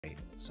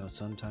So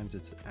sometimes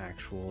it's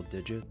actual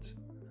digits,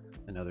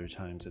 and other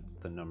times it's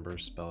the number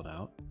spelled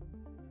out.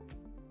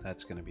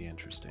 That's going to be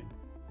interesting.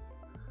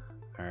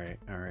 All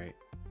right.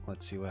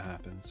 Let's see what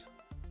happens.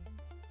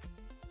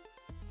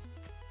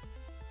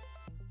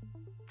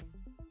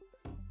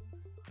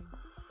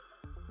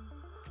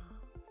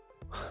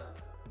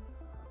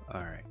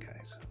 All right,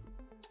 guys.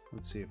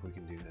 Let's see if we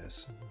can do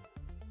this.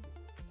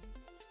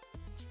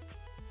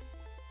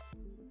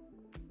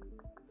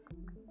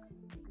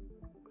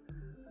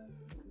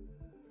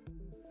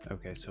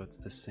 Okay, so it's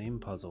the same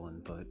puzzle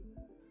input.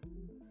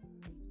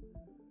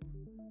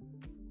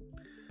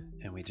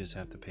 And we just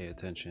have to pay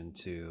attention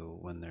to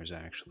when there's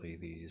actually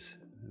these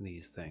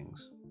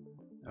things.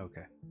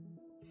 Okay.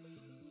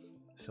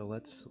 So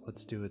let's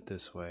do it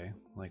this way,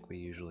 like we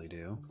usually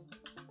do.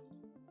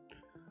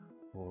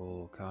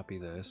 We'll copy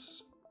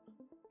this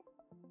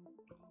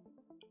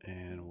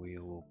and we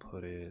will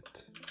put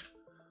it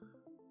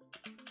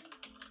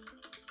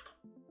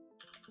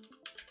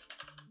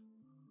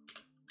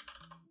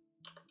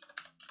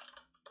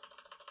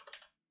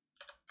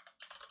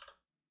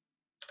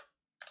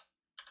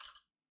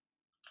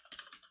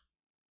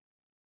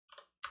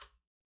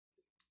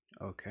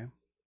okay.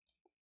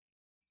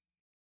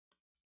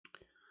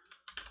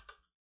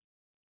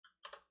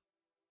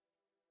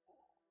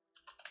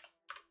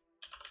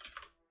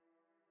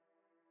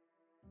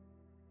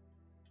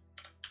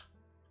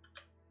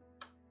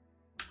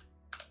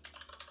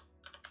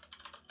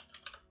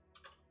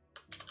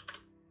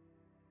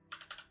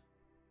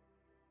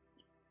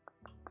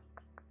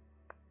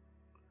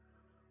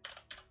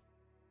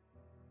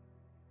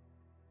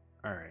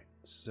 Alright,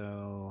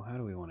 so how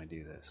do we want to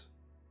do this?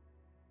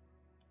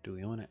 Do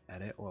we want to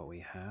edit what we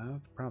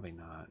have? Probably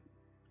not.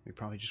 We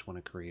probably just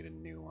want to create a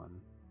new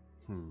one.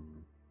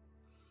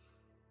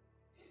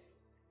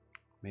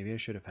 Maybe I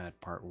should have had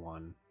part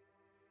 1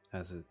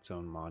 as its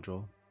own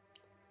module.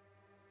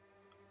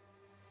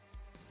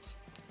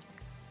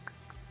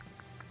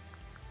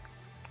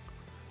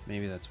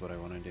 Maybe that's what I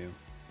want to do.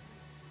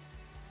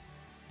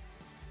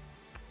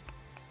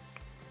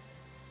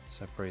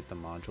 Separate the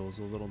modules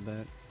a little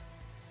bit.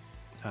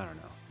 I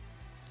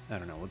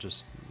don't know. We'll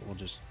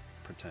just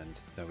pretend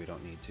that we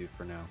don't need to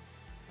for now.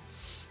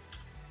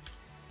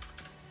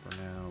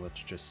 For now,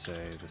 let's just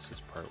say this is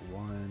part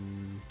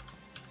 1.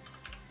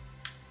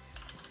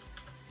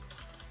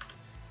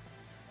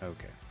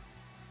 Okay.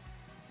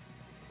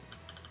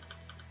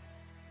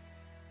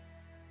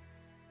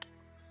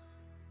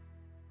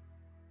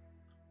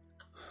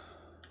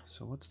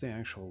 So what's the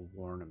actual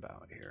warn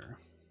about here?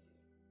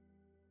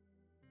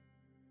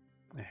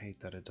 I hate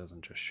that it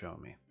doesn't just show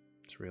me.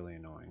 It's really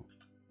annoying.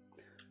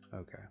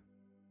 Okay,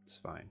 it's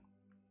fine.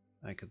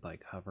 I could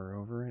like hover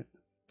over it,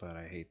 but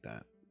I hate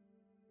that.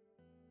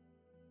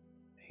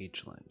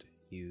 Hland,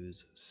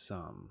 use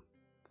sum,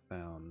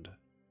 found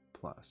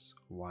plus.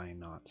 Why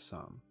not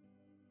sum?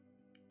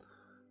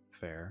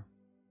 Fair.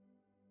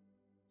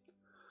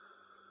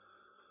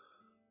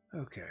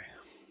 Okay.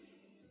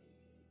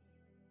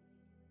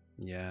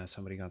 Yeah,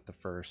 somebody got the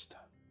first,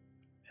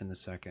 and the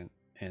second,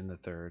 and the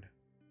third.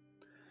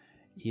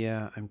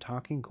 Yeah, I'm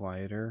talking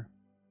quieter.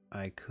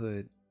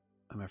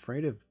 I'm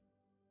afraid of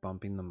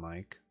bumping the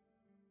mic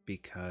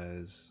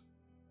because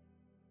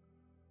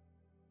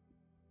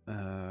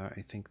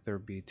I think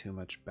there'd be too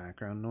much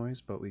background noise,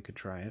 but we could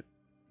try it.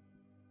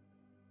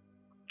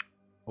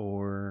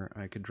 Or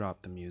I could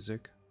drop the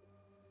music.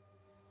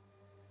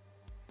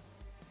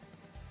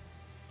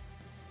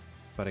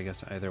 But I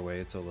guess either way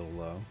it's a little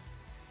low.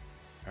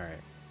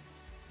 Alright.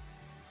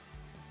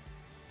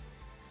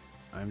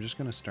 I'm just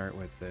gonna start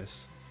with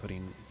this,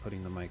 putting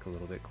the mic a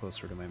little bit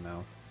closer to my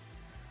mouth,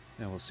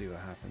 and we'll see what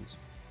happens.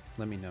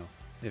 Let me know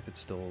if it's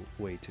still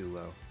way too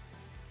low.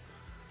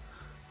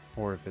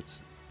 Or if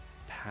it's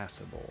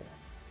passable.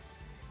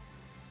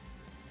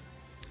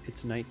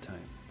 It's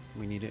nighttime.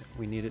 We need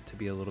it to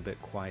be a little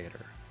bit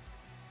quieter.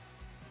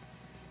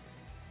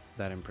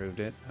 That improved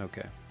it?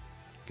 Okay.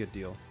 Good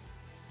deal.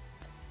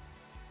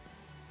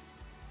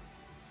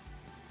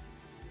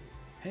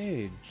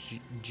 Hey,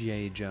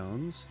 J.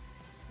 Jones.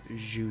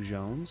 Ju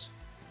Jones.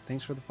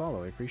 Thanks for the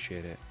follow. I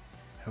appreciate it.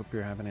 Hope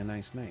you're having a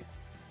nice night.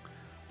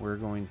 We're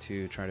going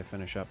to try to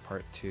finish up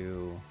part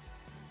 2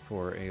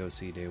 for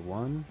AoC day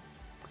 1.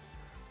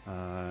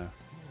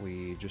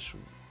 We just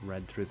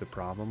read through the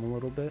problem a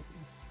little bit,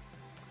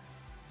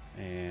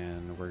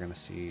 and we're going to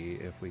see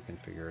if we can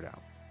figure it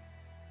out.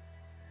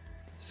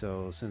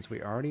 So since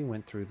we already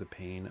went through the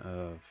pain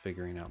of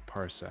figuring out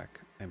Parsec,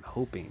 I'm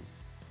hoping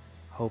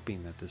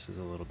that this is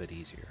a little bit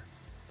easier.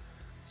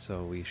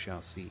 So we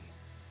shall see.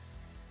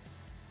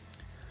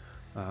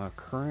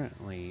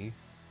 Currently,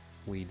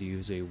 we'd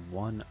use a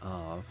 1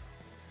 of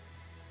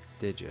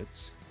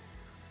digits,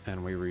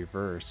 and we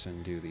reverse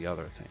and do the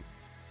other thing.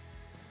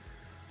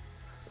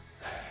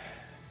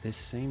 This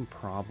same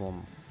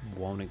problem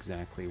won't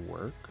exactly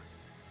work.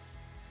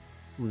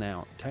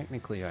 Now,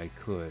 technically I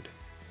could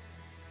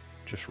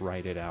just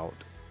write it out.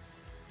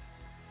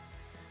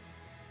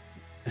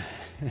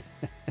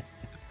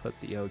 Put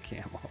the O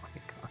camel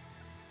icon.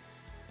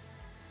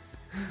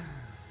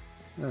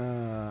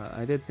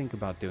 I did think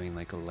about doing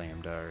like a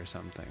lambda or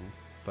something,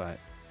 but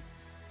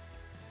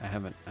I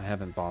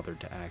haven't bothered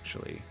to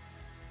actually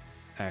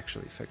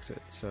fix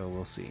it, so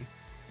we'll see.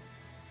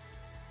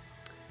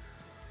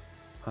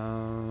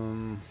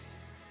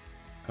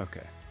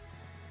 Okay.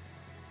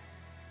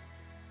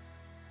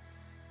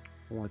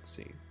 Let's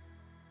see.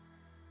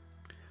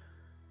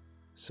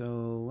 So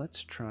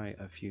let's try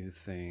a few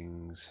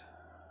things.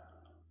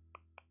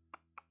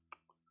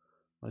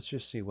 Let's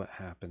just see what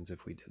happens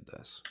if we did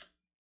this.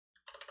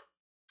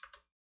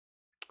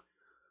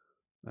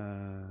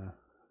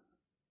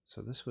 So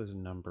this was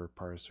number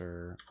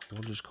parser.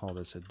 We'll just call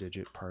this a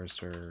digit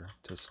parser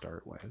to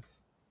start with.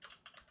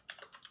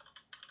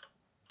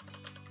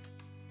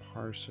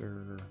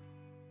 Parser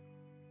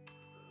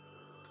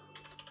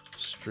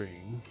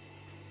string.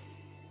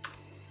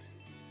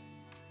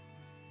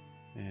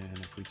 And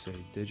if we say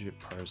digit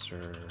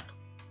parser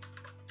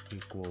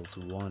equals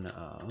one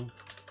of,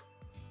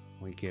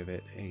 we give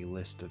it a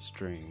list of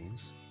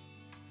strings.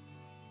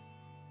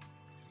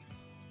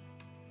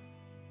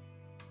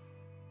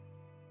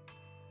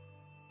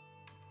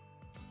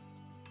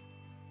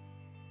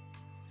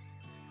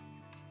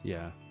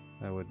 Yeah,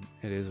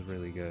 it is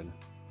really good.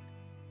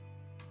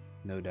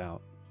 No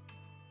doubt.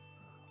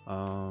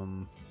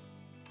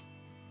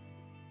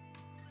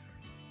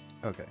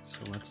 Okay, so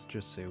let's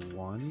just say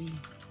 1,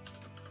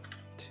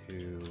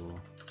 2,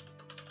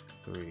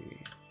 3.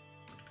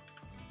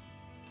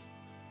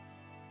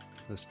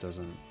 This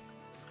doesn't,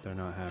 they're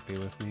not happy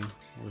with me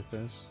with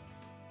this.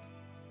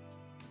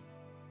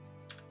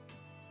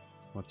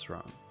 What's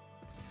wrong?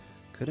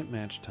 Couldn't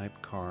match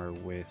type car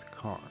with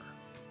car.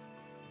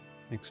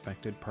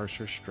 Expected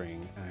parser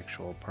string,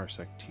 actual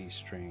parsec t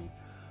string.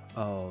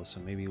 Oh, so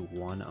maybe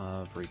one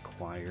of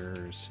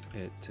requires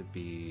it to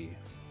be,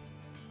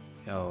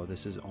 oh,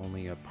 this is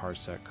only a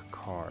parsec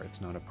car, it's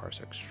not a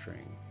parsec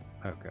string.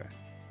 Okay.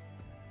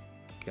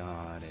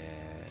 Got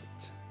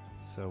it.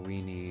 So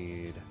we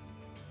need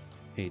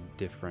a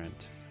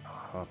different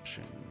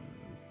option.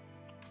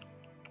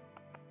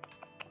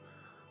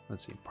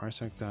 Let's see,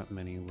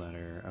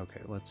 parsec.manyletter.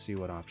 Okay, let's see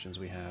what options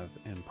we have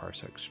in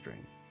parsec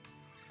string.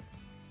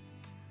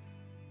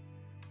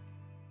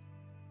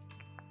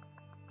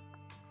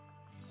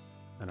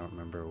 I don't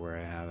remember where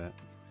I have it.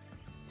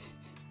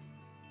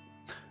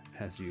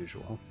 As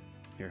usual.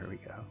 Here we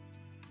go.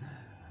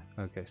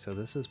 Okay, so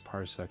this is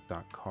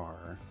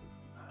parsec.car.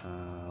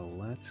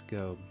 Let's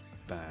go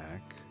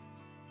back.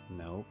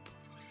 Nope.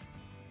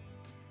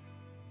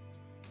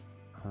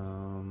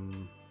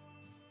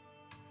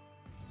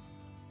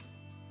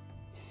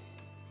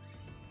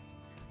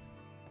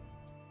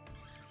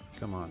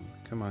 Come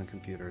on,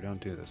 computer,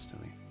 don't do this to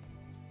me.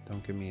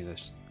 Don't give me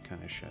this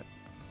kind of shit.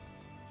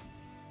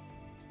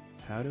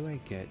 How do I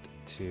get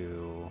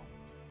to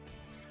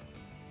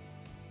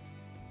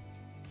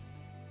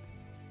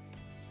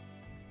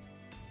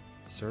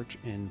search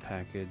in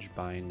package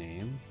by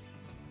name?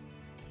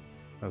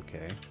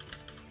 Okay.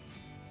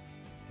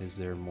 Is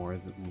there more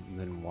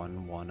than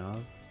one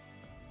of?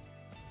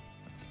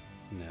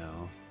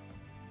 No.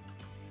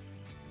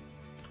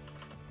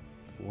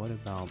 What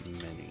about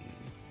many?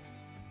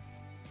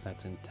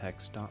 That's in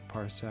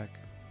text.parsec?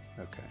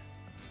 Okay.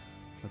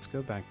 Let's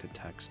go back to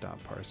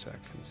text.parsec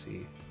and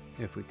see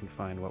if we can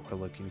find what we're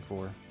looking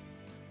for.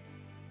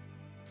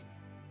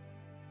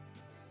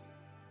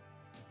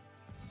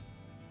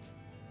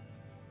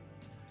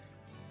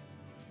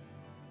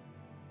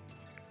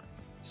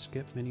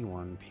 Skip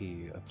mini1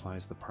 p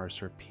applies the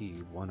parser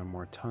p one or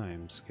more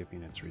times,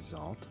 skipping its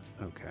result.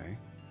 Okay.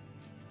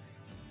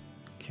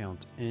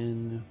 Count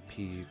n,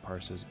 p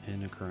parses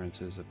n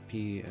occurrences of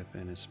p. If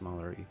n is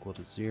smaller or equal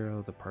to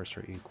 0, the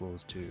parser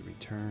equals to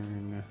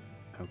return.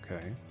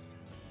 Okay.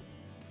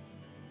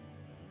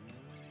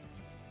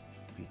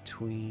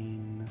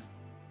 Between,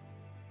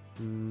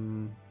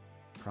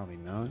 probably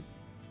not.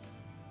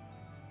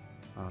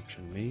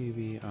 Option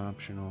maybe,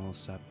 optional,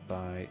 set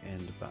by,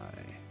 end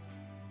by.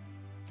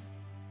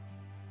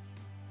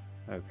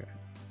 Okay.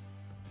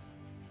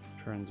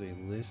 Turns a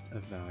list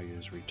of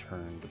values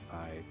returned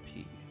by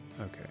p.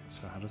 Okay,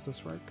 so how does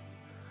this work?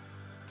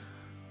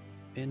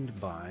 End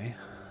by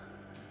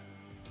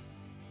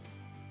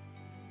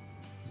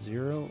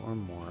 0 or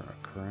more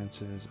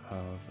occurrences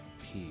of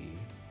p.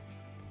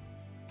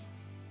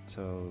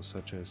 So,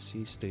 such as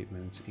C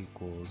statements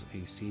equals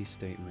a C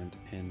statement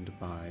end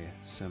by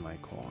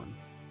semicolon.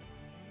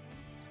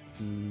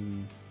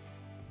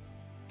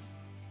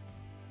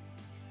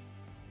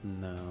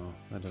 No,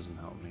 that doesn't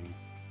help me.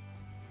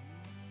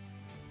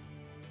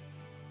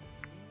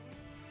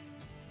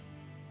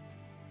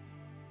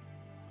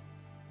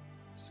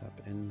 Sep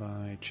end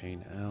by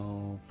chain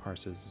L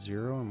parses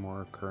 0 or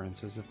more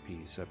occurrences of p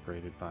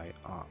separated by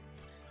op.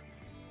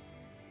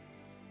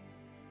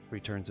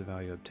 Returns a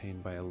value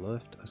obtained by a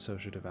lift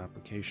associative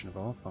application of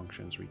all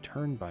functions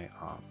returned by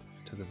op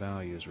to the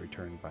values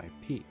returned by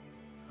p.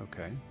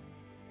 Okay.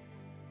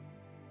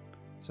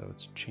 So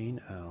it's chain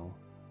L,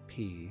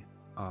 p,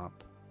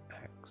 op,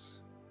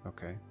 x.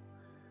 Okay.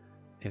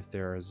 If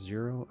there are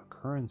 0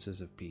 occurrences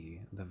of P,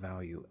 the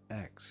value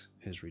X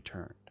is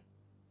returned.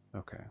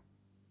 Okay.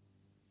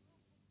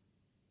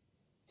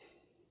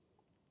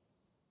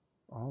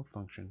 All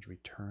functions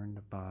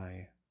returned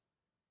by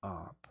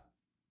op.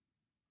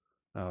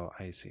 Oh,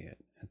 I see it.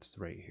 It's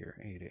right here.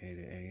 A to A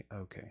to A.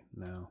 Okay,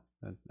 no,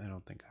 I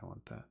don't think I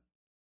want that.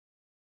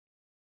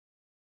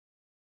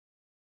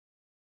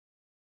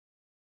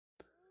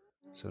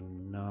 So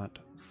not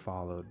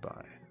followed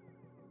by.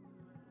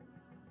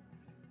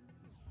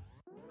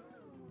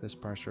 This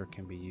parser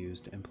can be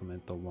used to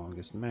implement the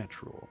longest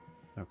match rule.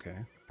 Okay.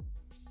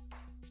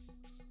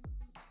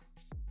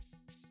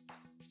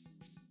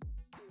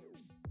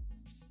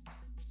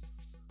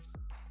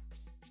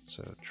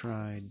 So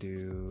try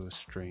do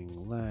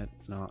string let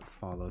not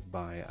followed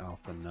by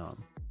alpha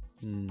num.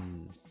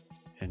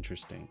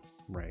 Interesting.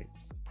 Right.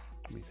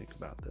 Let me think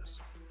about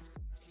this.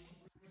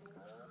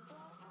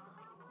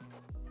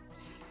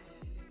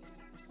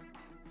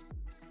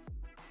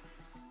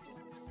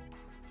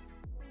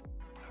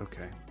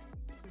 Okay.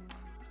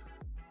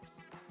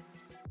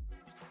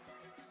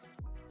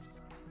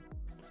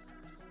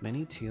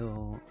 Many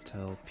tell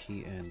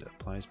p end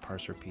applies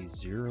parser p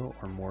 0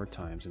 or more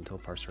times until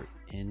parser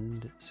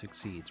end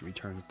succeeds,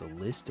 returns the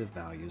list of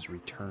values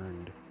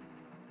returned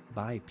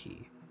by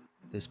p.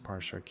 This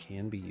parser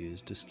can be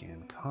used to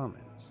scan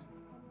comments.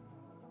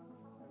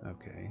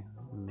 Okay,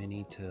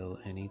 mini till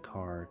any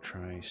car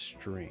try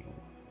string.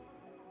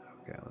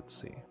 Okay, let's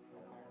see.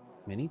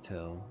 Mini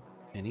till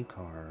any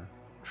car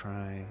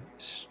try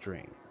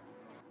string.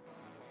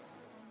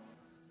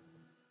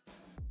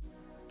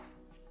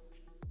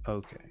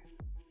 Okay,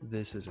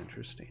 this is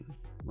interesting.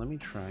 Let me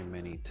try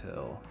many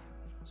till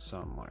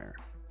somewhere.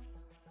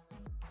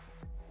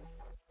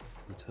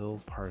 Until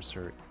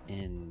parser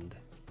end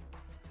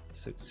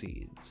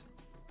succeeds.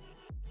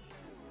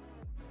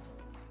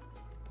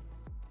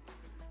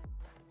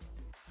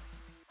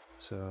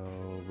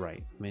 So,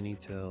 right, mini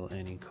till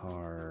any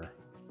car.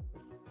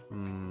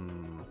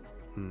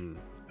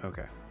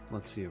 Okay,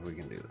 let's see if we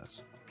can do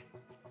this.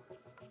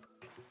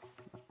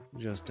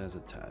 Just as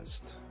a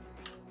test.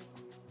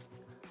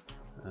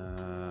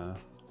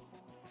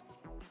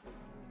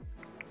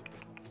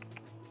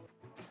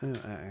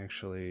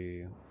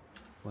 Actually,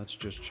 let's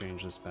just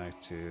change this back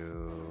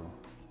to.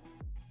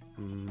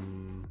 Let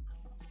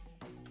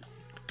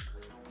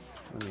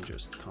me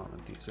just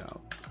comment these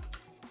out.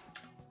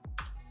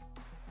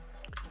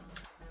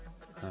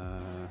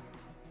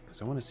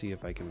 Because I want to see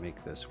if I can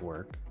make this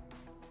work.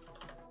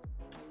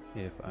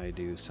 If I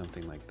do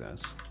something like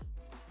this.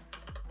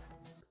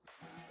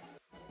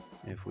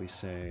 If we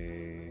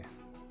say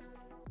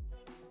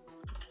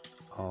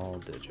all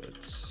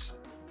digits,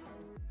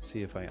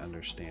 see if I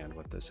understand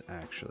what this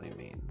actually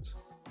means.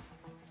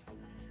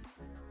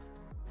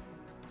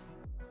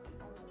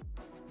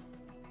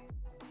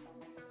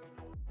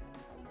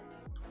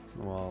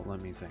 Well,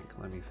 let me think.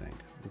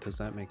 Does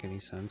that make any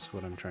sense,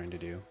 what I'm trying to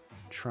do?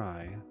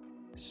 Try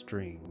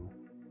string.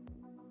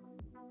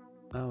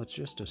 Oh, it's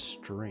just a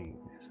string,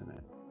 isn't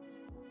it?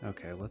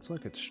 Okay, let's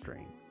look at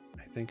string.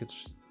 I think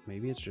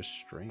maybe it's just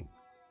string.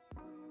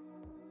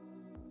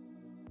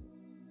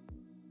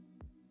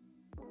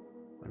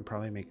 I'm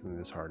probably making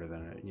this harder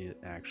than it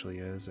actually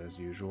is, as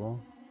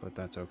usual, but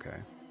that's okay.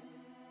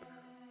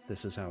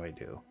 This is how I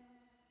do.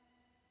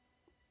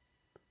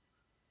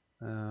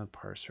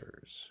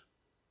 Parsers.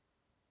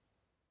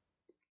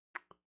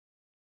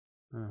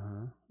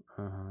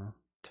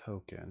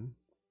 Token.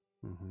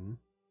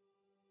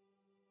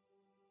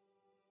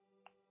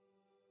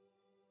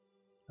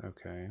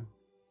 Okay.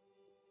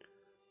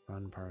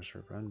 Run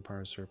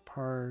parser,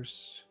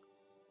 parse.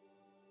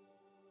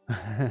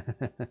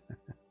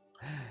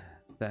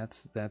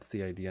 That's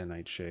the idea,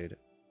 Nightshade.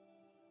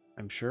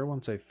 I'm sure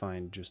once I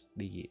find just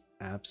the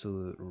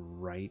absolute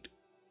right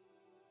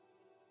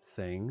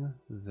thing,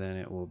 then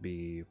it will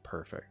be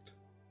perfect.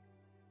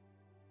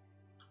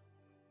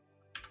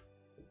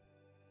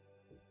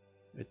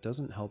 It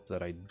doesn't help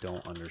that I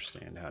don't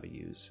understand how to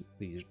use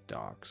these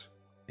docs.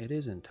 It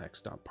is in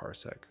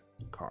text.parsec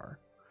car.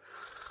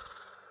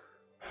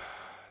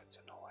 It's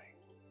annoying.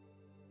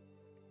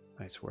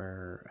 I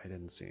swear I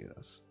didn't see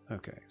this.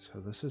 Okay, so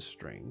this is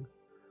string.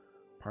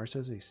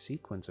 Parses a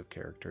sequence of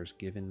characters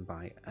given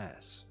by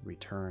S,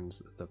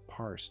 returns the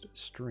parsed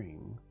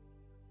string,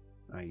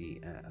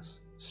 i.e. S,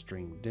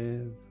 string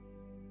div,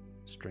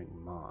 string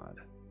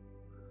mod.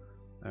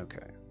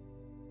 Okay.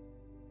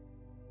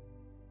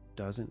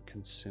 Doesn't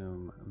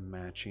consume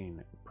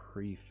matching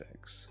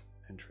prefix.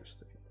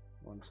 Interesting.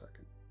 1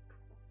 second.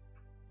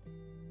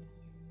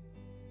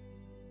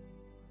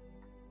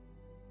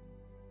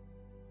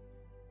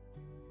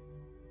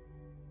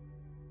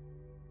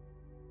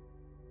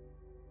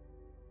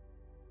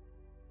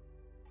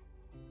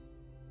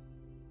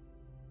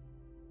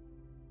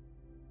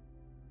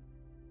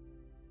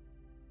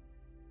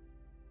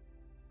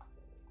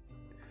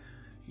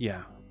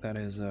 Yeah, that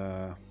is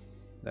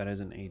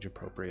an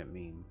age-appropriate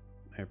meme.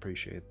 I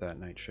appreciate that,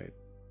 Nightshade.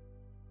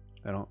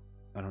 I don't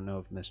know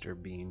if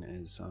Mr. Bean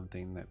is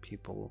something that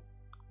people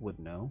would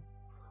know.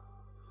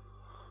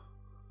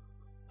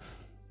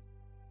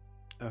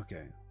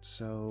 Okay,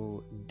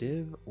 so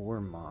div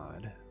or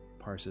mod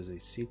parses a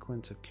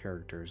sequence of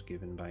characters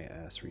given by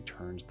S,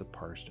 returns the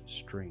parsed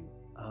string.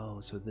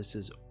 Oh, so this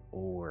is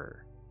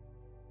or.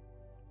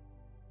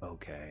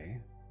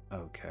 Okay,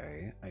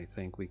 okay, I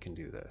think we can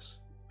do this.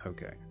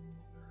 Okay,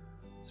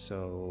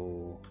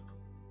 so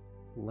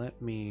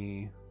let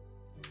me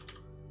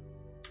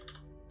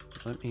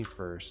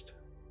first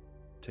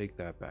take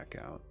that back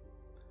out.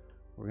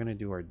 We're gonna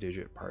do our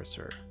digit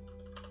parser.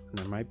 And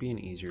there might be an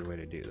easier way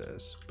to do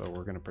this, but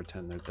we're going to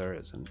pretend that there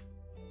isn't.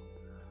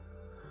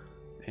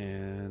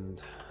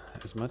 And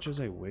as much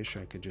as I wish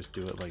I could just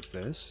do it like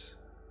this,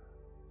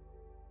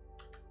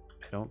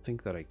 I don't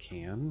think that I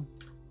can.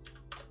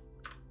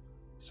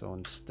 So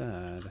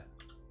instead,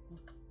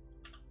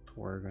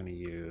 we're going to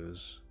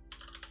use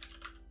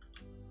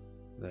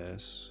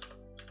this.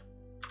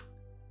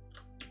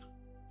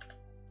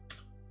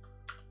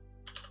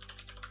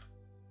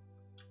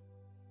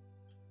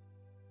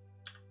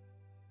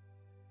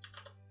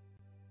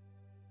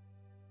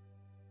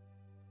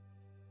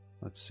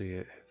 Let's see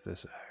if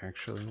this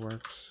actually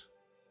works.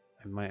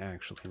 I might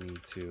actually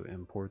need to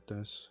import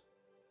this.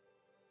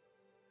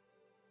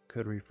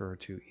 Could refer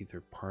to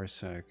either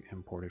parsec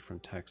imported from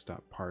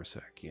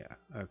text.parsec. Yeah,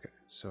 okay.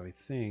 So I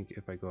think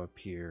if I go up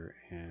here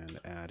and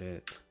add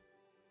it,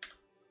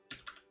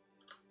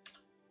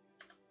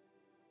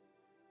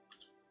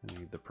 I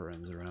need the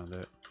parens around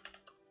it.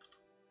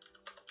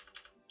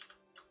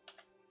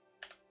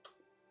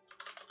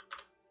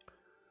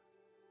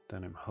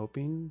 Then I'm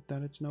hoping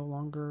that it's no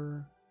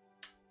longer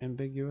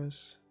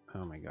ambiguous.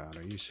 Oh my god,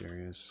 are you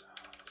serious?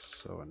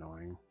 So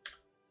annoying.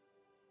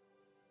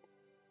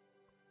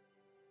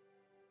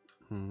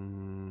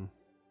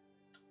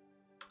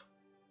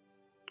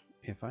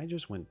 If I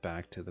just went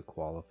back to the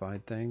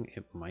qualified thing,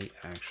 it might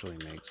actually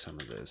make some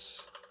of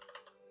this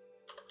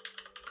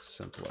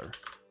simpler.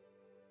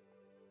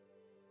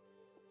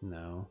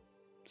 No,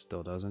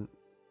 still doesn't.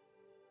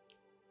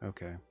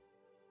 Okay.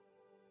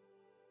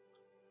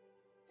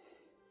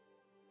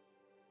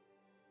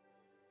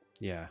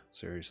 Yeah,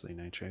 seriously,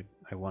 Nightshade.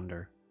 I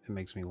wonder. It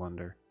makes me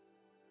wonder.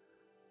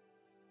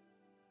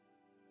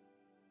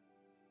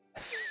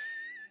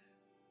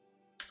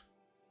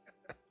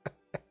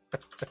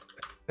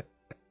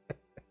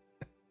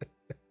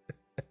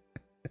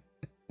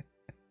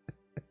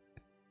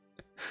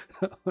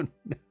 Oh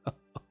no.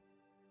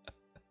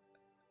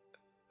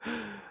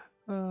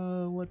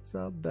 What's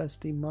up,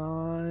 bestie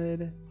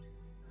mod?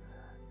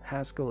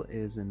 Haskell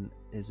is an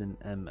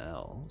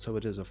ML, so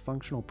it is a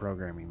functional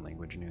programming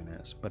language,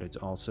 Nunes, but it's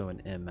also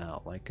an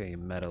ML, like a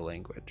meta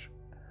language.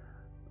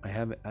 I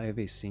have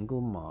a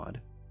single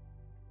mod,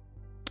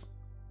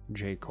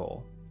 J.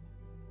 Cole.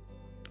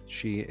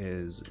 She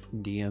is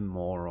DM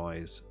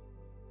Mulroy's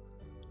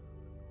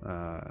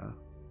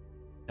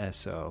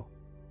SO,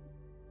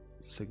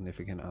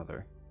 significant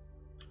other,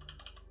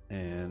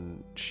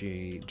 and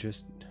she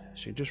just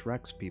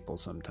wrecks people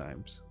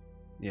sometimes.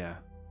 Yeah.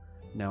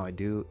 Now it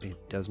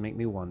does make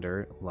me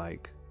wonder,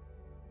 like,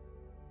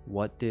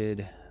 what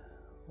did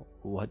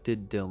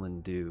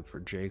Dylan do for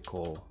J.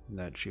 Cole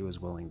that she was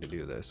willing to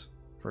do this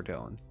for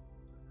Dylan?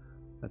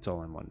 That's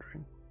all I'm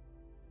wondering.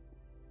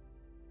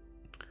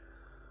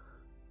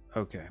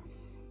 Okay.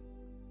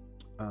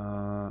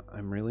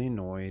 I'm really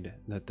annoyed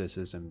that this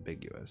is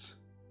ambiguous.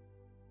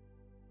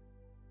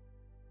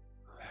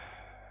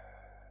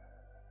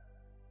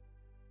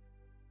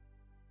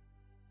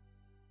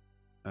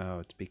 Oh,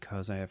 it's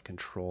because I have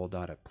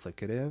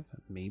control.applicative.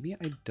 Maybe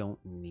I don't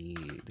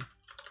need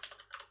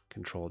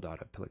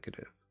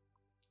control.applicative.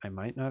 I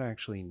might not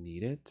actually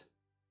need it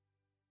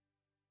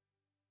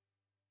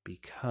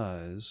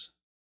because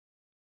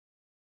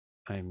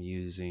I'm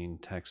using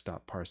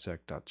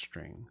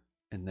text.parsec.string,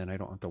 and then I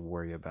don't have to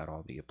worry about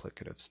all the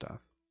applicative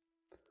stuff.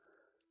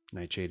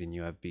 Nightshade, and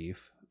you have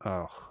beef.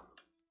 Oh,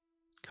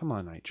 come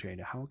on,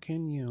 Nightshade. How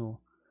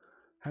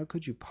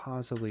could you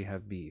possibly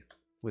have beef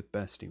with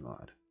Bestie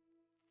Mod?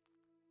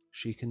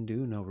 She can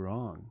do no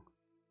wrong.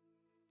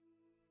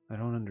 I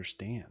don't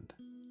understand.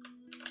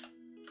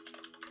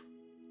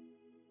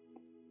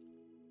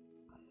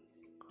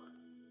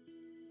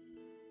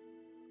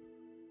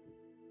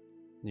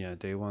 Yeah,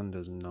 day one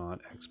does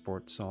not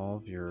export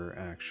solve. You're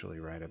actually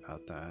right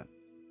about that.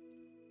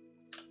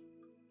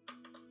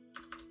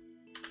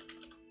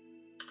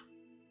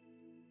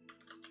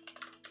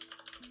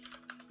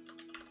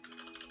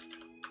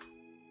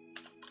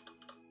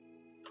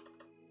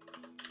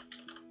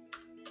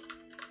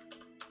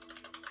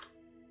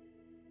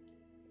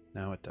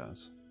 Now it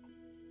does.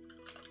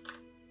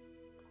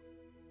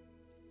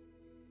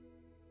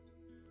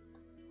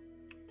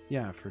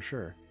 Yeah, for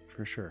sure.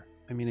 For sure.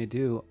 I mean, I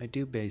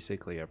do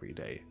basically every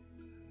day.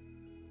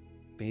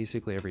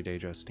 Basically every day,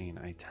 Justine,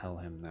 I tell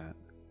him that.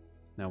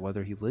 Now,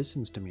 whether he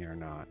listens to me or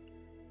not,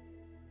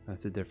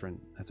 that's a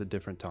different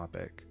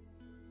topic.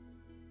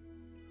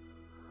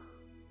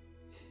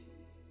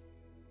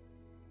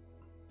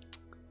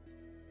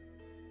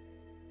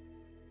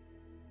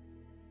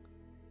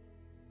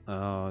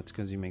 Oh, it's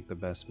because you make the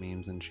best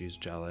memes and she's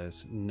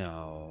jealous.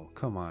 No,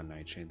 come on,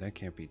 Nightshade, that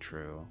can't be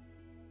true.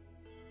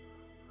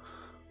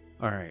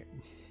 Alright.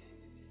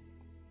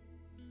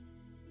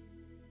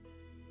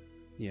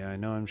 Yeah, I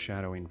know I'm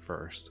shadowing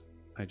first.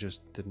 I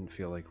just didn't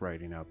feel like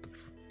writing out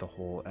the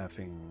whole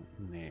effing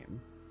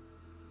name.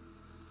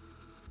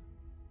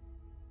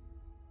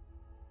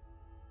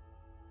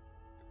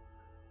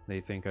 They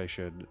think I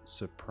should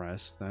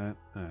suppress that?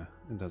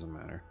 It doesn't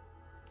matter.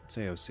 It's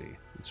AoC.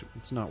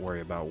 Let's not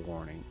worry about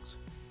warnings.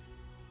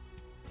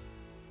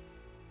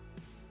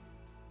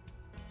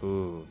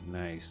 Ooh,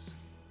 nice.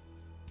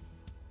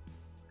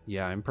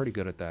 Yeah, I'm pretty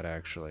good at that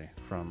actually.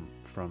 From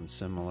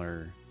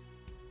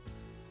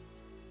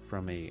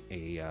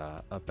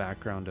a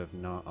background of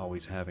not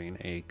always having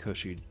a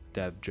cushy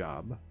dev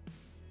job.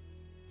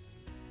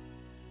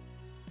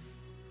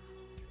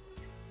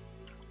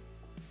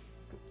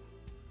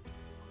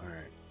 All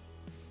right.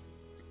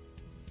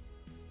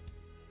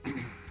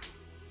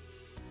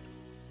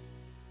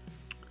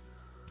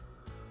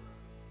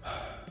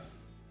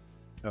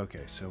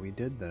 Okay, so we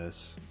did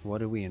this. What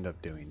did we end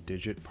up doing?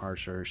 Digit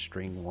parser,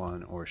 string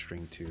 1 or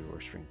string 2 or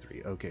string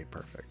 3. Okay,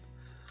 perfect.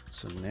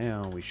 So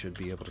now we should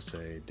be able to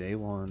say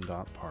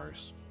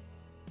day1.parse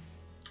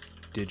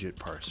digit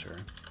parser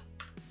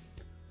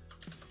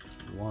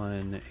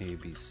 1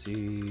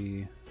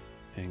 ABC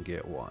and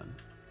get 1.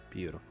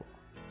 Beautiful.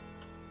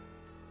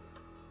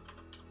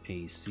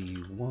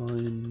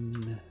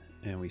 AC1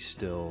 and we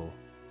still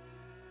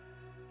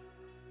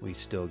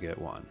get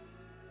 1.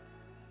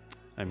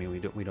 I mean,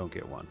 we don't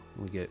get 1.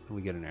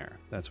 We get an error.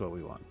 That's what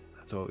we want.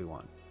 That's what we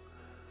want.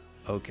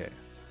 Okay.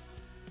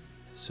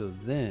 So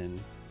then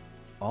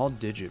all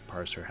digit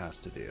parser has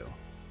to do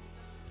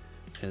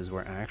is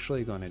we're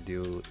actually going to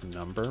do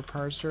number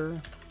parser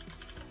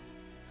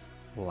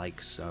like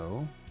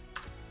so.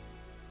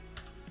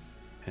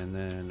 And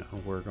then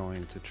we're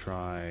going to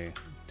try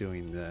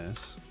doing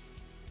this.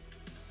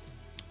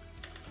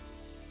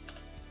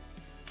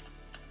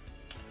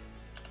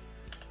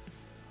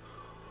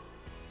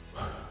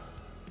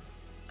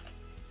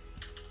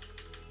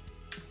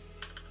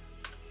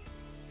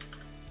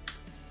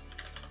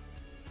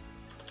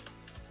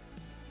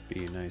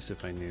 Be nice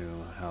if I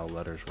knew how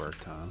letters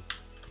worked, huh?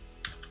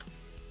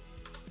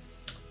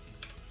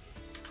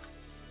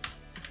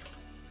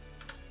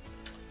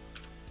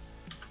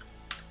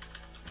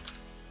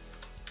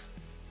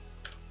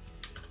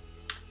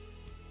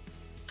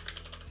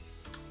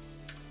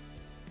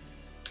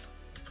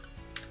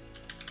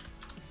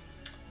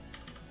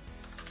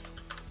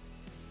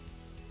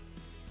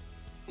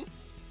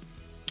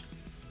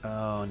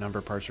 Oh,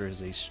 number parser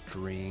is a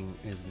string,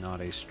 is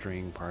not a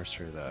string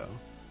parser though.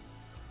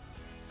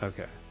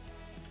 Okay.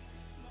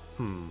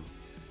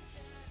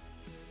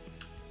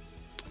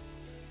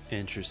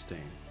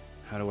 Interesting.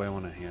 How do I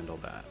want to handle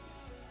that?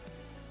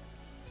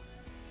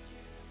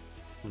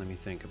 Let me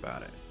think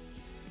about it.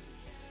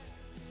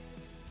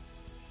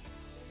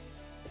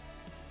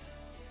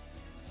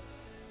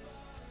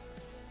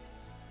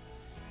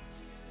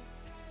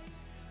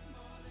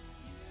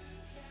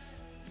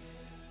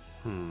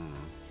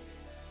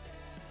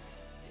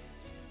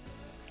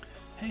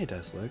 Hey,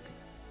 Deslick.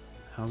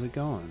 How's it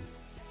going?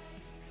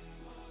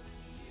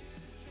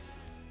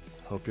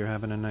 Hope you're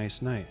having a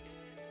nice night.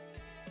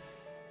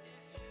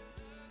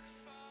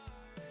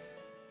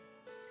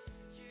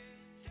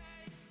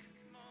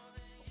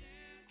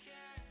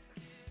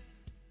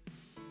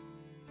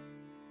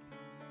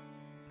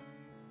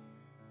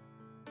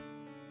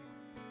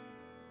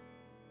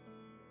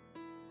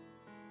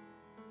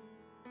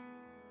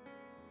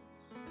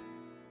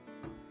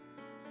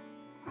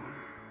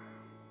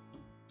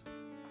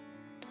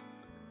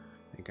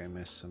 I think I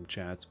missed some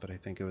chats, but I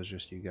think it was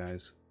just you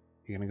guys.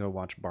 You gonna go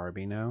watch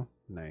Barbie now?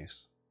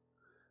 Nice.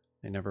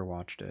 I never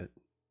watched it.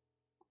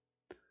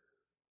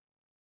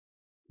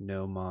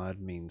 No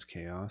mod means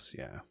chaos.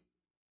 Yeah,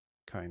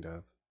 kind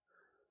of.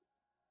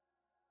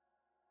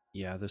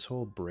 Yeah, this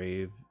whole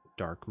Brave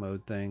dark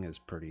mode thing is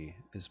pretty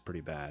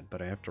bad,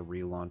 but I have to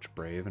relaunch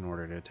Brave in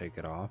order to take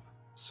it off,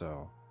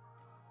 so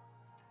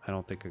I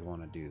don't think I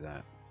want to do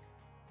that.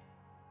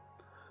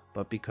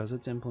 But because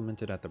it's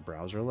implemented at the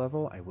browser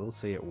level, I will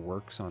say it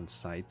works on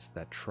sites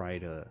that try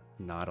to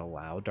not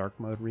allow dark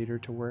mode reader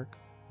to work,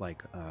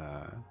 like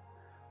I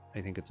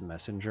think it's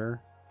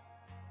Messenger,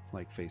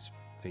 like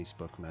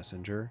Facebook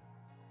Messenger.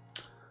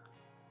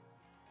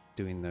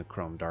 Doing the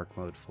Chrome dark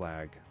mode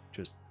flag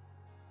just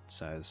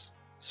says,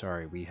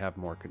 sorry, we have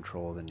more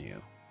control than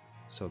you.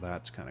 So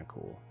that's kind of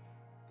cool.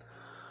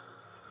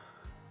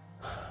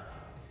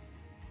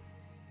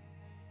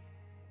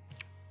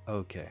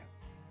 Okay,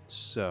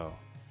 so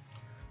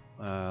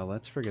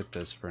let's forget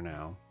this for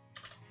now.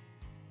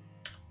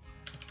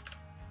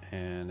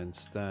 And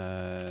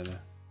instead,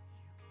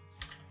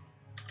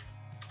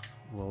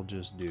 we'll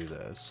just do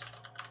this.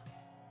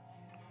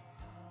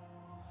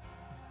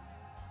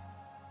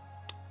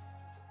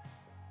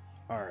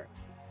 All right.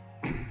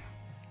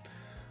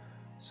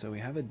 So we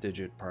have a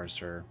digit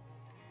parser.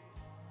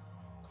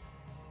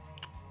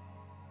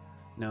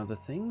 Now the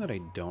thing that I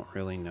don't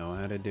really know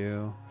how to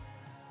do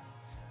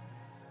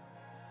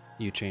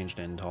You changed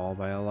intol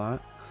by a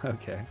lot?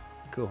 Okay,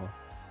 cool.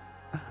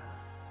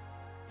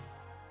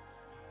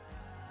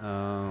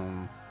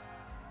 And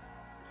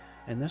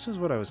this is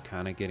what I was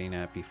kind of getting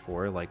at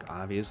before. Like,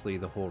 obviously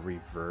the whole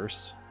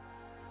reverse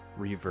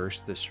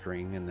the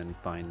string and then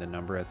find the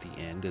number at the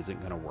end isn't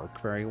going to work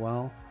very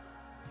well.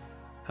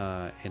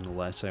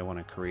 Unless I want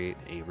to create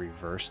a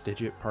reverse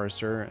digit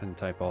parser and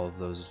type all of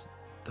those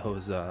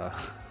those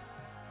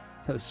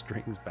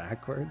strings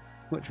backwards,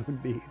 which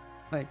would be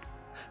like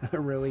a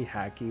really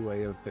hacky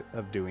way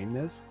of doing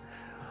this.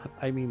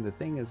 I mean, the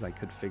thing is, I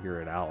could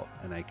figure it out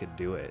and I could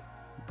do it,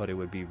 but it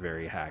would be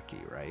very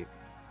hacky, right?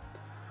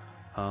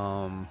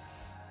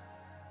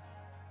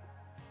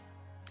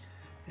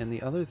 And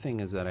the other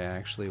thing is that I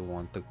actually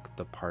want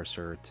the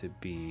parser to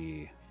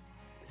be...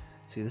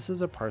 See, this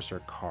is a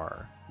parser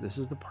car. This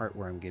is the part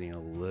where I'm getting a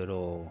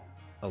little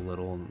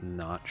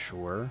not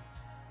sure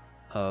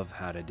of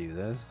how to do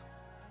this.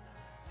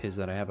 Is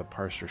that I have a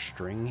parser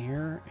string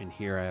here, and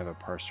here I have a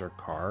parser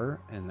car,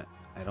 and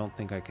I don't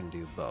think I can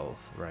do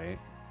both, right?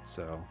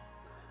 So,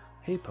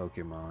 hey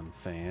Pokemon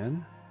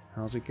fan,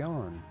 how's it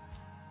going?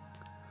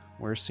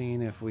 We're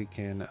seeing if we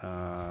can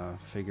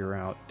figure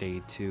out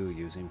day 2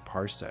 using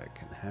Parsec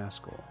and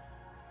Haskell.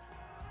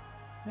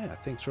 Yeah,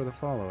 thanks for the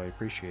follow, I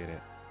appreciate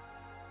it.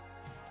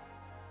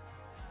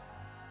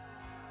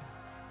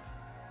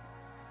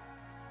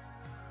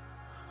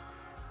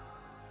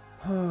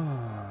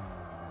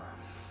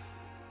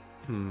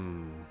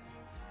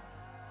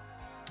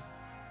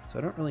 So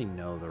I don't really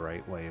know the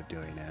right way of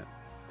doing it.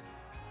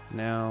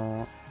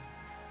 Now,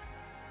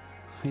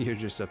 you're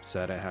just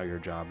upset at how your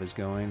job is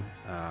going?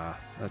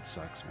 That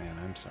sucks, man.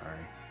 I'm sorry.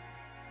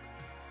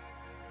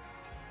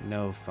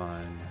 No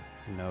fun.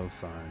 No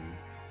fun.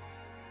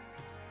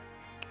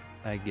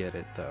 I get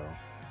it, though.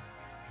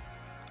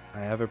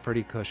 I have a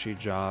pretty cushy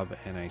job,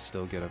 and I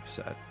still get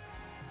upset.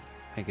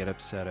 I get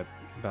upset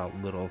about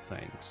little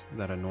things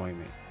that annoy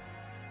me.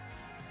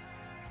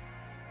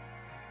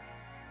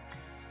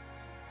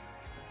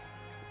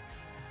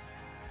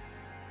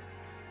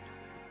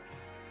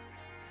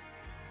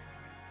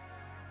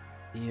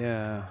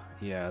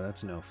 Yeah,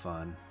 that's no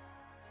fun.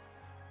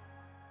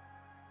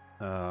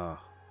 Oh,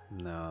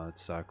 no, it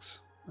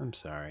sucks. I'm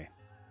sorry.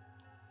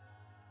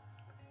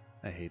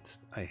 I hate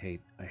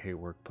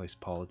workplace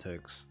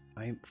politics.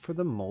 I, for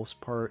the most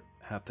part,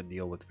 have to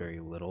deal with very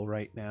little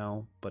right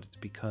now, but it's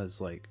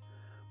because, like,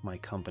 my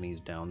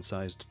company's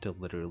downsized to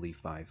literally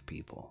 5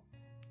 people.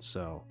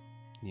 So,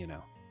 you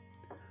know,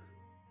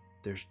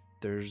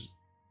 there's,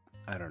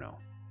 I don't know.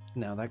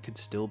 Now, that could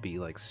still be,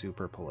 like,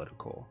 super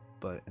political,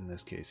 but in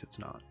this case, it's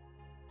not.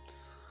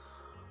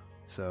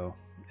 So,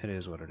 it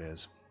is what it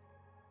is.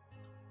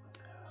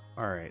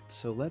 Alright,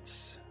 so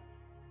let's...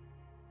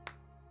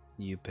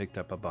 You picked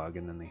up a bug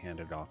and then they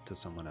handed it off to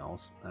someone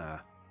else.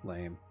 Ah,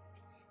 lame.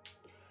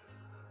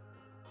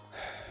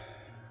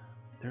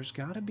 There's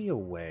got to be a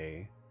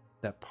way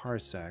that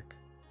Parsec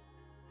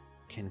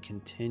can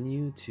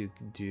continue to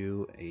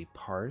do a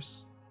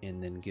parse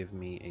and then give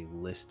me a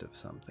list of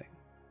something.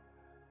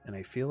 And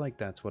I feel like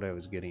that's what I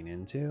was getting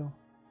into.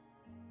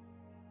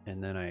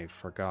 And then I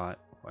forgot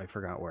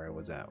where I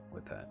was at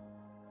with that.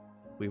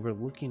 We were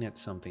looking at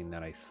something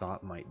that I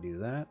thought might do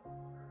that,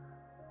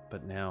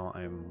 but now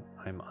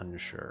I'm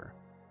unsure.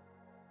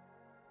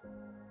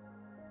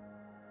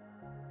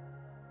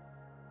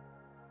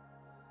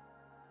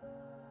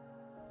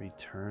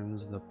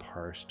 Returns the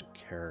parsed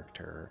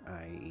character,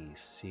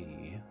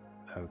 AoC.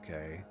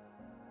 Okay.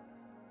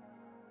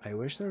 I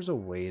wish there was a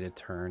way to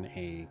turn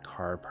a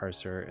car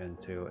parser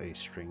into a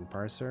string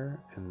parser,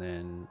 and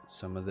then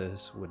some of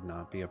this would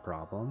not be a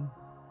problem.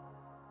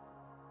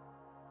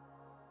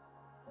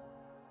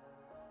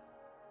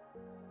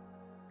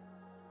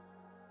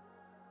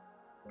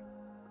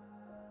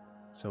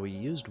 So we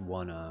used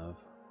one of.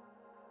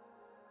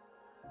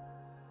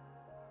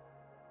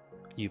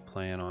 You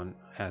plan on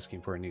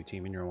asking for a new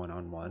team in your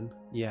one-on-one?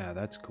 Yeah,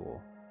 that's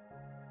cool.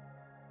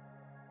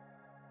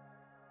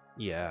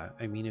 Yeah,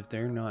 I mean, if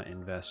they're not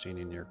investing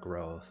in your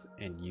growth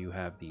and you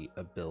have the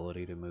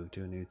ability to move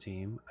to a new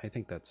team, I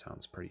think that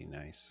sounds pretty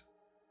nice.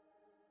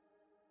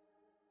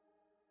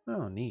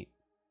 Oh, neat.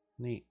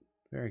 Neat.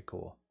 Very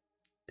cool.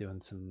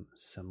 Doing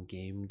some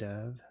game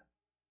dev.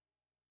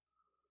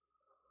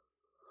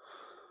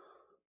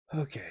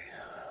 Okay.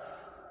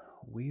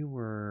 We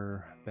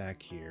were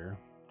back here.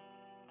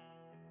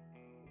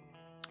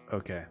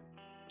 Okay.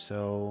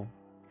 So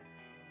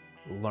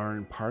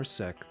learn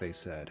Parsec, they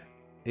said.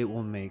 It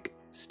will make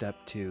step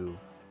 2,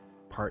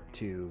 part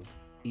 2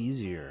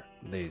 easier,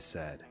 they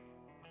said.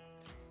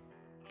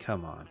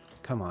 Come on,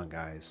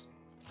 guys.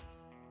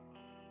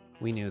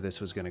 We knew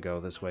this was gonna go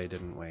this way,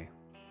 didn't we?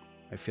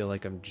 I feel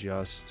like I'm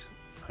just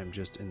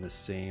in the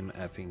same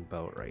effing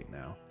boat right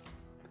now.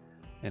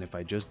 And if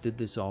I just did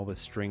this all with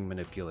string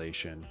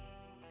manipulation,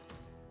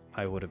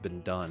 I would have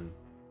been done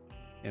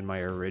in my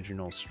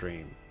original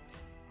stream.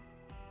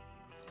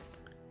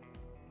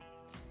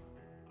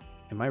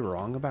 Am I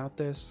wrong about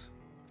this?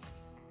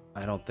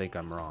 I don't think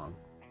I'm wrong.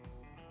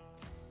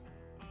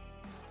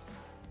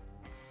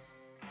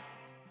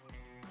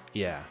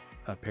 Yeah,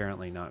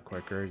 apparently not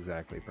quicker,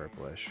 exactly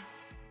purplish.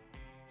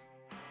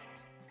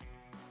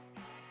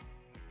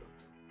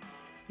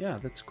 Yeah,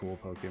 that's cool,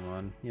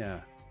 Pokemon.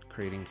 Yeah,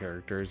 creating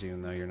characters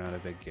even though you're not a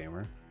big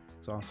gamer.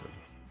 It's awesome.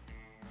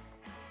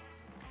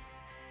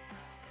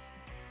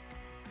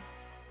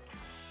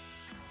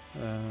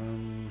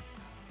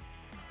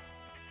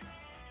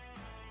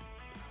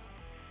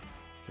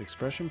 The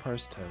expression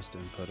parse test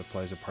input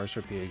applies a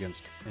parser P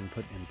against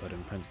input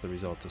and prints the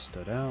result to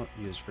stood out,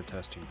 used for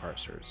testing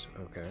parsers.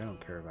 Okay, I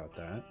don't care about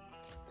that.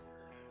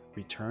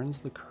 Returns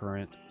the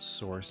current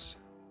source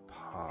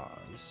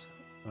pause.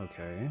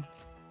 Okay.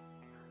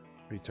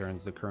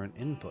 Returns the current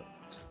input.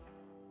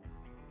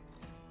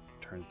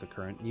 Returns the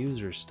current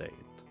user state.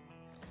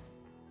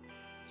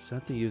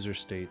 Set the user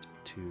state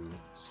to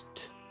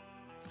st.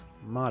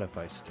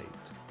 Modify state.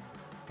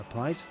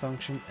 Applies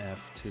function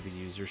F to the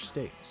user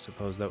state.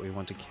 Suppose that we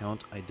want to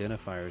count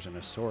identifiers in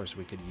a source,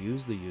 we could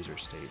use the user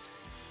state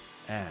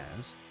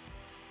as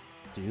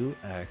do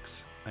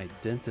X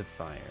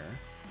identifier,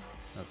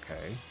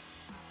 okay,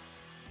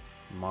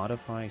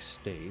 modify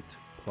state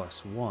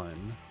plus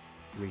 1,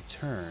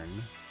 return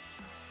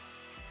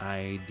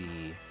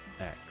ID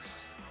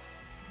X.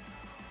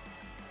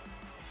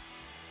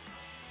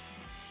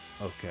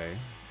 Okay,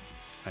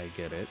 I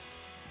get it.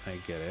 I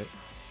get it.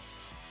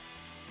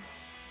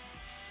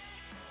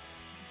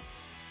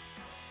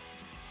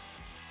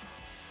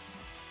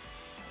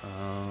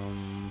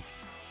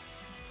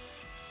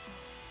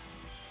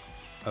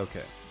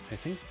 Okay, I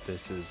think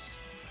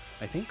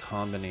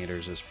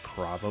combinators is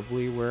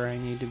probably where I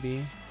need to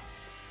be.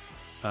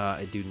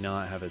 I do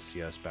not have a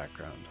CS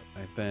background.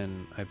 I've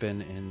been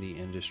in the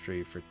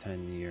industry for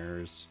 10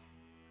 years,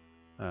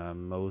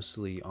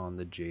 mostly on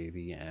the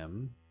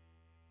JVM.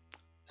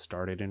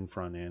 Started in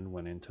front end,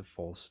 went into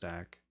full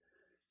stack,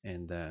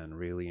 and then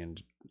really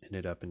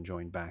ended up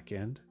enjoying back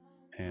end,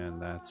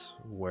 and that's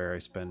where I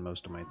spend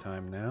most of my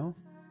time now.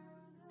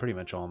 Pretty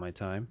much all my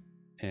time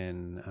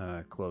in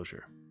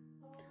Clojure.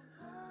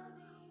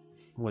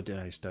 What did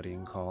I study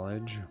in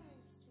college?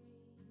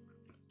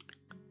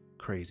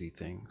 Crazy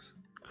things.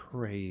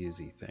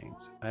 Crazy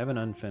things. I have an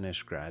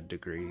unfinished grad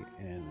degree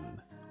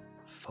in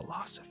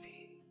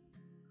philosophy.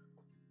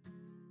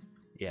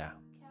 Yeah,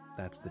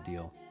 that's the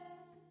deal.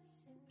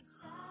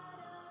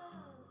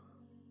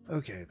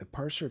 Okay, the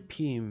parser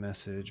P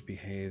message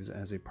behaves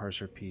as a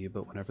parser P,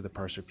 but whenever the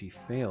parser P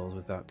fails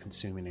without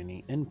consuming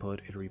any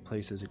input, it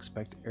replaces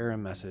expect error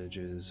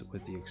messages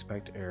with the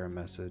expect error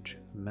message.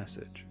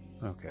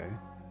 Okay.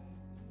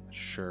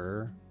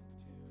 Sure.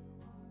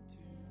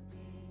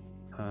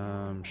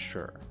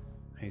 Sure.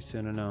 A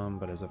synonym,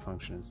 but as a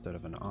function instead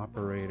of an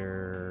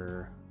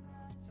operator.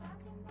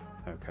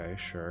 Okay,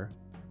 sure.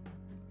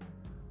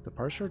 The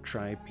parser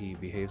try P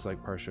behaves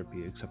like parser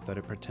P, except that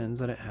it pretends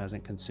that it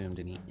hasn't consumed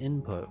any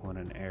input when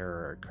an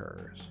error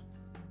occurs.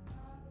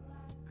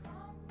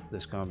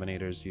 This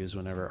combinator is used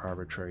whenever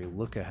arbitrary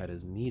look ahead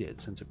is needed,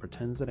 since it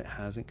pretends that it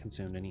hasn't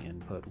consumed any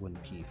input when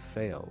P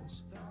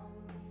fails.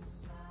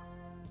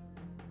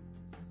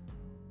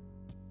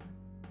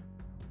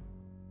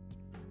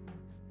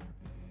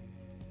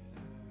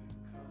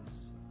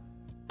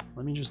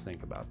 Let me just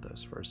think about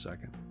this for a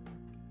second.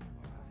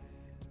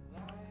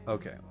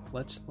 Okay,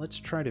 let's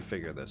try to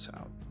figure this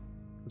out.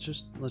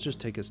 Let's just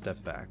take a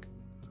step back.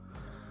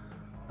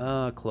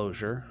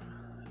 Clojure.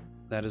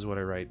 That is what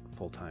I write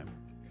full time.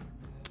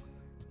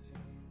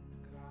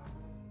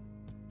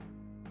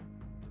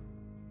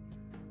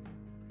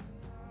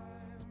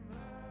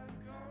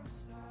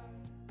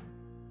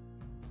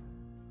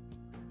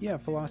 Yeah,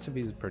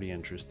 philosophy is pretty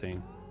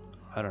interesting.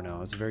 I don't know, I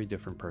was a very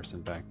different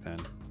person back then.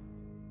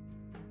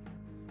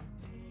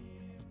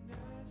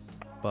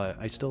 But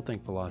I still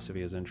think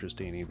philosophy is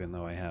interesting, even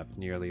though I have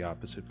nearly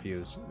opposite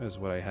views as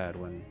what I had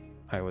when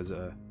I was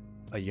a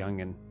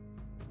youngin'.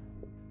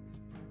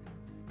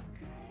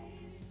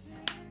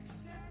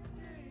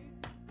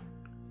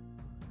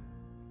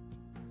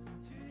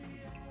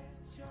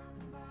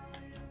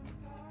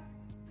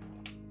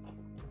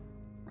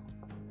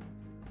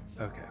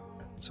 Okay,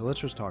 so let's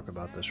just talk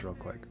about this real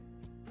quick.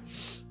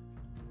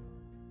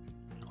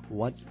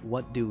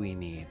 What do we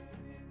need?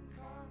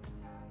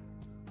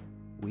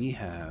 We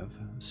have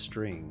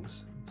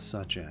strings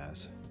such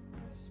as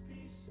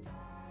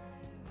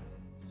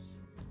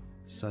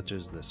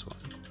this one.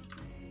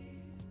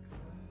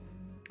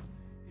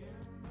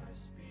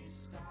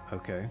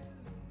 Okay.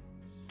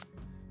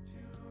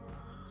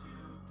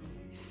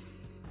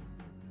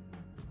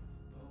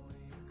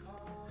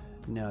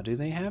 Now, do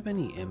they have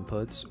any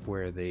inputs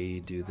where they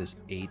do this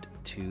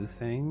 8-2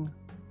 thing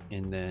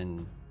and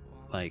then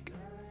like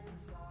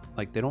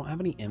they don't have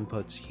any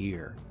inputs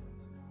here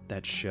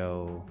that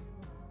show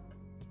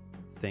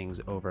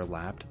things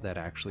overlapped that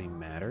actually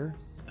matter,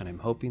 and I'm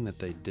hoping that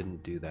they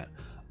didn't do that.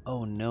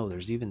 Oh no,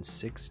 there's even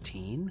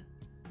 16?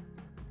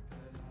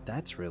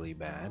 That's really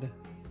bad.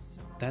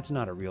 That's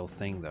not a real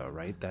thing though,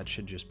 right? That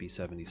should just be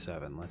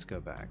 77. Let's go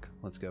back.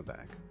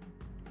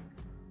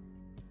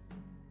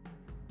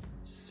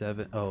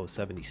 Oh,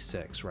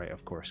 76, right,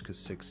 of course, because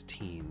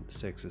 16,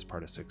 6 is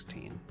part of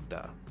 16,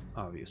 duh,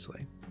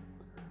 obviously.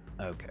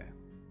 Okay.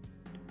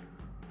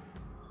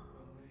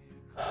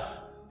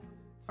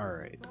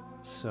 Alright,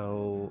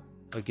 so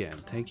again,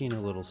 taking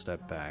a little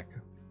step back,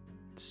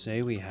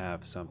 say we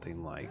have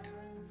something like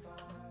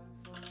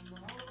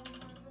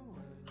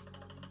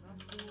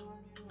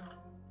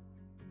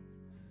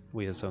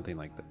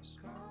this.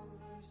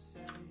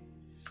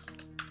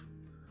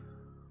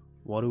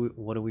 What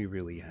do we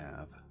really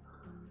have?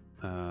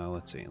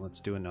 Let's see. Let's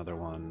do another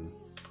one.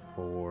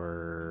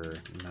 4,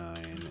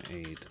 9,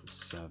 8,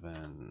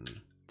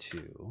 7,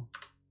 2.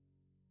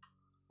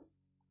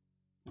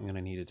 I'm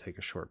gonna need to take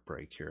a short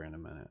break here in a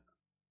minute.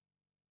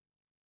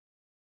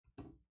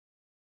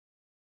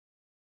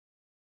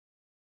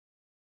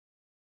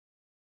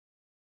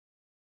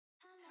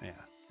 Yeah,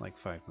 like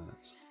 5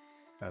 minutes.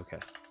 Okay.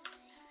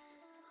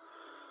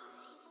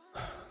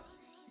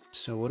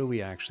 So what do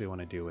we actually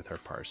want to do with our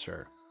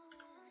parser?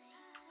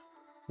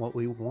 What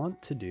we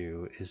want to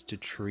do is to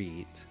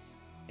treat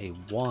a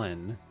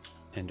 1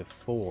 and a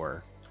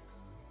 4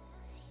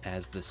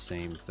 as the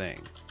same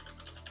thing.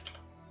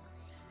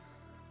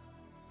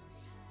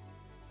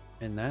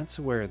 And that's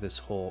where this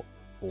whole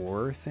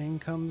OR thing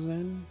comes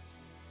in,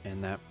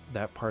 and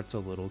that part's a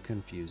little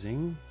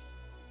confusing.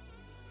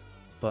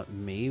 But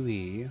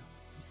maybe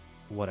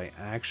what I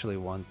actually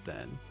want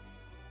then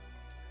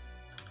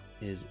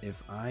is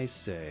if I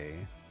say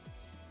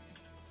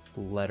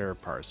letter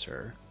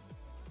parser,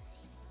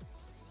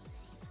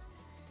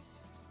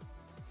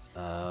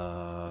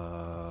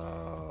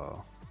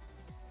 oh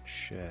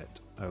shit,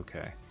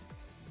 okay.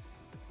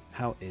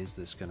 How is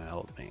this gonna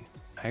help me?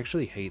 I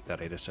actually hate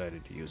that I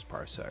decided to use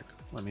Parsec.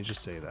 Let me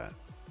just say that.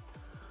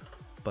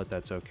 But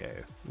that's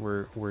okay.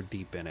 We're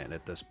deep in it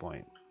at this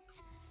point.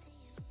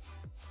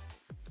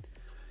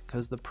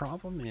 Because the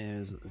problem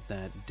is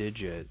that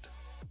digit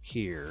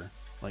here,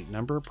 like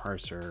number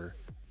parser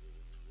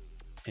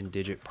and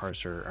digit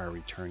parser, are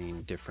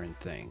returning different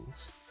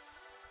things.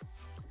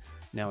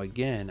 Now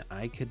again,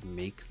 I could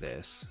make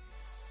this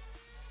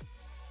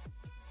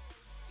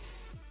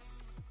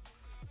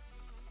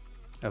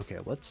okay,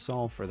 let's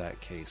solve for that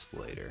case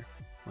later.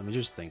 Let me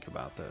just think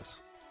about this.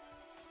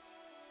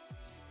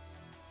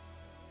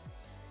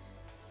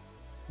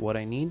 What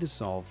I need to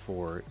solve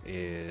for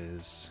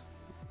is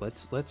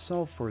let's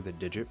solve for the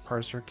digit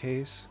parser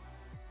case.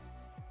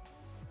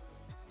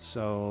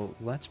 So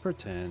let's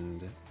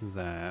pretend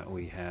that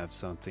we have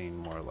something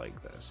more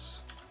like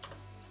this.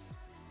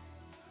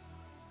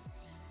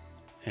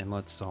 And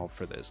let's solve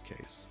for this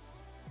case.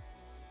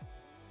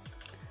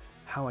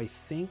 How I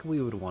think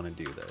we would want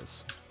to do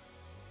this.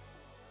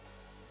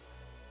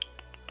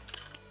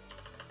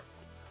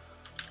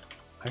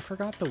 I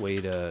forgot the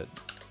way to...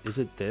 Is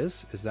it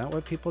this? Is that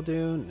what people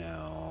do?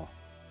 No.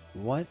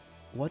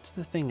 What's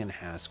the thing in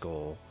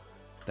Haskell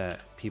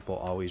that people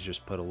always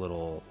just put a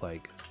little,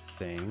 like,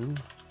 thing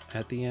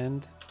at the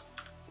end?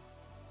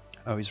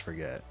 I always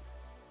forget.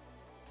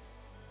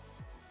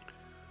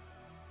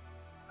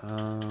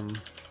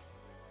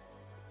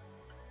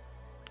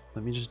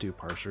 Let me just do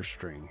parser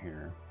string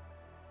here.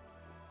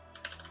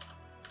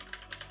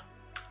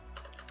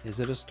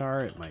 Is it a star?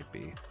 It might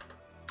be.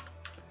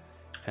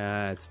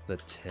 It's the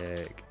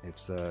tick.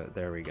 It's the...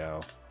 There we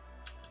go.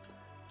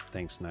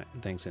 Thanks,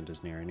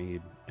 Indisneer.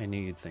 I knew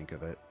you'd think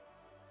of it.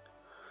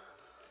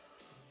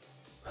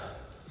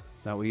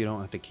 That way you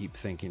don't have to keep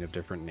thinking of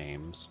different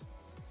names.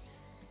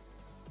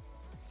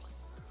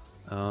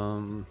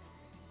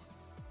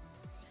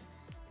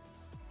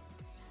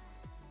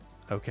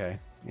 Okay.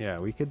 Yeah,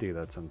 we could do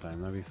that sometime.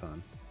 That'd be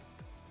fun.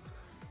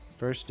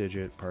 First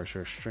digit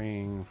parser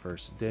string.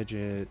 First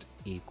digit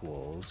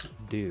equals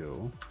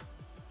do.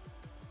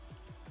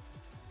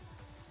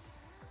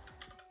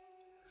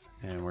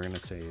 And we're going to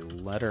say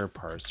letter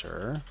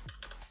parser.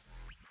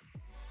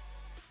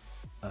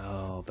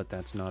 Oh, but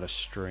that's not a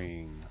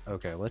string.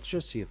 Okay, let's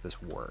just see if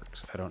this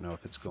works. I don't know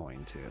if it's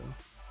going to.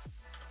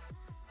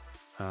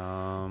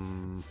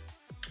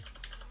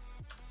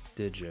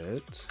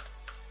 Digit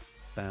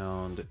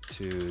bound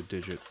to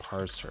digit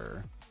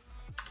parser.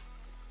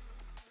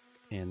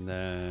 And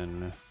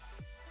then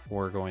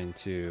we're going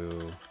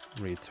to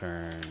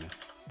return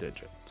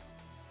digit.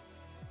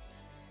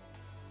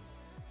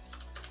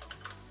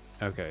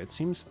 Okay, it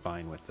seems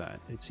fine with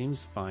that. It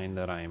seems fine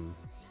that I'm,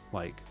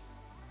 like,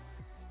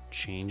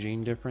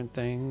 changing different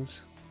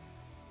things.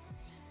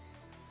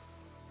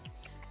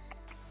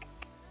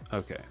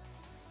 Okay.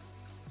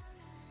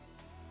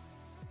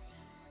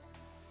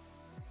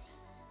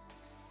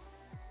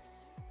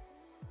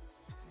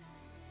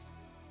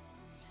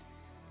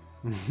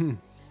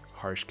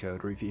 Harsh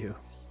code review.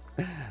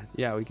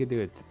 Yeah, we could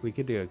do it. We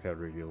could do a code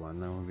review one.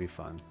 That would be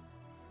fun.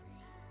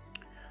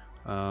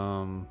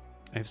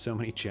 I have so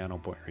many channel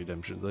point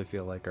redemptions, I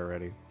feel like,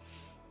 already.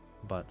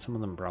 But some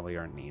of them probably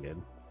aren't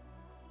needed.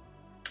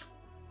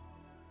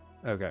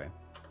 Okay.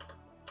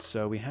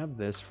 So we have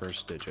this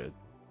first digit.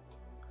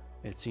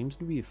 It seems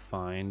to be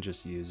fine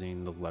just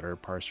using the letter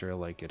parser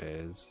like it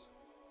is,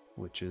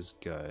 which is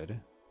good.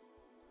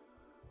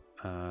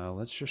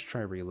 Let's just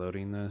try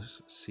reloading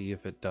this, see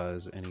if it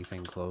does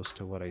anything close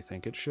to what I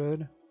think it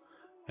should.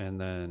 And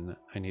then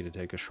I need to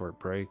take a short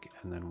break,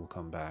 and then we'll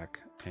come back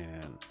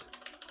and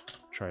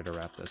try to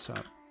wrap this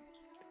up.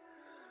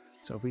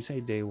 So if we say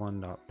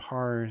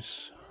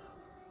day1.parse,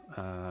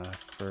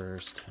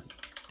 first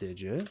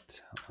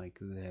digit like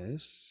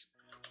this,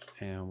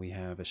 and we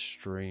have a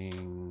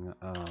string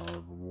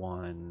of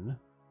 1,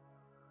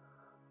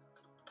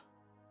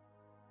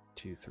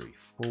 2, 3,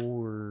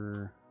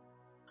 4,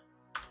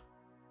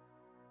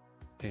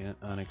 and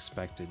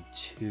unexpected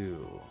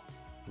 2.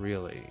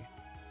 Really?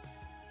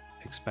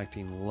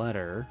 Expecting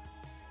letter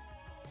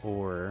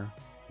or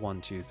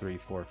 1, 2, 3,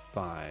 4,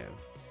 5.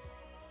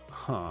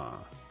 Huh.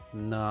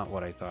 Not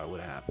what I thought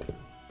would happen.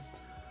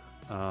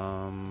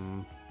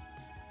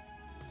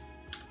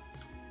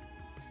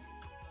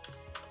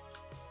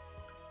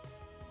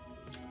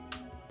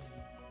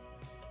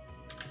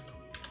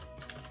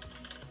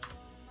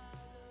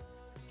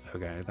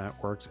 Okay,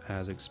 that works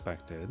as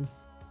expected.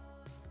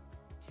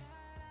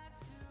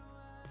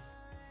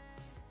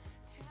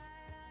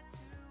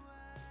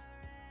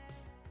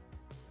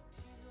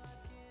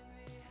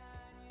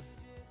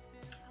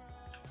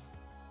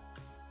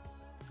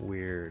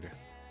 Weird.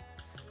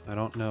 I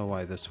don't know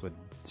why this would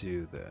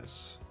do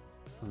this.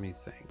 Let me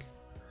think.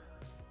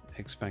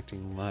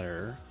 Expecting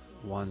letter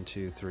 1,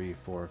 2, 3,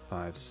 4,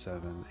 5,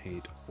 7,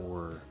 8,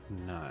 or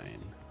 9.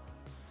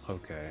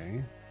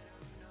 Okay.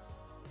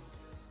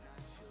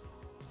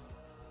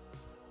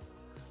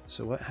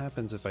 So what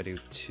happens if I do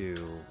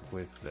 2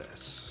 with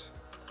this?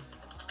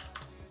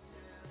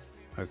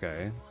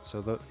 Okay,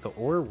 so the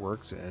OR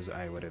works as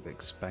I would have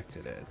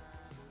expected it.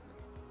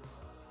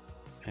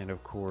 And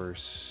of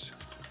course,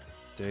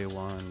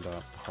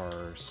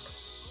 day1.parse,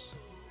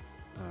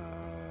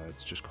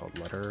 it's just called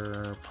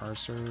letter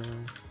parser.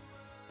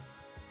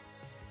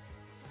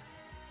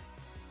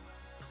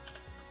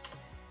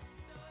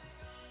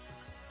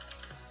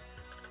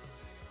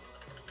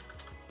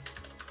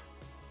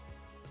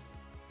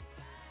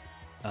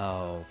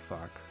 Oh,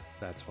 fuck.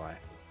 That's why.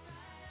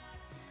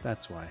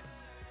 That's why.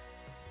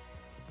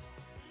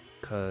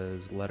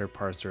 Because letter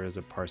parser is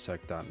a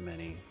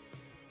parsec.mini.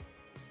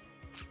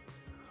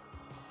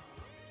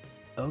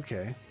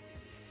 Okay.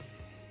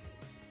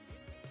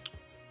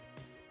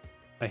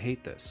 I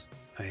hate this.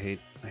 I hate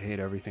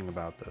everything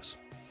about this.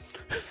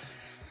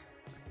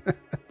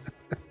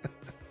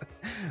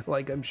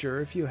 Like, I'm sure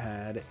if you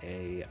had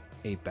a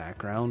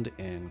background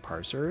in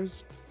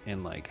parsers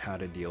and like how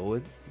to deal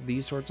with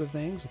these sorts of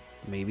things,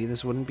 maybe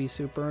this wouldn't be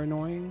super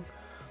annoying.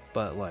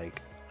 But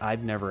like,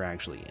 I've never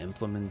actually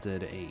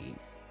implemented a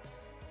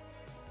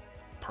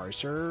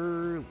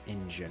parser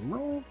in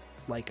general.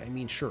 Like, I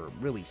mean, sure,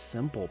 really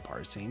simple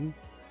parsing,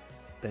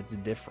 that's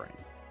different.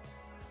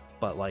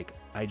 But like,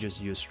 I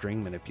just use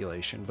string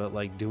manipulation, but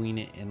like doing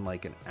it in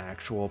like an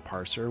actual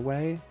parser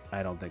way,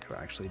 I don't think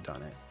I've actually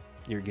done it.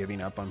 You're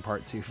giving up on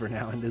part 2 for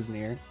now, and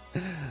Disney.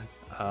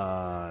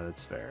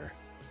 That's fair.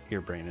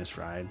 Your brain is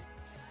fried.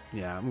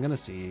 Yeah, I'm gonna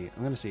see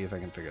if I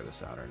can figure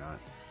this out or not.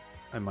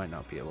 I might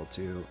not be able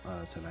to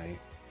tonight.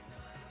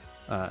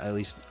 At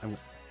least I'm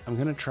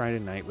gonna try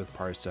tonight with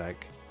Parsec.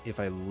 If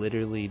I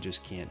literally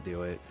just can't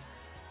do it,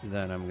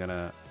 then I'm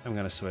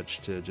gonna switch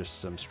to just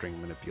some string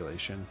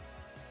manipulation.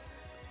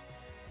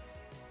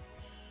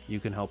 You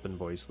can help in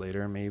voice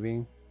later,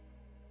 maybe.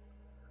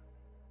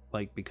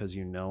 Like, because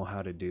you know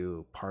how to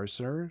do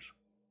parsers,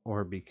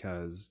 or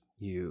because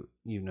you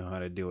know how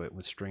to do it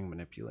with string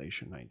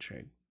manipulation,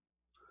 Nightshade.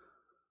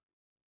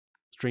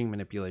 String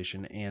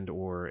manipulation and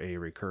or a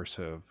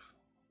recursive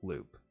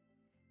loop.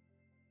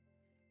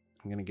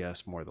 I'm gonna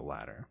guess more the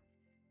latter.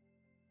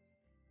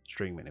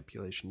 String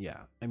manipulation,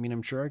 yeah. I mean,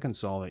 I'm sure I can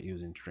solve it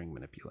using string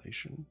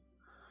manipulation.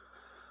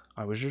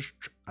 I was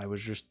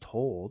just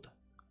told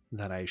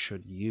that I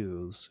should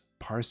use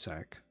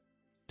Parsec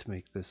to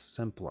make this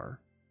simpler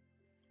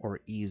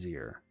or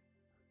easier.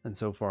 And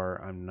so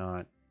far I'm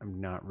not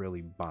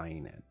really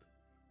buying it.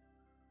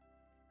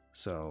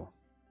 So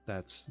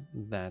that's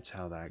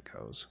how that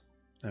goes.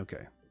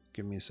 Okay,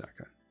 give me a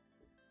second.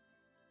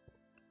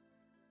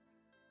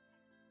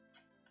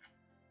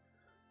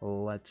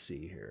 Let's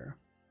see here.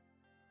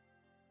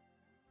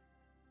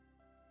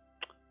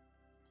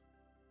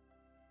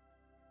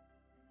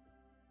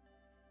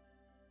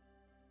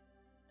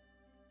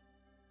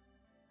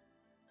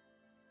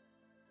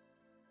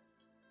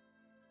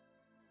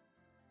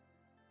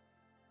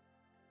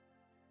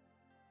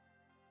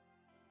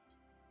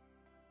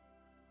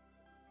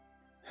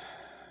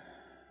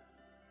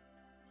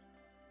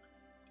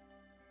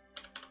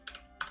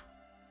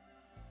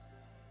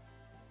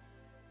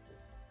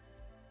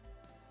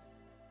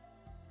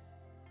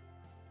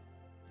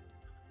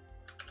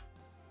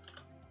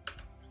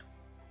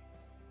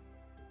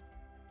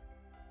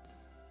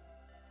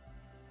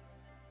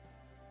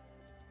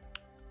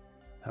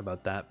 How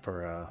about that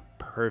for a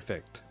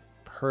perfect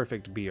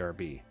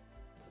BRB?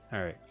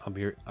 All right,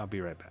 I'll be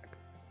right back.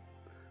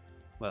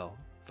 Well,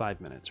 5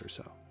 minutes or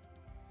so.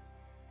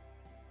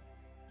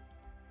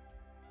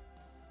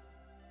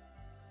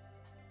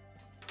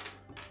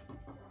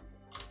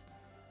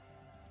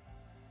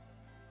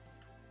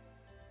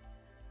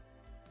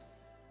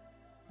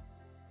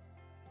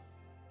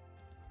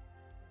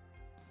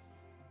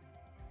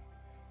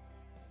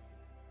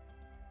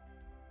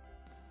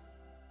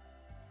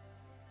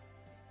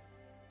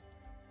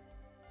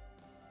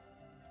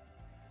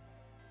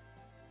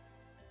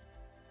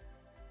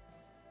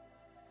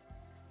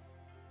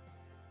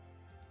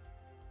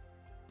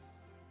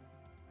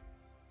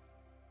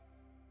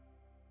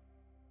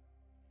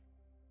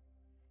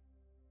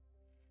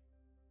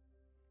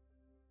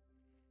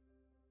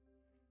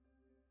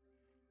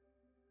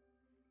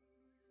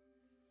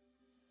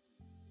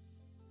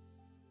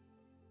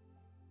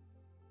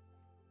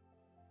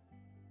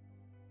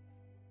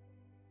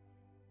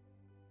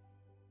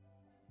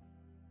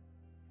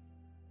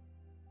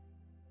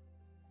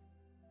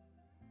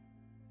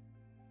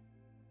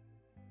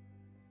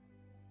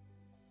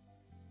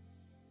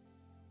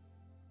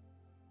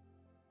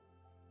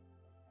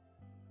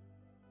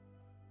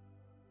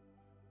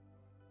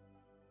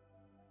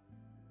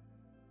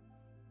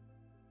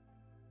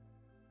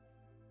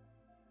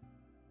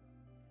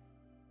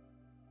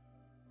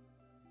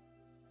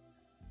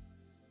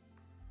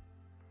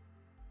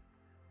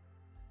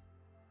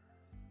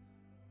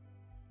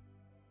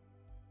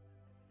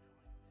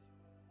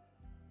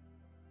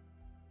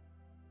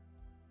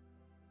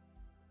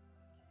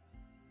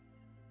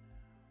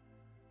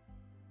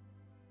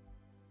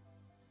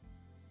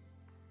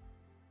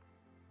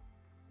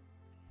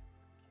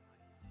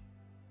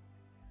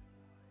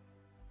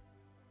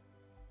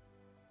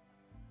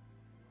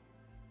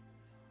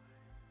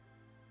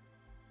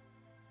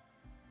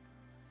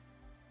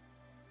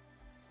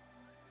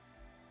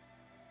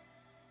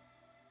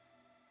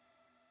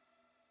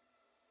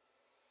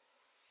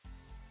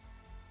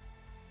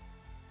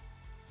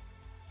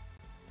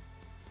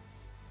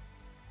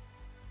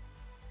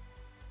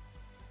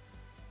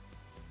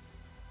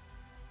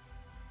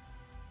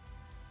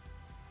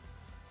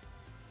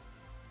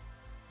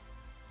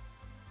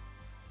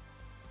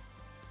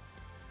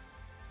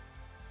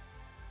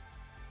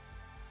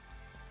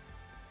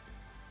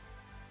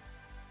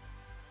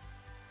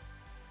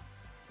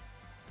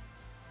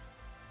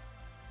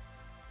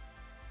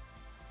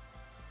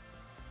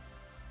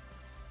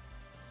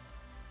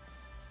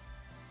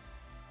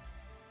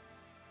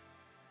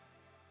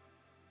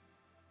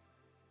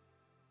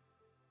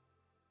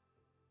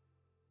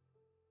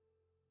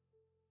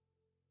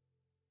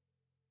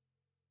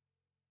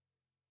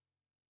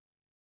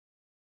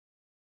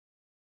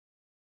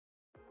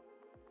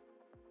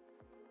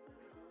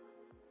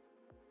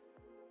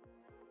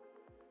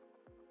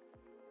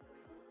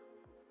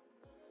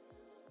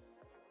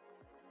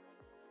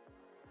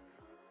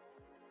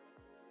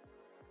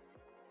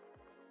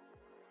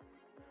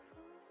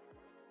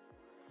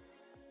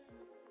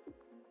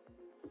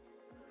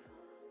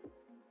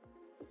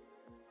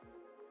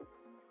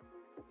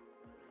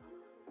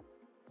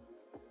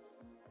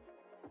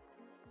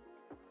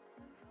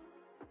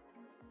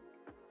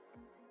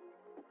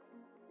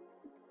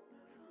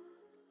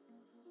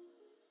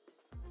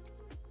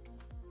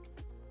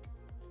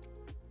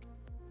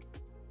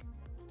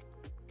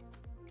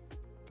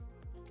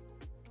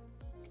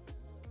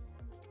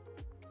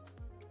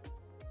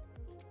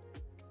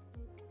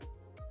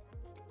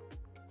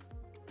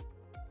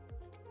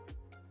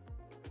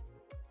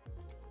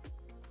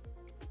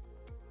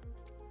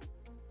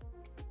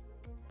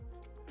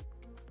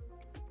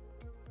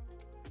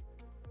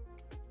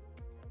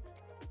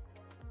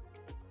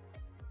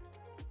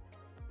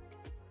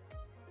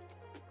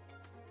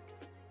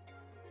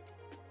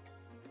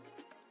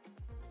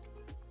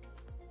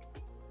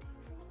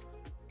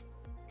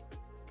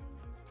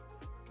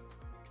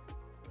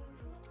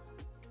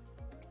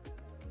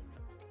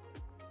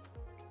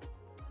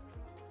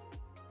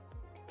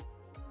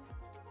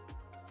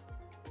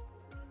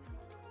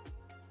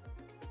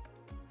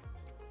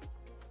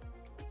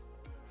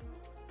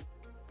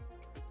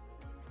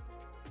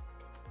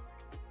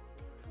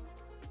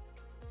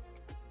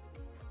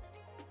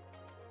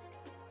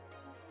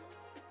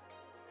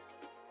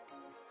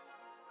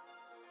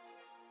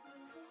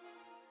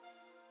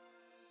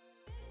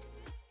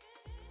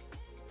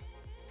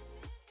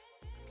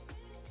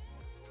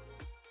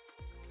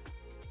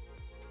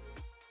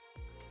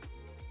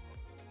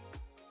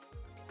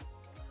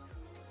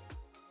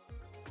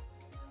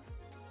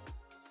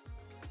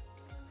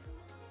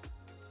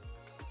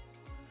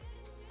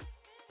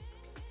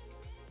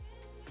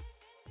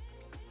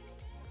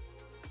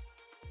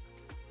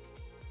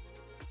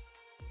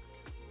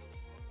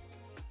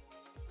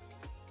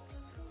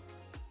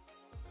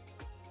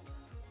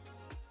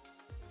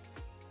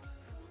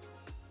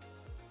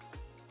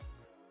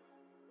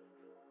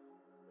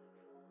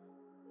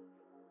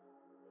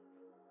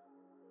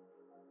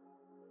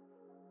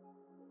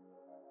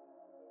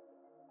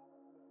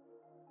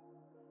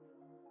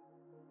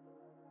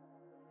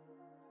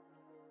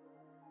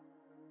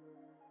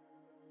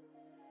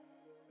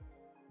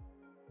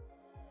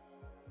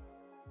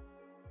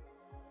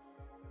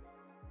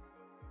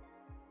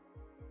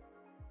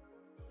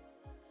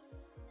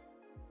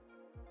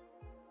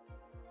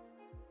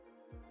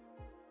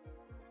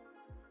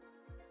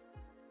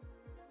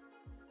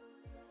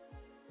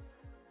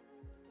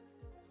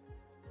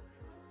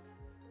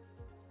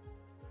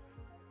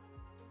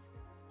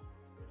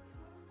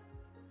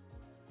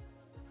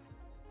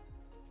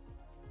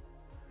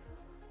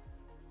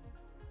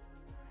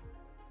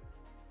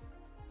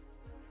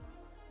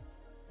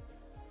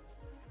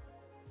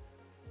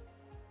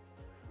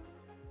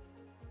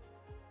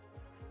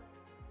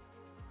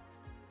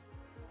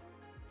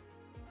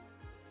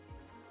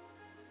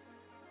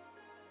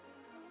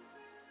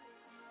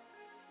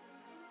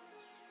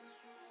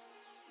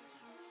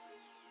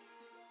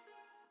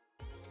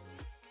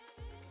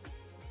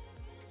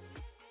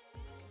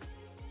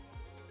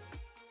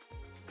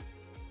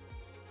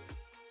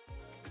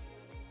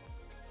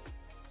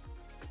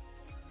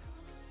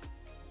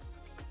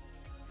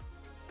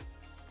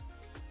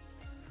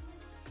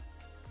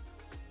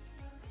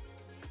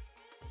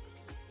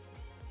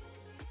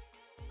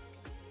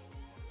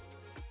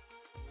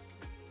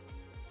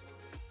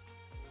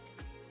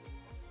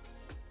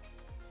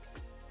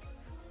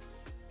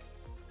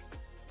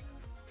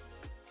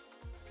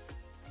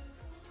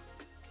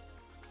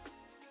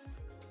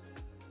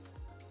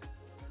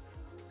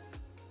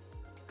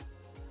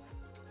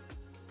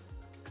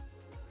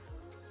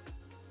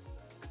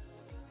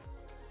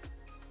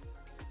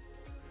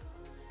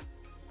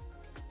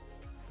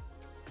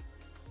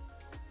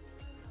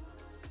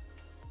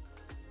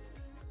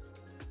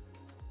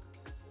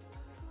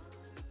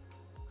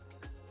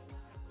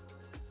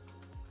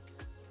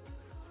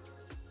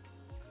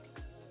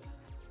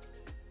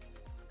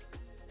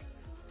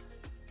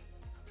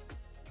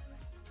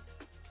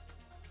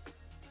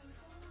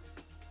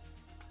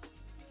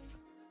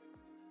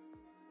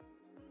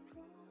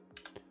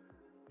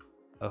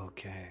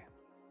 Okay,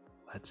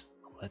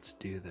 let's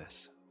do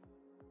this.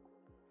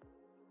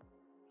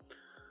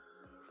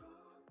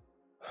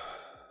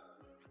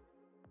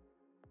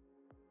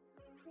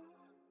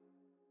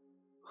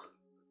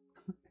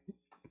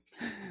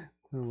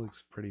 It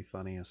looks pretty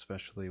funny,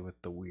 especially with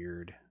the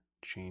weird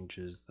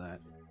changes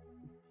that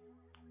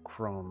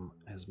Chrome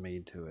has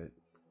made to it.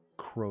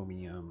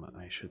 Chromium,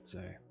 I should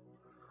say.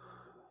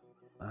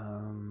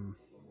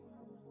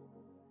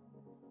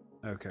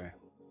 Okay.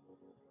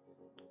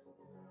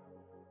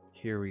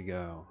 Here we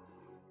go.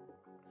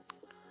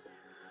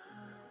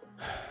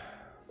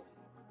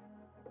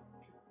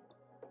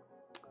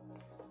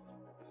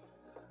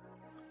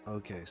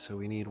 Okay, so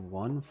we need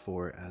 1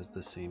 for as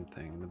the same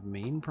thing. The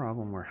main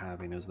problem we're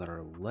having is that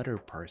our letter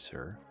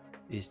parser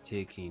is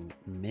taking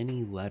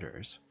many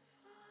letters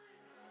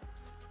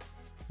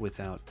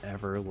without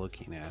ever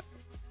looking at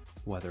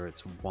whether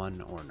it's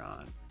 1 or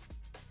not.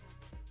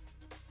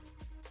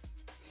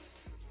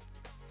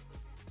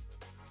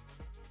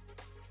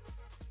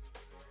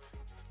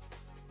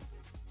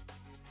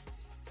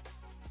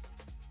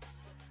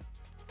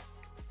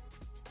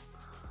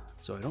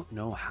 So I don't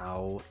know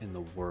how in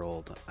the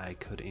world I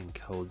could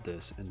encode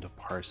this into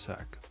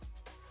Parsec.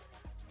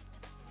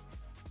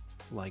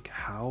 Like,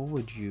 how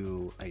would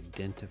you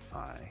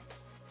identify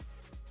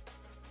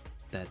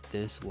that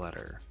this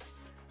letter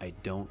I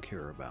don't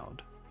care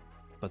about,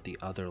 but the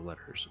other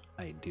letters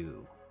I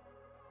do?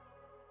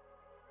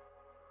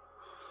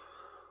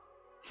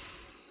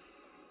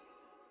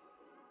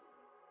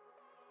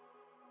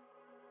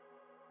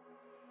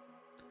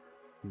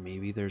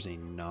 Maybe there's a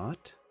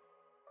not?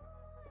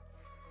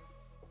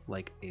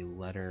 Like a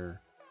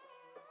letter.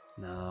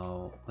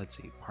 No, let's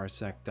see.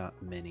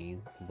 Parsec.mini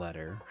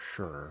letter,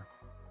 sure.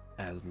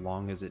 As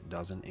long as it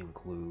doesn't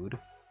include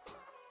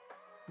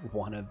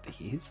one of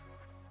these.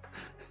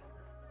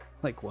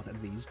 Like one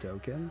of these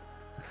tokens.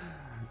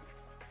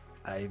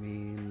 I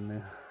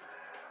mean,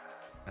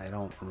 I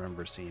don't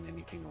remember seeing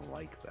anything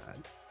like that.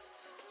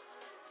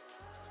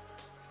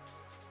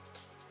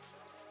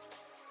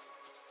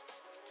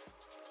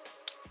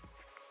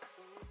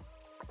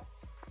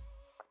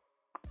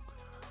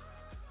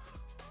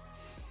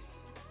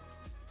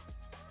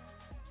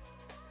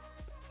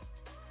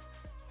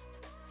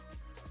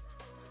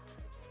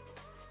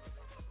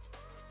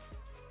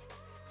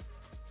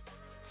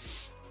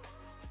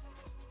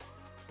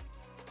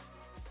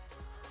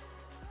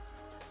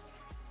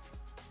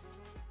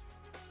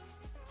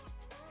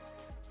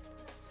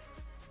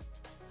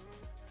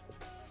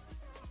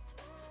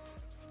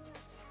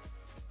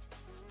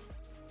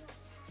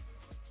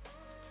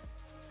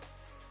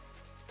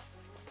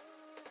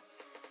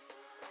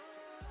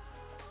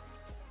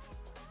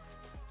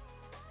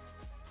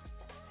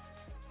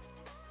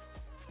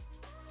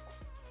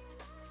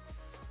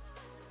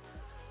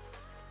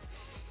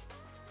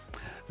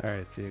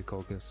 Alright, see you,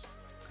 Colchis.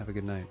 Have a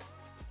good night.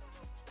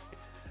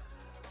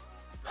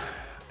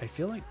 I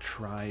feel like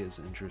try is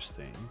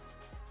interesting.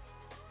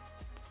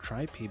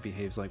 Try P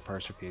behaves like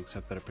parser P,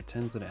 except that it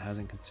pretends that it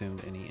hasn't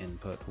consumed any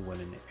input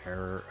when an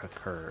error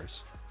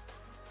occurs.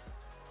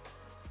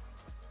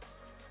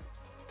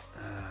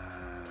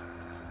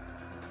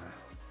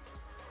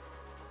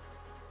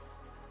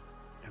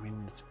 I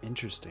mean, it's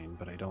interesting,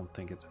 but I don't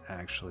think it's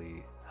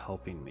actually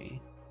helping me.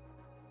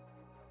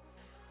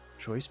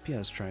 Choice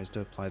PS tries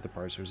to apply the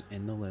parsers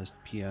in the list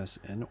PS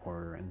in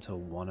order until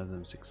one of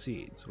them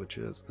succeeds, which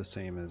is the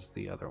same as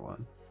the other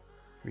one.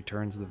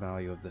 Returns the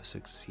value of the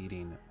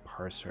succeeding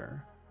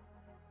parser.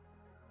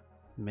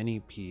 Mini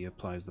P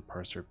applies the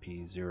parser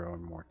P 0 or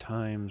more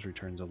times,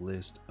 returns a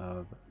list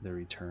of the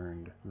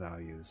returned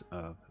values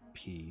of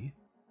P.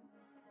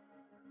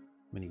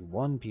 Mini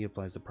 1P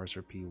applies the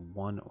parser P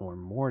 1 or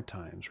more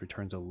times,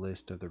 returns a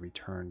list of the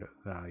returned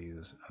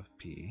values of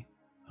P.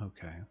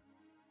 Okay.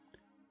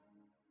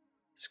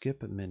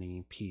 Skip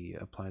Mini P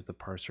applies the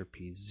parser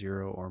P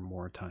 0 or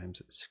more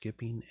times,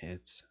 skipping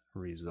its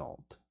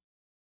result.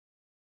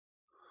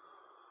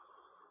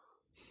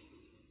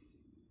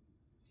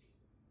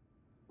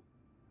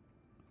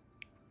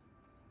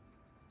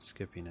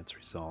 Skipping its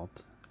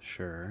result,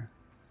 sure.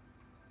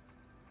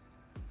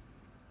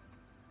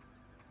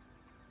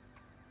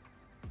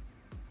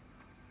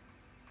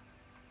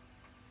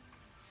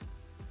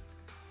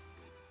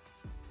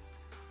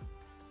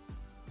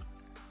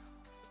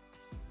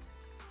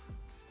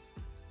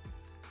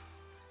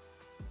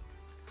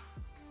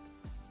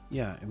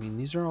 Yeah, I mean,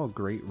 these are all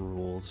great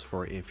rules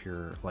for if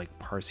you're like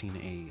parsing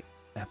a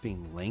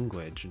effing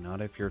language,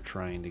 not if you're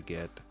trying to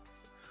get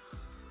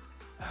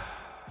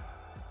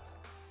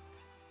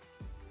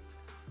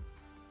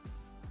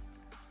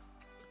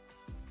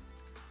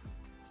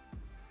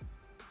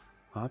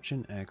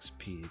Option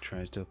XP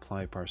tries to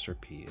apply parser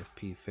P. If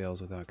P fails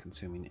without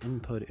consuming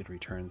input, it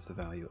returns the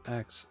value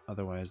X,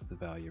 otherwise the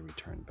value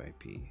returned by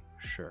P.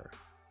 Sure.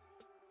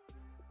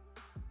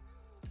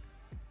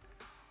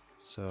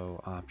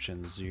 So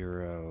option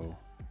 0,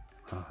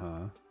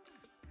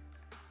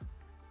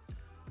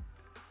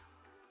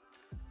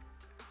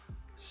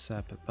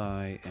 sep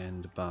by,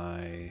 end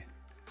by,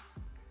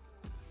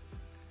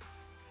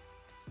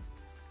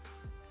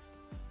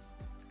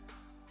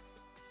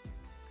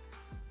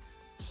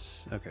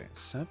 Okay,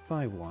 set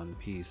by 1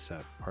 p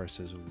sep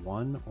parses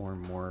one or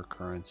more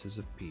occurrences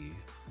of p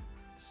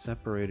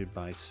separated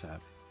by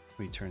sep,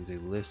 returns a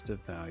list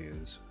of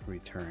values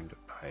returned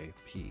by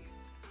p.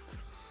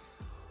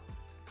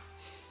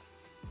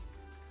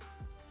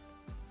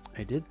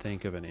 I did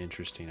think of an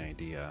interesting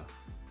idea,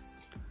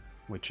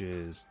 which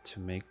is to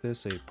make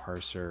this a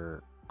parser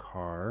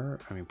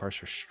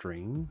parser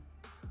string.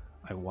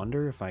 I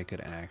wonder if I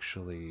could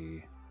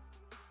actually,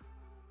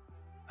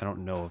 I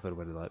don't know if it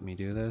would let me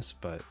do this,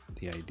 but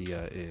the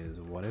idea is,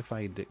 what if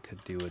I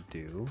could do a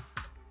do,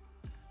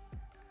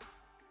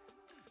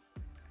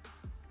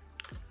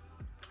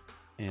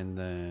 and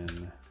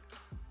then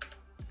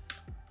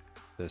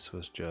this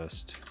was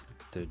just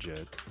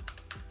digit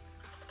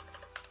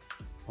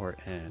or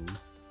n.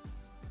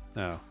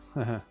 Oh,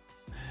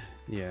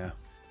 yeah,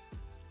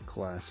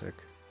 classic.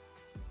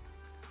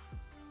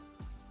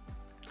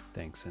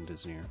 Thanks,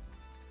 Indisneer.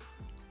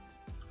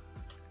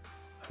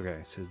 Okay,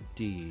 so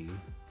D,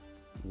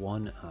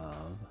 one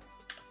of,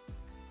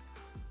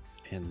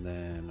 and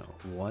then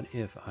what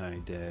if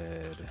I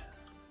did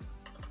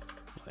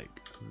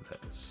like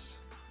this?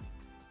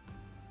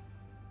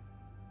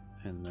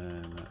 And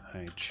then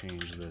I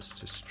change this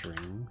to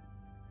string.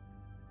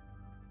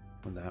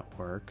 Would that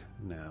work?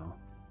 No,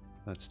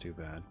 that's too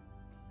bad.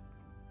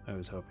 I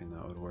was hoping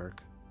that would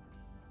work.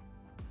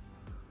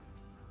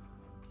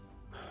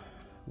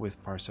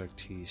 With Parsec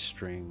T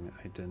string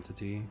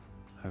identity.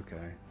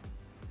 Okay.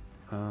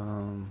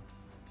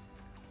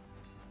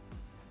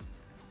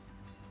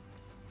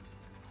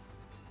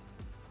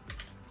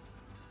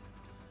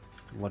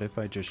 What if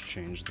I just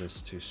change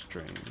this to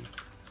string?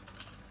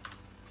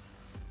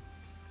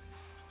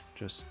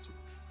 Just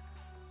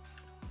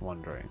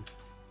wondering.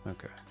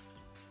 Okay.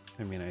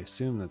 I mean, I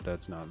assume that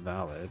that's not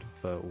valid,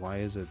 but why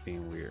is it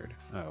being weird?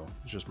 Oh,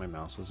 it's just my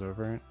mouse was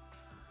over it.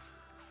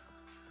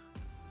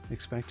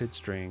 Expected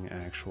string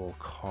actual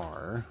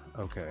car.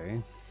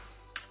 Okay.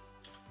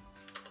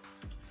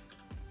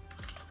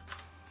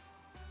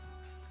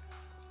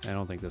 I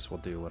don't think this will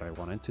do what I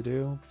want it to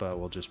do, but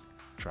we'll just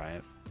try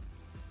it.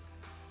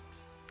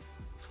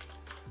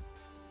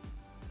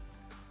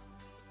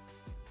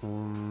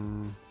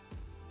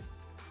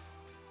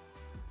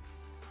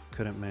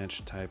 Couldn't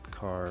match type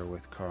car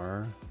with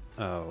car.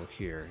 Oh,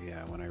 here,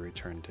 yeah, when I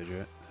return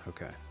digit.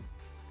 Okay.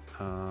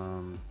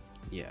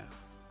 Yeah.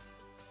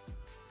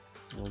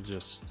 We'll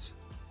just...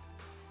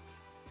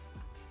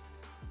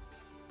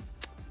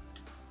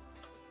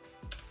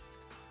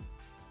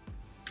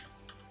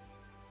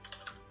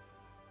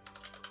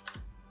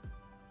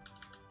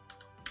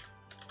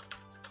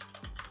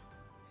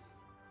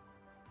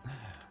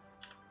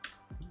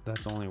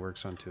 That only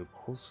works on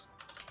tuples.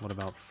 What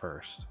about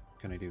first?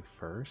 Can I do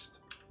first?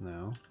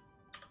 No.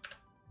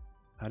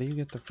 How do you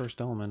get the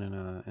first element in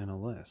a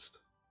list?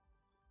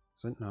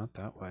 Is it not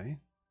that way?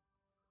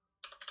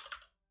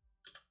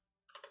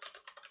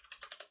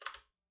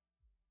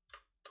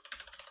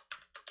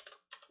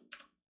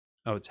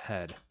 Oh, it's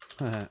head.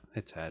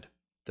 It's head.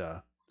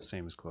 Duh.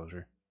 Same as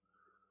closure.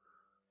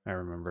 I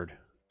remembered.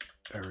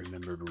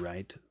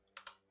 Right.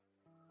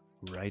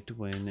 Right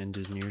when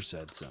Indisneer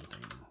said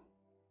something.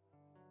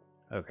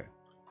 Okay.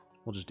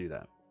 We'll just do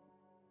that.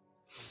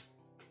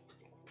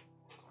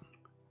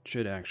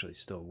 Should actually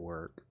still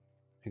work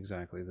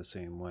exactly the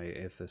same way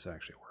if this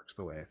actually works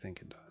the way I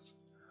think it does.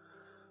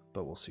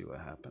 But we'll see what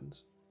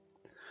happens.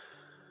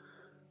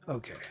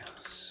 Okay,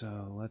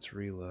 so let's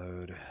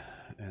reload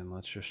and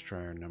let's just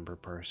try our number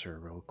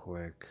parser real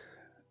quick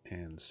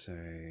and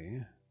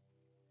say,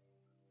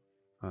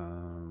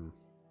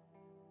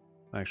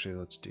 actually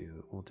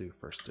we'll do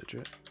first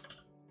digit.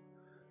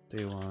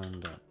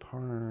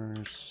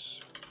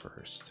 Day1.parse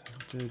first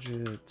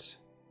digit.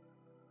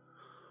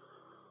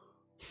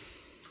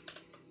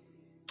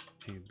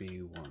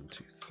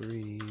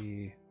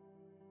 AB123.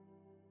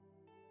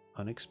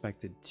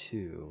 Unexpected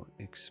 2,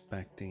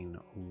 expecting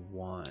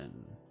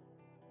 1.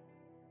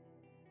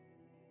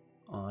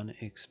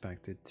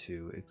 Unexpected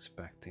 2,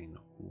 expecting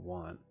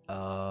 1.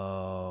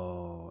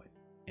 Oh,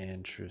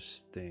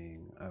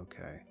 interesting.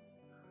 Okay.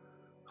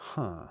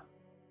 Huh.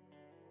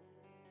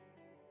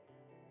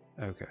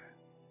 Okay.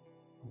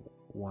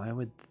 Why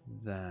would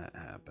that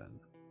happen?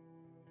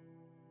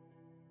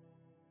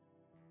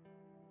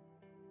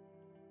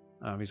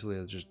 Obviously,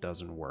 it just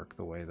doesn't work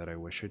the way that I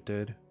wish it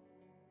did.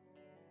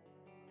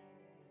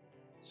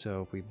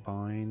 So if we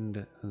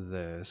bind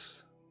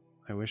this,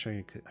 I wish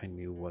I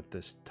knew what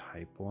this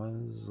type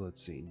was.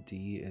 Let's see,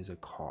 D is a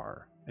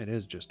car. It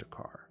is just a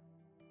car.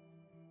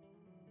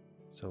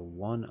 So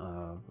one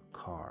of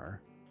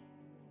car.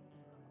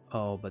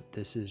 Oh, but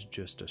this is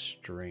just a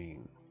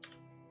string.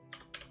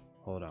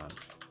 Hold on.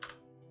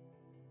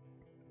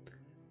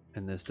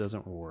 And this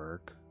doesn't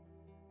work,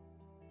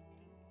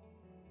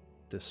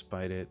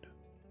 despite it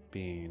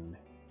being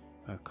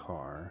a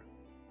car.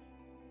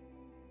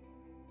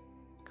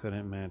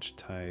 Couldn't match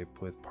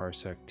type with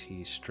Parsec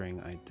T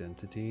string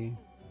identity.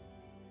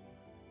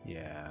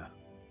 Yeah,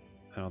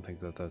 I don't think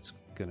that that's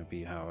gonna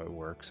be how it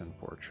works,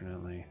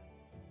 unfortunately.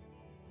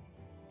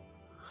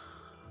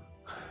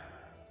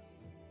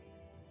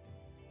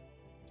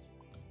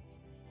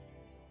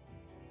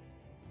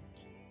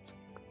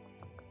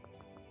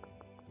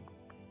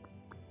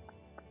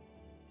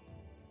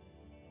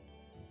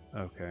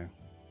 Okay.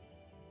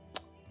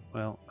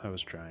 Well, I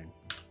was trying.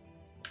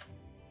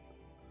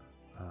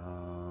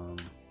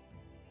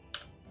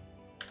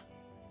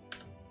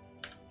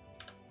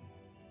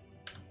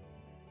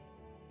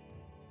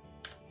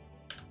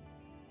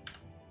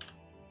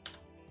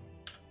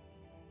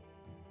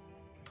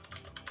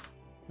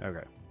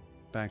 Okay,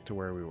 back to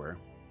where we were.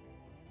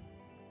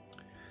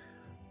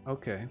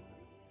 Okay,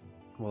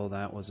 well,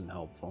 that wasn't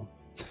helpful.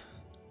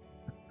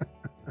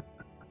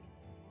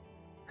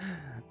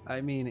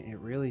 I mean, it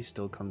really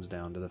still comes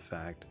down to the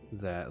fact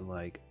that,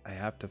 like, I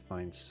have to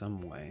find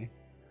some way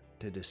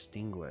to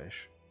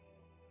distinguish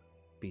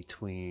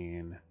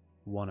between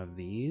one of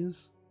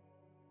these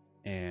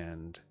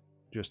and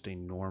just a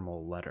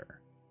normal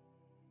letter.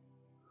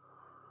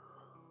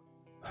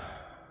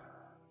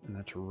 And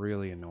that's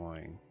really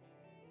annoying.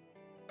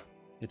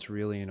 It's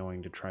really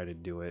annoying to try to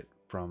do it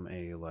from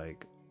a,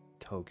 like,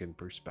 token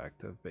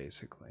perspective,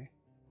 basically.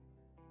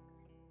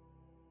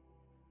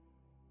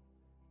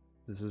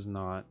 This is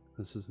not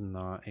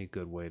a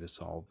good way to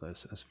solve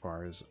this as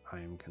far as I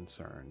am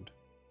concerned.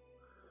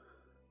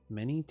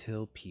 Many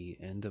till p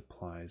end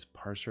applies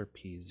parser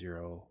p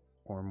 0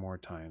 or more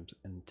times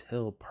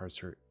until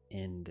parser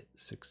end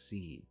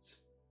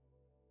succeeds.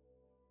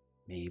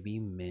 Maybe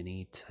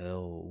mini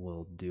till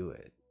will do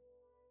it.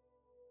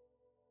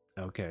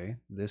 Okay,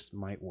 this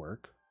might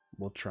work.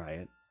 We'll try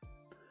it.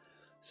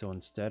 So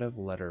instead of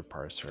letter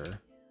parser,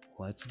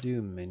 let's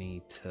do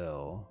mini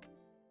till.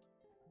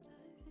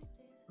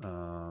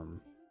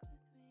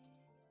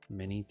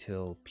 Mini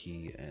till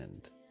p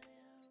end.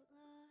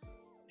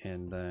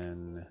 And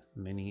then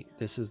mini,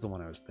 this is the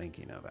one I was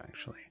thinking of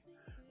actually.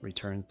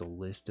 Returns the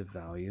list of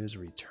values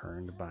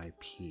returned by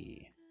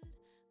p.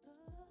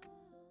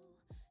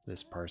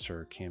 This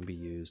parser can be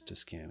used to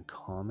scan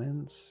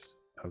comments.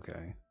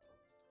 Okay.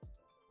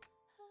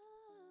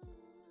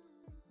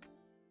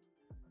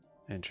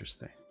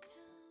 Interesting.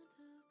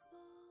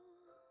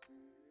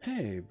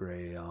 Hey,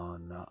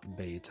 Brayon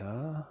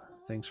Beta.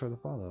 Thanks for the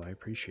follow. I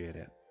appreciate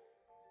it.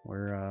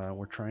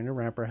 We're trying to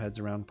wrap our heads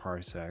around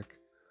Parsec.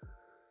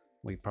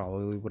 We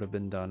probably would have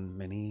been done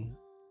many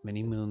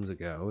moons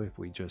ago if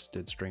we just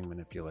did string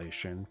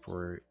manipulation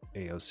for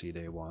AoC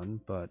day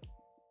 1, but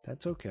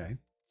that's okay.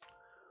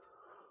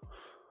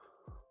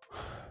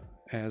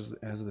 As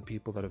the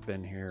people that have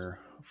been here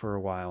for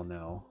a while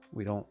know,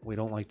 we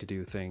don't like to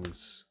do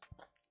things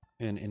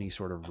in any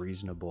sort of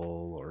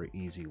reasonable or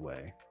easy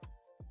way.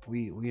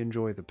 We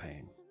enjoy the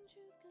pain.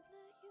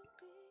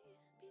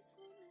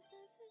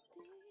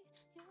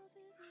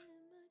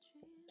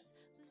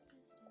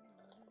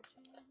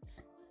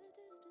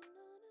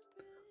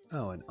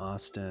 Oh, and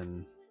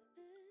Austin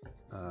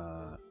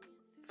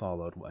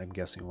followed, I'm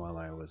guessing, while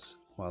I was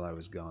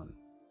gone.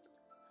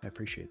 I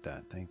appreciate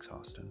that. Thanks,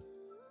 Austin.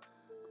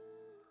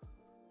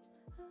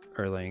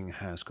 Erlang,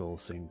 Haskell,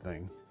 same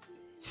thing.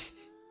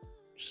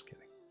 Just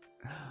kidding.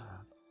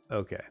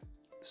 Okay,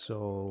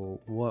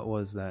 so what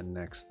was that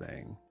next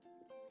thing?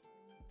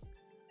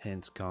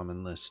 Hence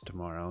common list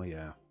tomorrow,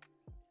 yeah.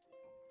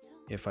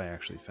 If I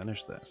actually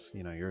finish this.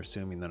 You know, you're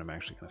assuming that I'm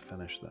actually going to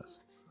finish this.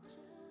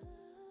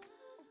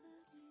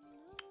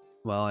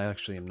 Well, I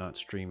actually am not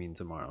streaming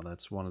tomorrow.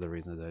 That's one of the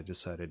reasons I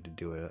decided to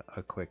do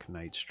a quick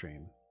night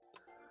stream.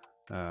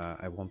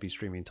 I won't be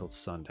streaming until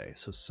Sunday.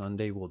 So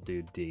Sunday we'll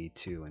do day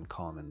 2 in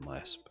Common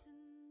Lisp.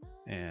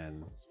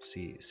 And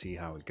see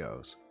how it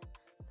goes.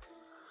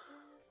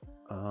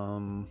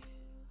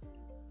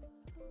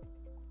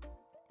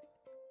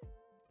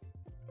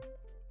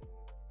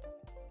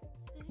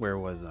 Where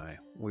was I?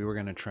 We were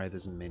going to try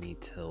this mini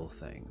till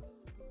thing.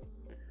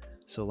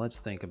 So let's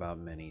think about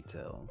mini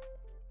till.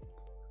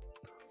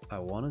 I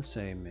want to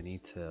say mini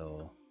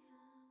till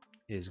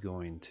is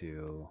going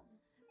to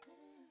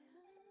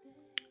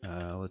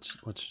let's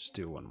just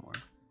do one more.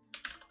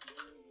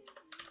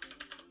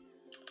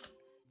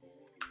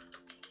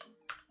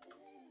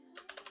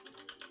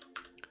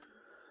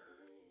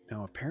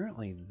 Now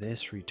apparently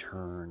this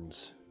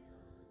returns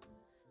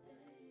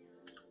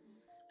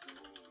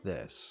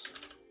this.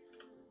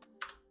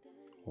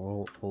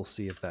 We'll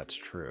see if that's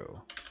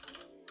true.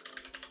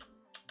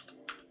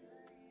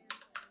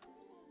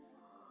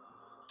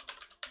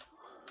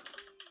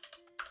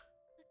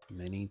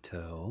 Mini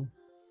till.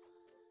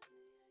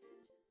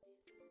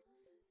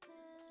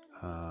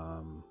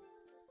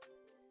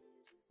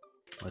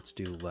 Let's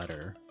do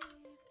letter.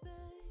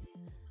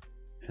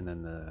 And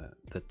then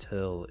the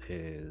till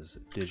is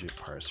digit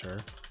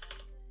parser.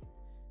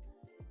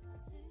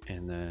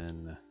 And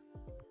then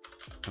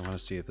I want to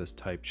see if this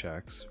type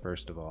checks,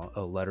 first of all.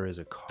 Oh, letter is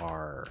a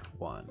car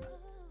one.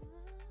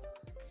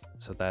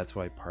 So that's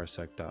why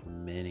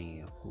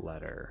parsec.mini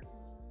letter.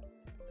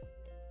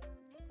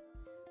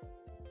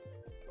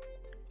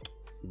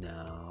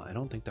 No, I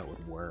don't think that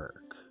would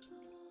work.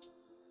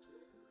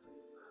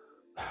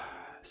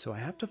 So I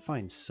have to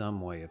find some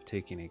way of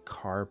taking a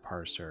car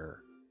parser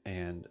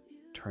and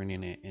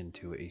turning it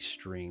into a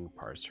string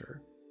parser.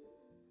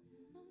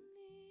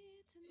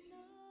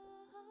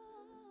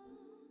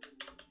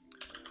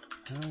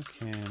 How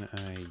can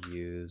I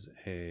use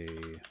a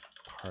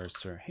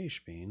parser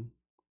hashbean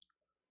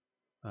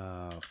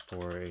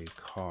for a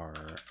car,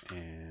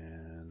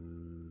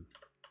 and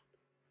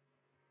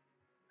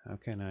how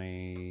can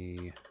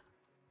I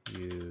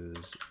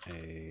use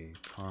a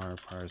car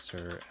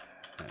parser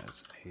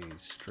as a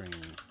string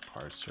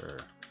parser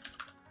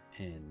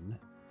in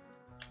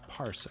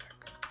Parsec?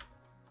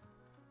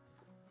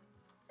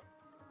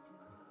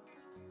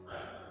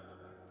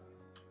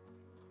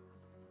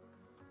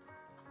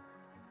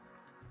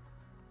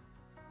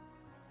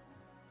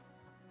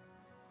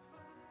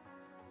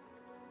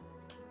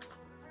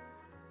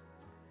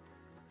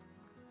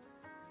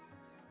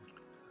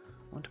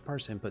 I want to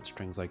parse input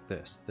strings like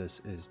this.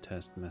 This is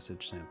test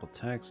message sample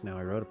text. Now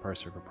I wrote a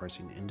parser for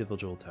parsing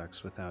individual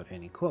text without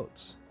any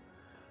quotes.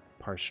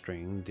 Parse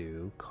string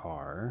do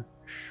car,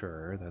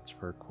 sure, that's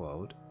for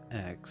quote,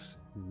 x,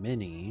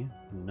 mini,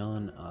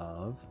 none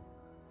of,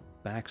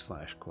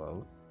 backslash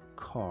quote,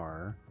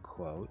 car,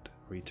 quote,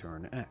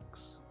 return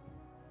x.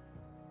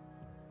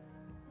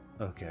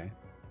 Okay,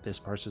 this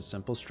parses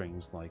simple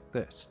strings like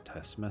this,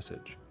 test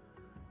message.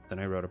 Then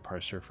I wrote a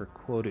parser for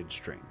quoted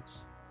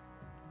strings.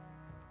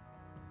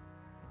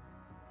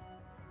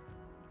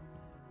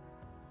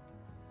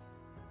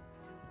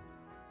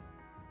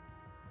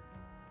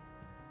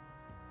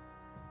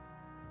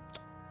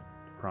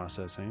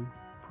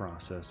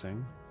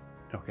 Processing.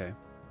 Okay.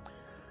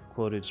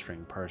 Quoted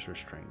string, parser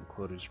string,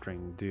 quoted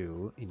string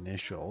do,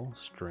 initial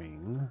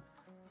string.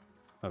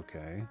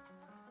 Okay.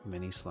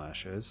 Many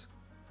slashes.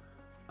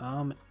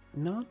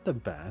 Not the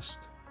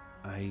best.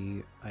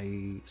 I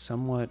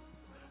somewhat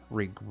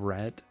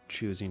regret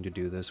choosing to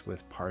do this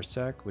with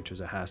Parsec, which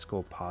is a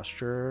Haskell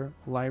posture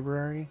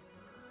library.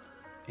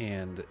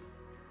 And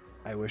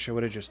I wish I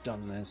would have just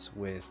done this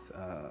with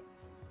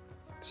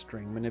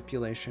string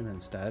manipulation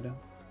instead.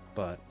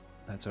 But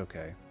that's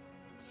okay.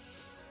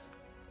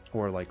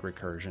 Or like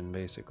recursion,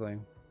 basically.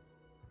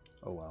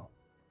 Oh well.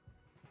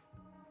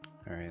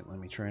 Alright, let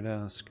me try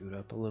to scoot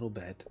up a little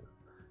bit.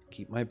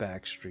 Keep my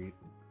back straight.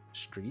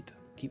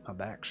 Keep my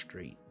back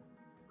straight.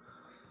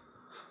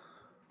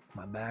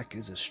 My back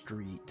is a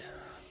street.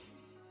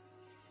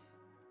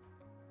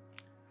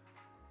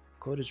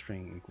 Quoted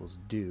string equals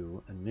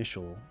do,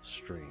 initial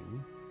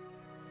string,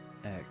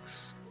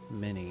 x,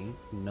 many,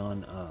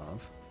 none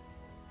of.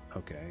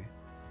 Okay.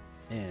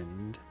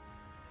 End.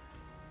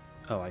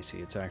 Oh, I see.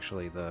 It's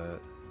actually the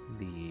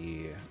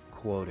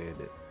quoted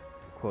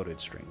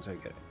strings. I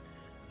get it.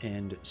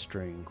 End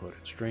string,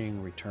 quoted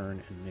string,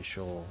 return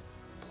initial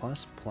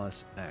plus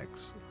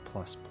x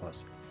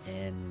plus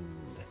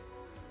end.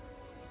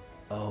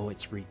 Oh,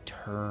 it's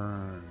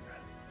return.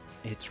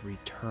 It's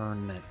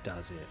return that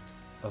does it.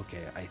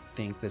 Okay, I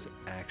think this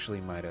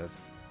actually might have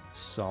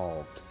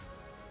solved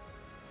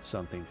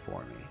something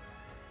for me.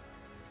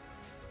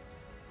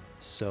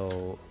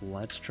 So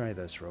let's try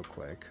this real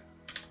quick.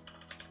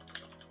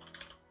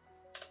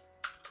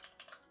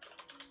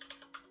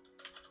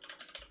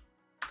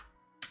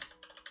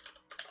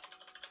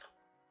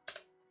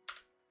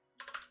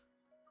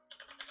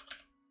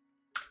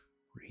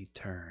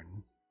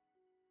 Return.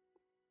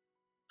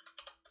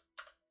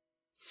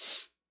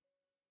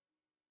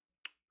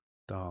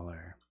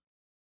 Dollar.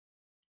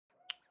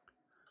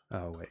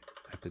 Oh wait,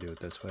 I have to do it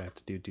this way. I have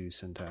to do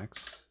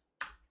syntax.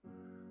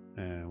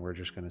 And we're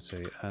just going to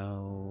say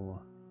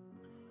L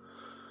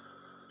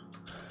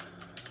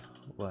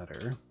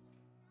letter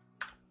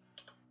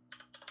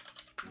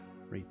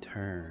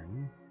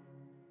return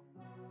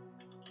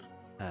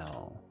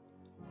L.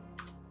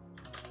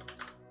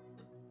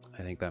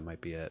 I think that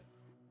might be it.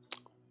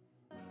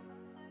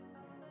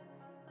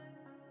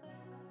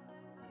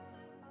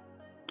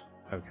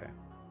 Okay.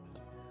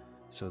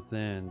 So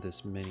then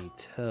this mini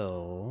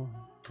till,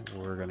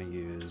 we're going to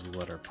use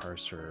letter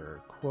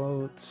parser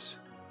quotes.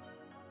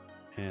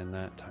 And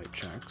that type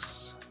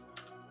checks.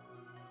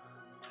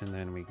 And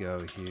then we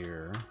go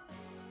here.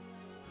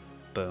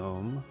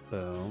 Boom,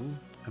 boom.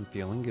 I'm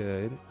feeling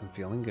good. I'm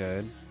feeling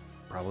good.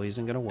 Probably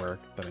isn't going to work,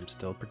 but I'm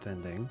still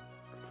pretending.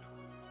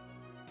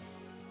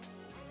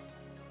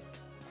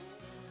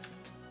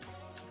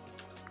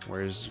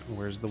 Where's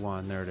the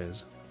one? There it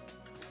is.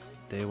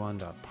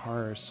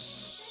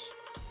 Day1.parse.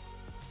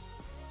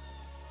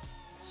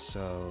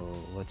 So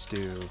let's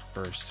do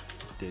first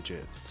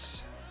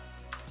digits.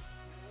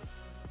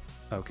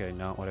 Okay,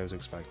 not what I was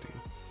expecting.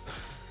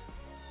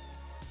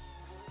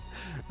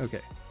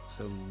 Okay,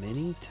 so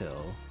mini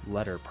till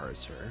letter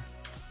parser.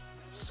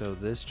 So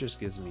this just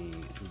gives me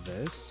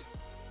this.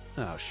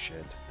 Oh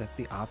shit, that's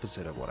the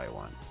opposite of what I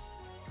want.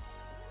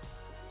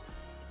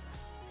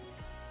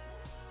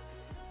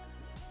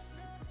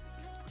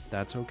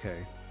 That's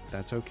okay.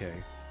 That's okay.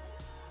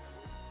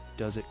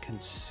 Does it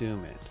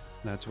consume it?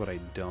 That's what I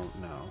don't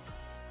know.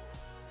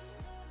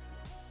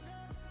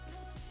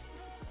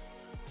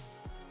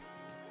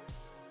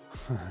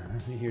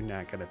 You're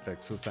not gonna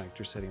fix the fact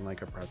you're sitting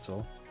like a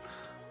pretzel.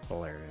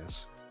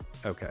 Hilarious.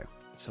 Okay,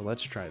 so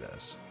let's try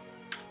this.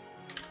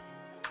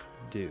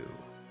 Do.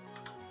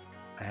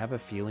 I have a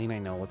feeling I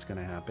know what's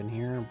gonna happen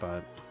here,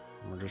 but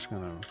we're just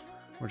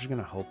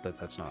gonna hope that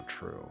that's not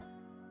true.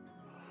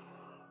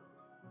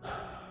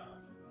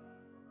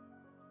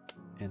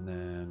 And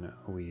then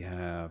we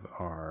have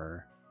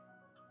our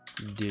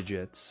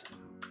digits,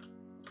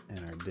 and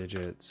our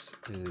digits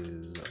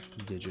is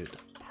digit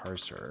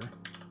parser,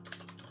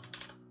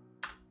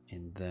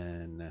 and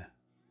then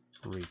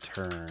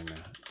return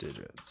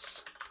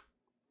digits.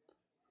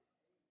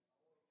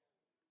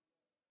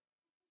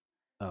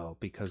 Oh,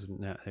 because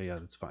now, yeah,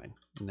 that's fine.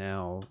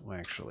 Now,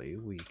 actually,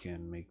 we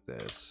can make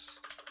this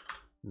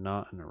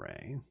not an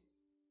array,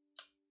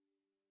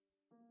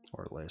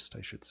 or list,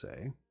 I should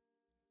say.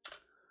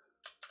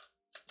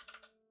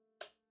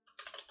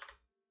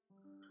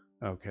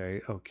 Okay,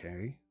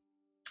 okay.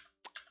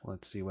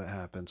 Let's see what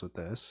happens with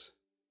this.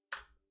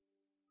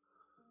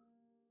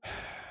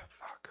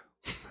 Fuck.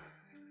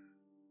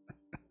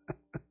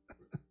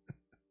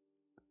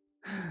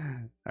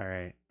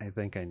 Alright, I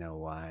think I know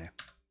why.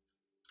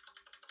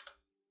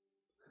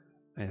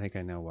 I think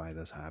I know why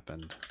this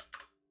happened.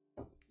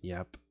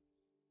 Yep.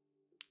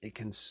 It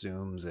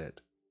consumes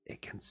it.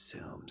 It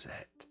consumes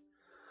it.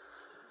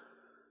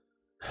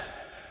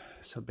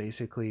 So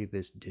basically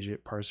this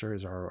digit parser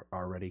is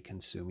already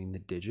consuming the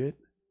digit.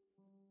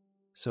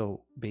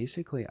 So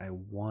basically I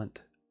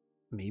want,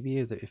 maybe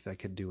if I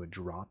could do a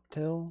drop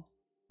till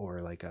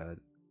or like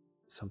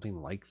something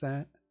like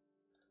that.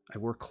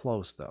 We're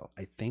close though.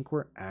 I think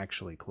we're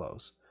actually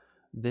close.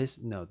 This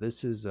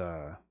is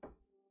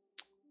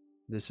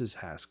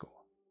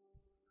Haskell.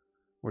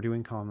 We're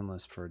doing common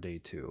lisp for day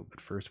 2,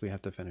 but first we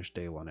have to finish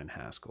day 1 in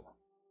Haskell.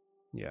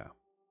 Yeah.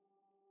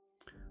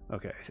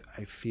 Okay,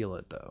 I feel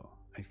it though.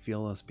 I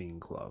feel us being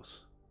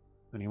close.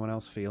 Anyone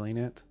else feeling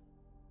it?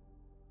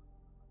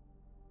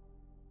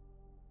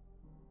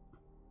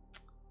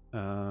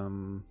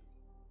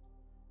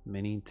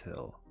 Mini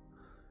till.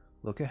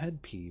 Look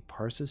ahead P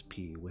parses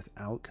P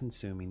without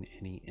consuming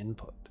any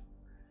input.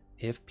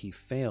 If P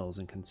fails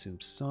and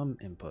consumes some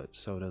input,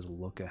 so does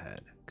look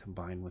ahead,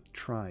 combined with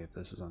try if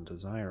this is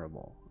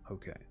undesirable.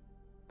 Okay.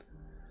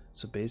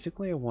 So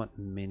basically I want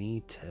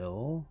mini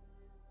till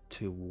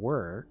to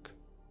work,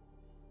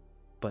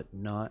 but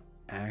not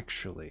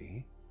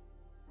actually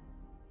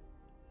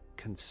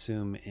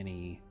consume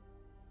any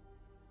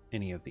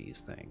of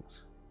these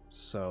things.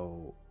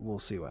 So we'll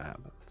see what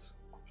happens.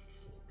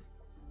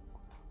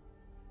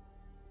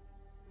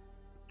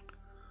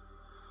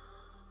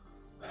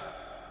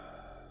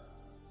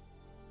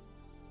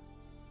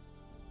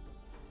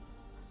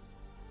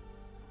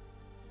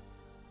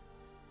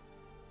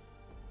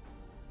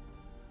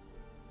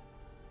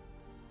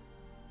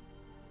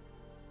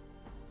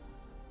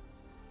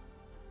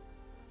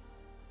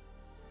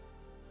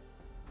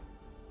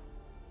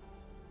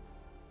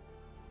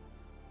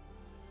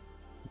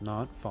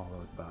 Not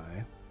followed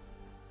by.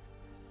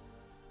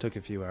 Took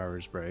a few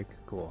hours break.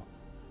 Cool.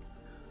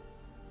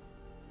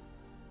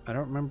 I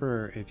don't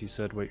remember if you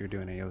said what you're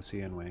doing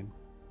AoC in, Wayne.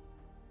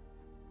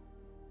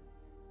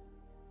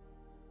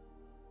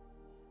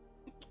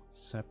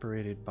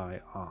 Separated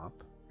by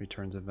op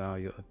returns a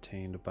value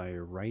obtained by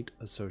a right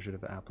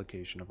associative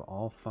application of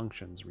all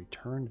functions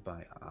returned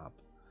by op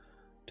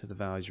to the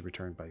values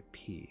returned by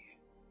p.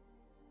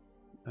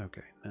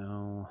 Okay,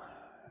 now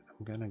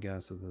I'm gonna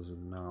guess that this is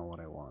not what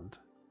I want.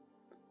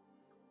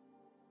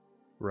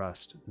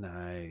 Rust,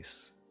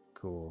 nice,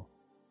 cool.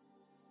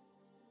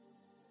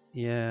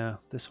 Yeah,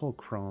 this whole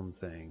Chrome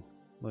thing,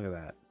 look at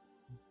that.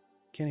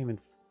 Can't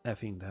even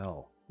effing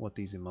tell what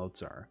these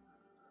emotes are.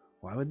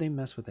 Why would they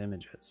mess with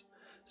images?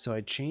 So I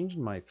changed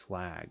my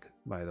flag,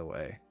 by the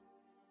way,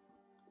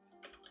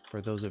 for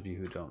those of you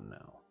who don't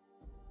know.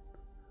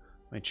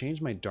 I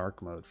changed my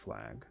dark mode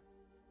flag.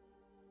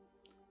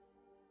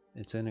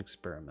 It's in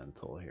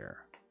experimental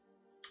here.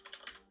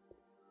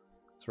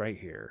 It's right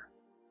here.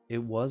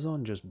 It was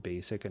on just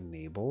basic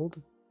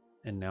enabled,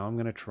 and now I'm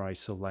going to try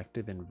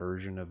selective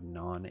inversion of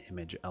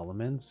non-image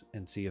elements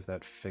and see if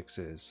that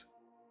fixes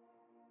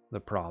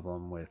the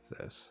problem with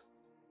this.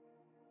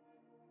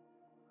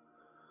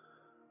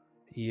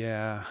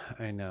 Yeah,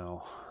 I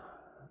know.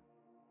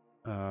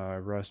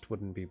 Rust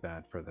wouldn't be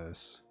bad for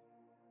this.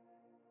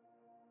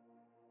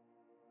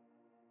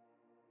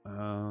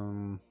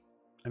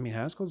 I mean,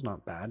 Haskell's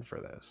not bad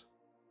for this.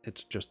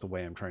 It's just the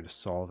way I'm trying to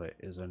solve it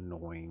is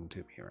annoying to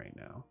me right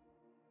now.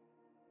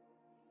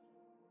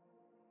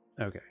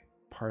 Okay,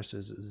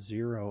 parses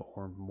 0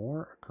 or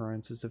more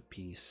occurrences of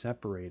P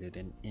separated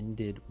and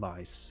ended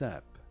by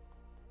sep.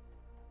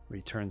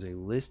 Returns a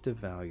list of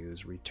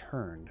values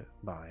returned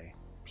by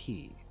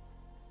P.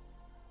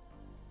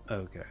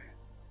 Okay,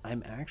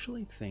 I'm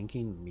actually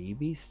thinking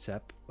maybe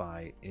sep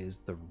by is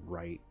the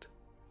right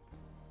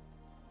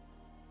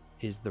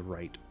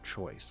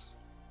choice.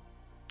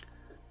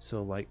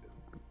 So like,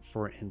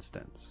 for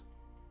instance,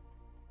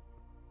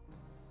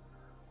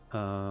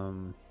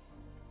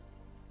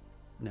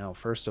 now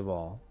first of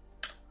all,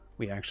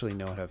 we actually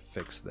know how to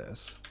fix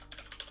this.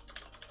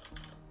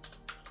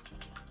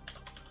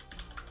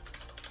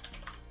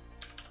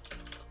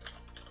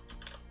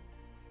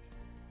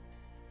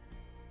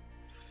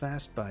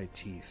 Fast by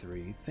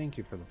T3, thank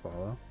you for the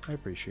follow. I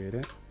appreciate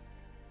it.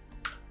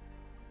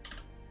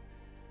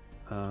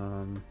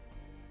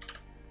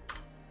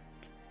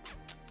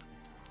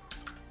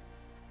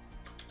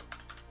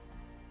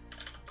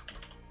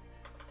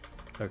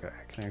 Okay,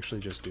 I can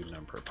actually just do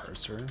number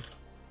parser.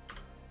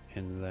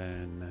 And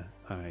then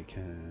I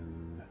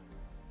can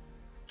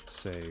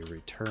say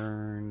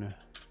return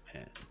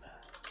n.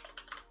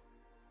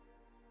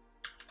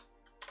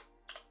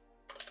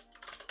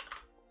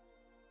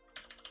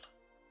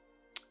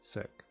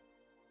 Sick.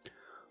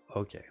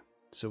 Okay,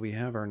 so we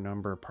have our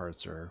number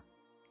parser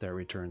that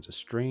returns a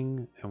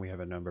string, and we have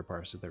a number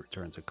parser that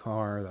returns a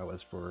car. That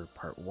was for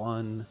part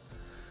 1.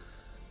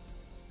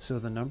 So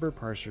the number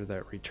parser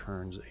that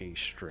returns a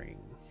string.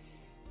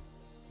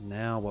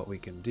 Now what we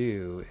can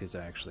do is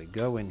actually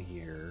go in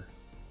here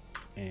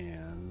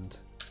and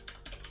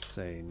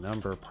say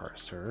number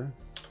parser.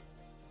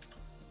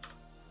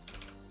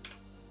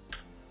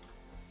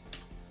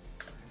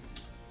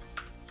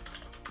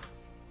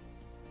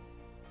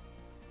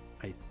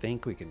 I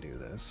think we can do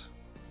this.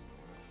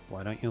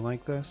 Why don't you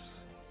like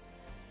this?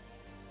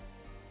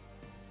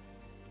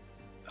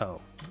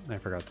 Oh, I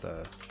forgot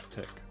the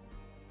tick.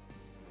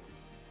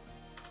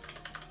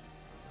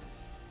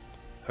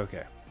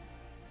 Okay,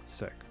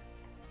 sick.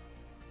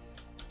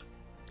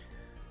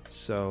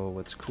 So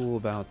what's cool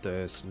about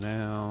this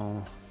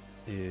now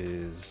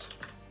is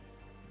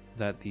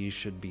that these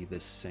should be the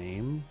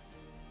same.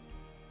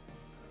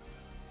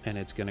 And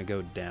it's gonna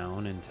go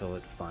down until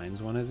it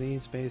finds one of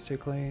these,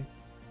 basically.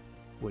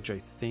 Which I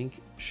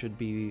think should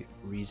be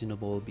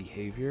reasonable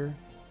behavior.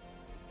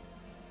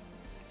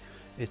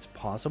 It's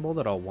possible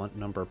that I'll want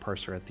number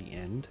parser at the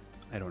end.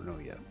 I don't know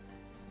yet.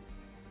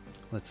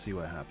 Let's see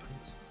what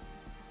happens.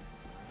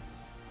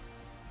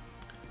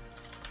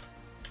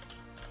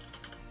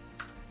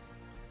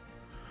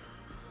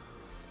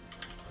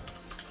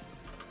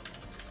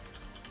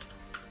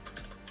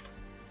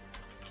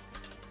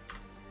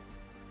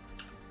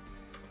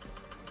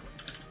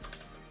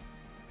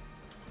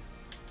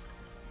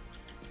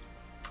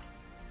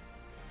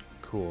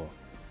 Cool.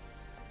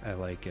 I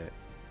like it.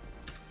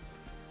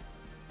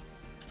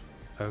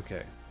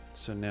 Okay,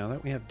 so now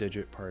that we have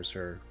digit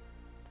parser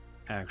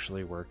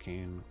actually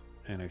working,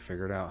 and I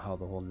figured out how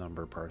the whole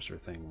number parser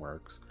thing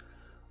works,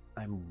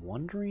 I'm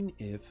wondering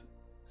if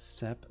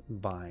sep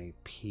by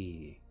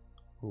p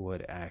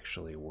would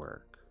actually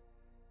work.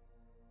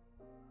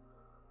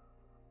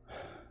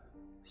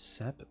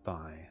 Sep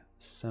by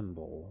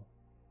symbol,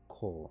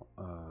 cool.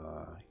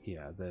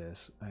 Yeah,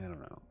 this, I don't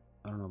know.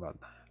 I don't know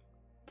about that.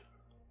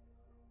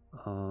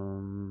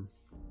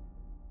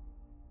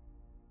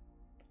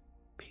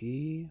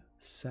 P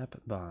sep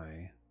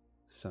by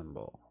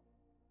symbol.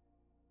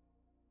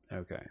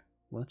 Okay,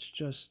 let's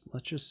just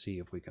see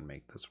if we can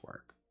make this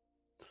work.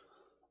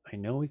 I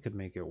know we could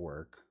make it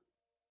work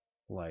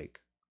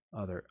like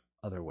other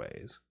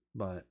ways,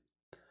 but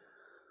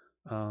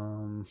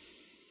are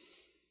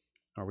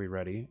we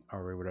ready?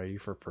 Are we ready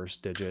for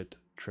first digit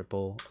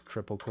triple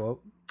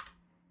quote?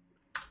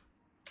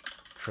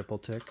 Triple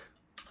tick?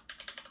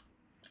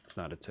 It's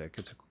not a tick,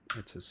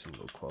 it's a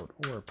single quote,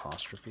 or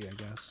apostrophe, I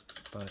guess,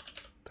 but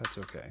that's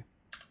okay.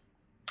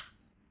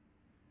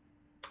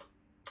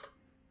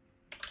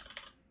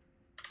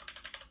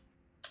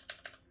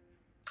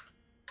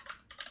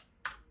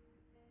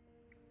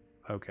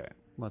 Okay,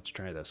 let's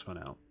try this one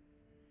out.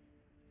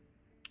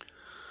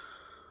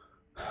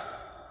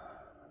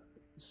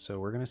 So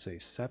we're going to say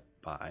sep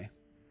by.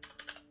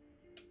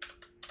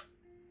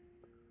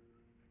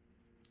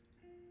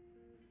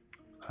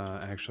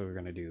 Actually, we're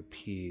going to do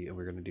p, and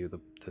we're going to do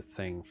the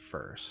thing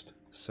first.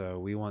 So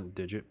we want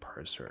digit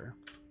parser.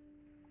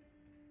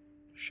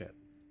 Shit,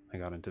 I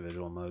got into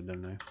visual mode,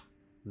 didn't I?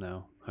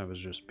 No, I was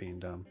just being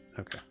dumb.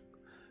 Okay,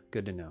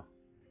 good to know.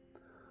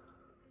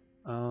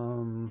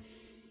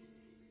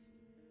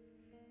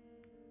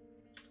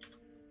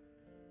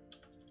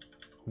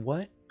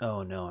 What?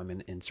 Oh no, I'm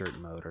in insert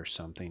mode or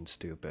something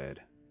stupid.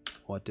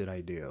 What did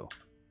I do?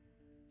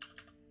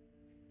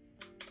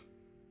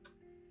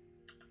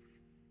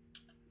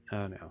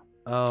 Oh no.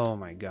 Oh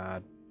my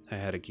god. I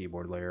had a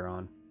keyboard layer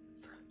on.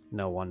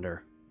 No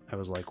wonder. I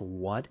was like,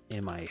 what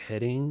am I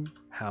hitting?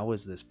 How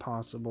is this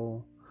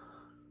possible?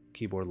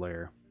 Keyboard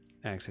layer.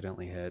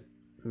 Accidentally hit.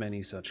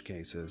 Many such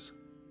cases.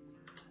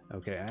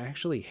 Okay, I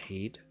actually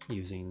hate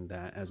using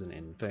that as an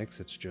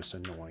infix. It's just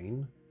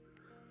annoying.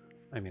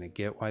 I mean, I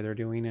get why they're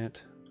doing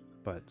it,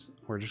 but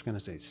we're just going to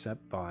say sep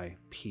by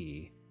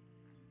p,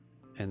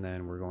 and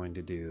then we're going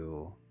to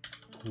do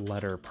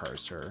letter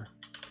parser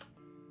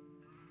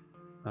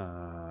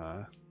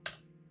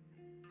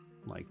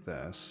like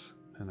this.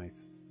 And I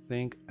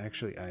think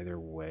actually either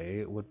way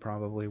it would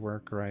probably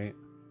work, right?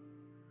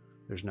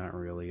 There's not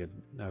really a...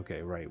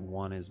 Okay, right.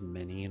 One is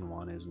mini and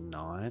one is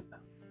not.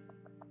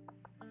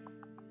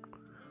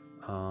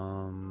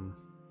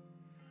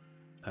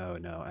 Oh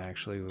no,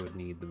 actually we would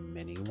need the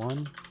mini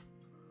one.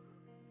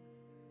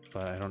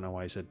 But I don't know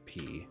why I said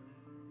P.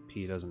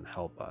 P doesn't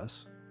help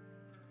us.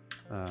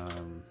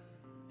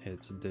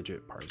 It's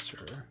digit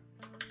parser.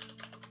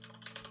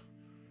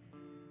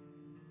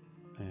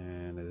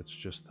 And it's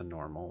just the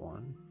normal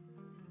one.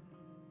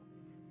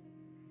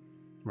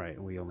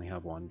 Right, we only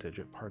have one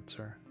digit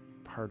parser.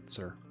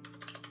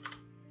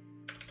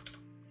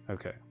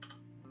 Okay.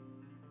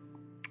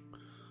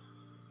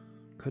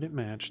 Could it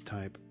match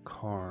type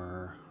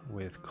car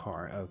with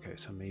car? Okay,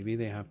 so maybe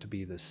they have to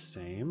be the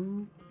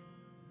same.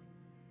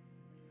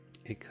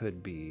 It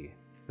could be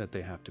that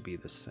they have to be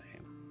the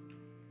same.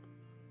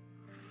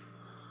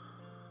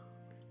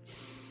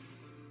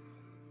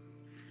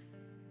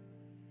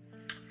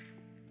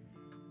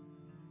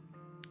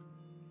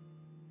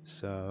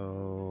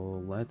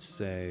 So let's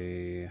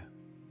say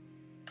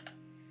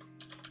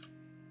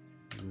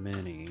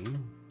mini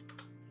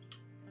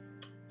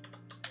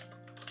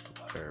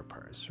letter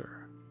parser.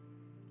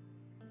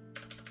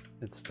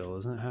 It still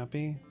isn't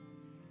happy.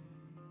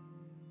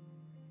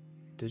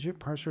 Digit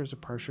parser is a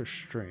parser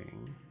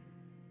string.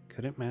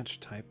 Could it match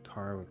type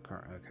car with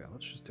car? Okay,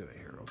 let's just do it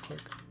here real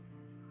quick.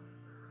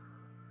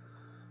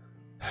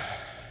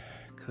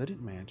 Could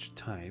it match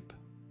type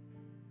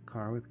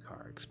car with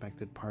car?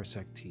 Expected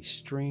parsec t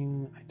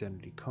string,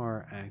 identity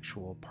car,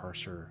 actual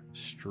parser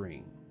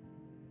string.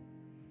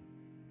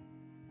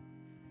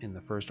 In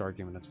the first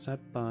argument of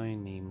set by,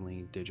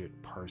 namely digit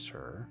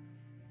parser.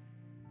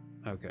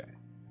 Okay,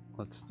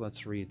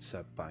 let's read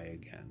set by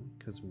again,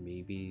 because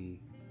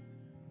maybe.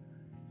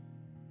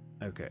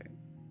 Okay,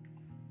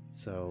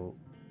 so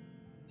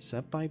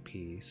set by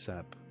p,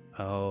 sep.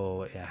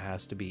 Oh, it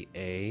has to be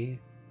a.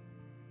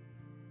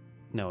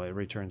 No, it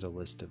returns a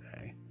list of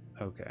a.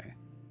 Okay.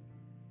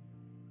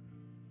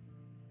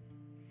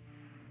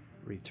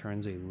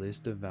 Returns a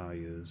list of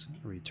values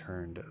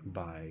returned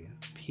by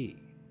p.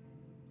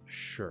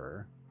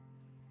 Sure.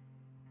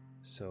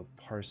 So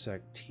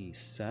parsec t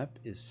sep,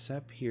 is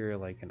sep here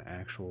like an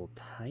actual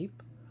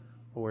type,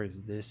 or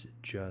is this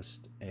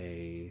just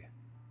a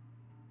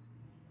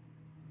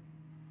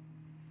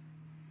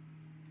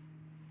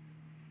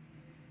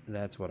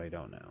that's what I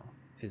don't know.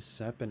 Is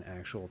sep an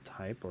actual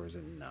type or is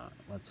it not?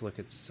 Let's look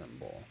at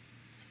symbol.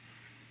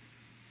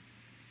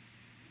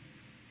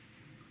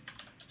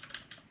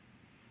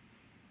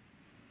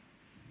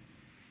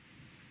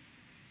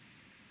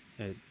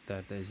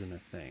 That isn't a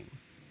thing.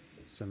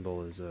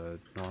 Symbol is a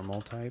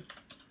normal type,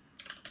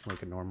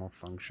 like a normal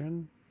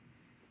function.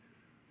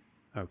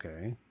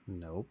 Okay,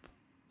 nope.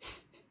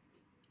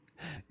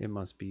 It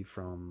must be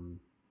from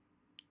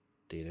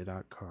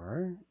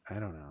data.car. I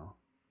don't know.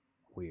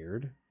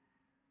 Weird.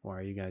 Why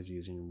are you guys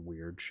using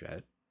weird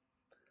shit?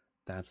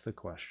 That's the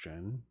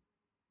question.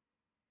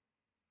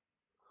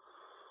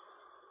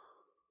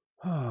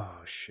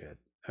 Oh shit.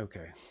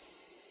 Okay.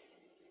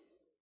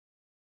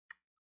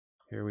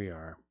 Here we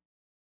are.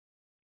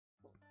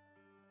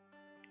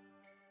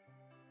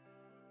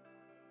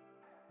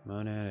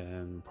 Monad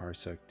m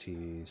parsec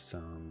t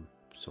sum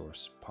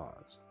source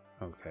pause.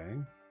 Okay.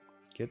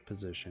 Get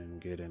position,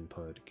 get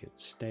input, get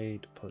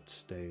state, put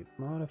state,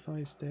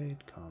 modify state,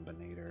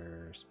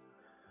 combinators.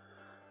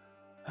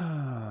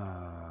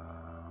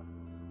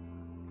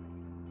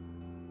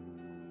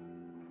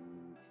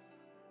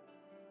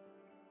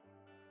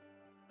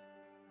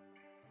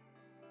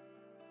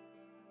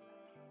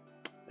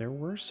 There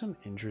were some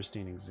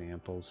interesting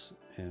examples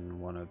in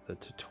one of the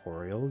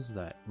tutorials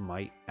that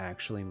might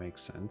actually make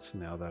sense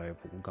now that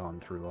I've gone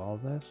through all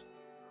of this.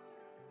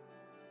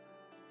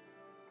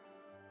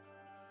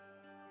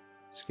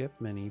 Skip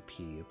many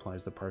p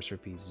applies the parser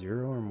p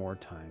 0 or more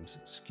times,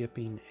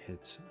 skipping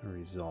its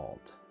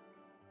result.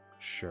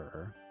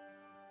 Sure.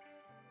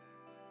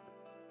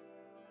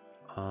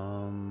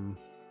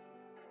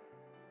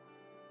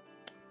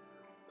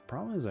 The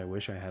problem is I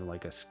wish I had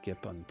like a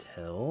skip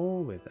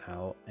until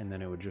without, and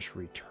then it would just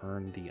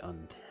return the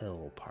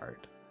until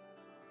part.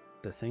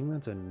 The thing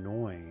that's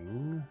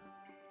annoying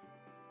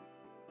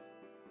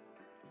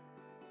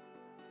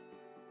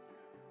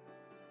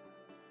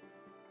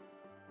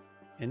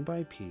end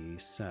by p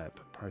sep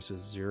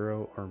parses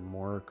 0 or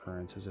more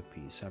occurrences of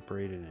p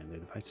separated and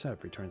ended by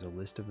sep returns a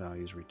list of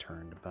values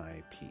returned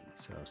by p.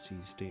 So C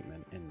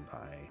statement end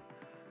by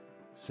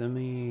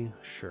semi,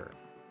 sure.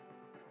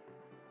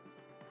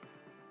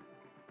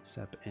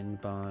 Sep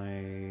end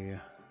by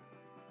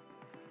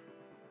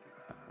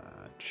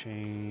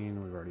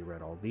chain, we've already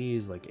read all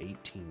these like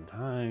 18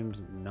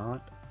 times.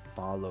 Not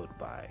followed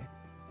by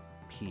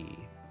p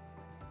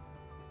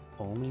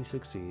only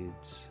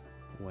succeeds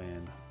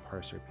when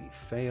parser p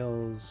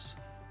fails.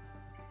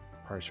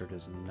 Parser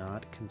does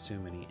not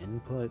consume any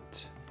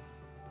input.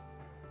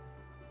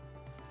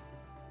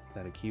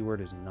 That a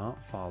keyword is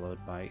not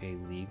followed by a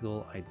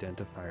legal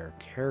identifier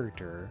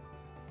character,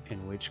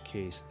 in which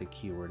case the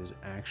keyword is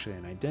actually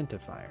an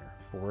identifier.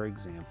 For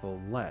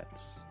example,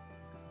 let's.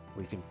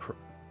 We can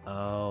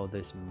oh,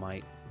 this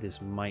might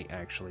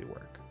actually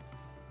work.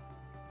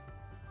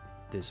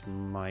 This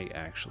might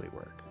actually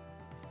work.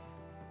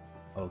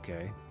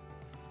 Okay.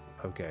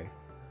 Okay.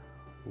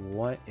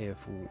 What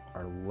if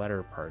our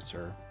letter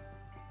parser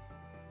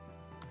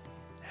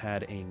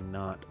had a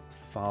not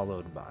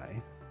followed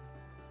by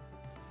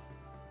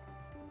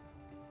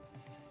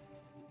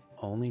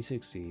only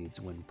succeeds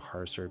when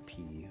parser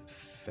p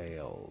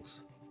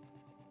fails?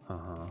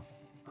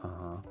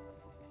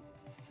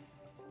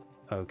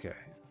 Okay.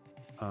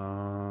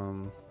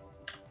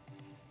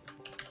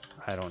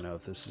 I don't know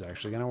if this is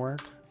actually gonna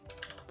work,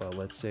 but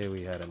let's say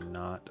we had a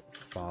not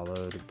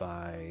followed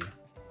by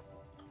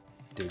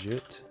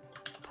digit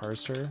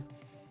parser.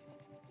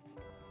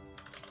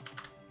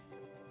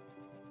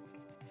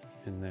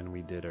 And then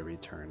we did a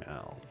return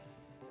L.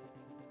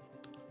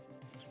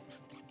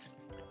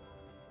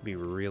 Be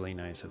really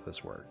nice if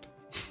this worked.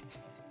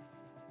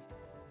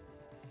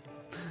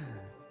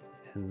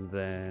 And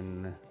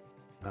then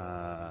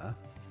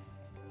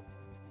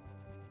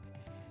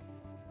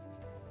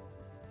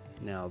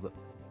now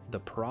the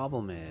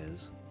problem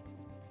is,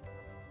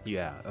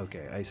 yeah,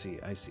 okay, I see.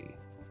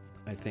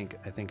 I think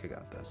I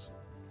got this.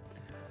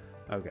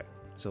 Okay,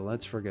 so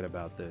let's forget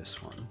about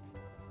this one.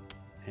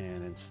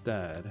 And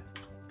instead,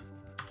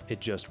 it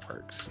just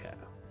works, yeah.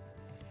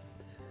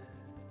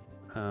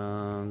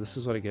 This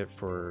is what I get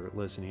for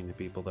listening to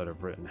people that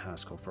have written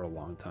Haskell for a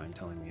long time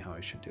telling me how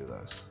I should do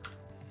this.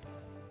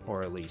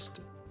 Or at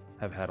least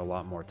have had a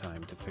lot more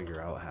time to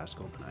figure out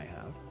Haskell than I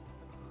have.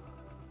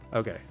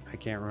 Okay, I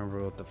can't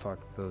remember what the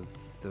fuck the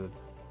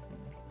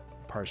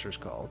parser's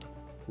called.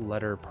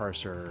 Letter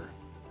parser.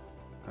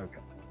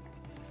 Okay.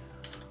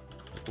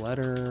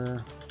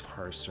 Letter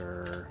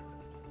parser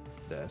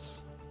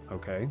this.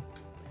 Okay.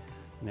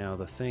 Now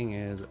the thing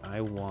is,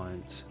 I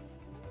want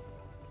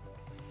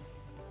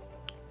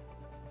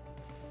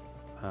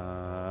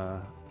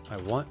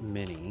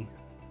mini.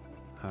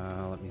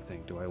 Let me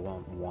think. Do I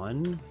want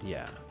one?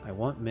 Yeah, I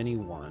want mini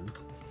one.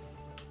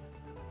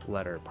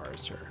 Letter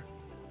parser.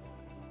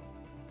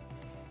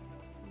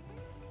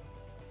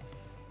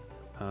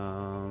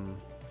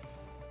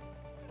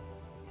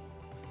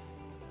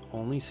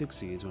 Only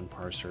succeeds when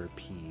parser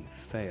P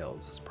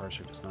fails. This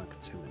parser does not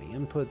consume any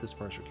input. This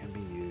parser can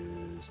be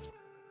used.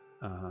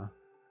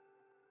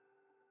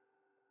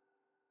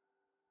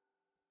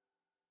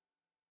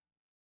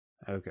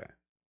 Okay.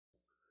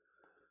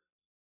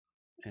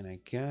 And I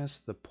guess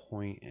the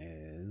point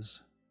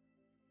is,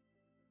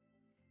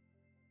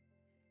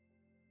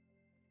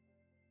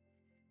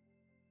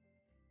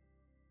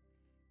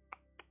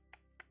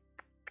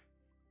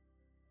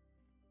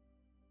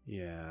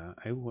 yeah,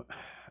 I'm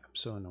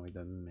so annoyed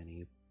that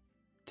mini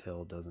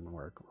till doesn't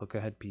work. Look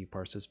ahead P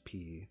parses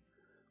P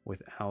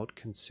without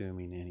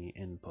consuming any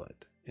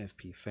input. If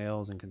P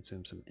fails and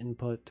consumes some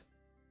input,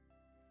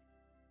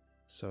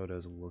 so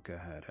does look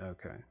ahead.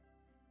 Okay.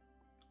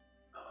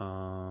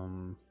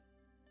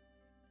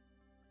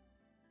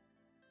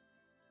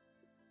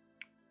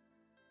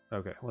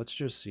 Okay, let's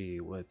just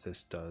see if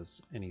this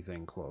does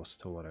anything close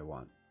to what I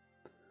want.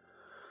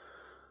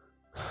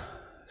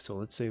 So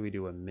let's say we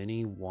do a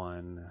mini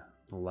one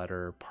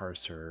letter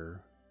parser,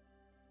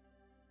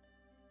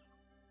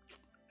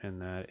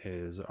 and that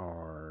is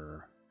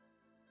our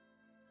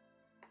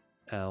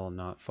L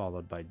not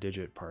followed by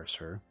digit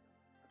parser.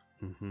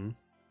 And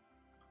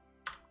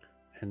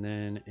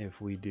then if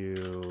we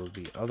do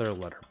the other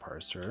letter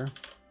parser,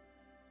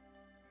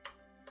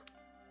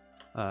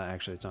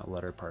 actually it's not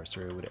letter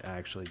parser, it would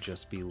actually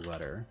just be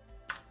letter.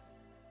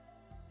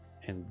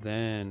 And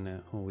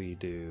then we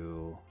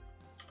do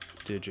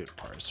digit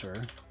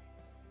parser.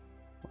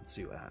 Let's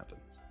see what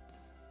happens.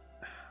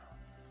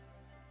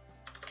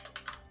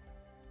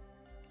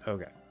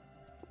 Okay.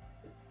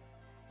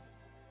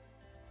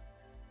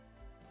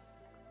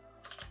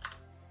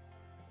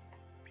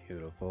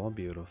 Beautiful,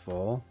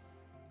 beautiful.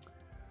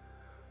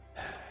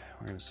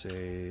 We're going to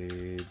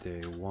say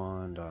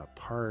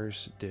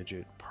day1.parse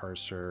digit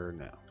parser.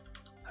 No,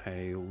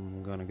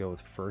 I'm going to go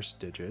with first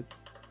digit.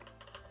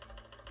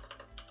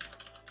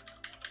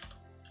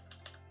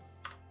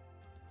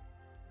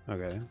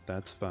 Okay,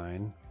 that's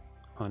fine.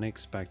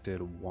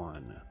 Unexpected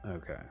 1.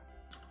 Okay.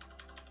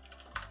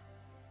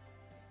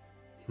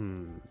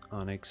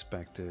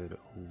 Unexpected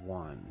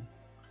 1.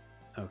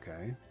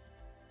 Okay.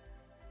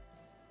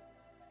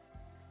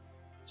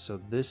 So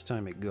this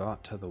time it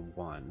got to the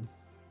 1.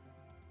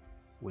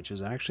 Which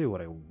is actually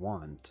what I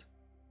want.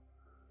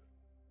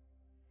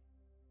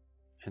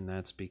 And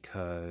that's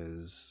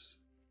because,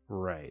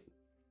 right.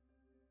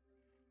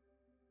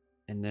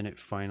 And then it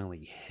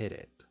finally hit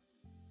it.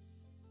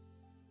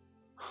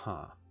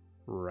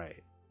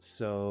 Right.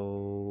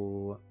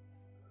 So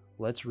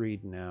let's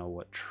read now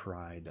what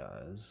try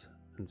does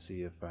and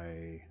see if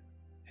I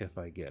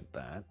get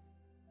that.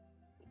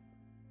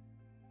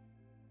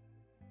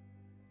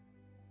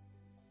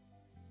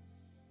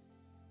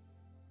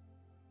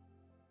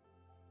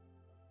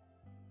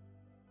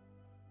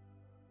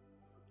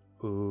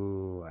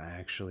 Ooh,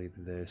 actually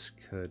this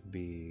could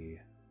be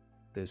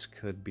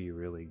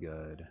really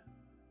good.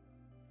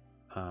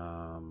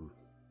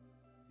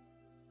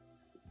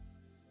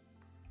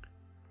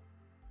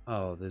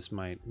 Oh, this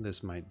might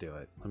do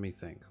it. Let me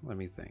think.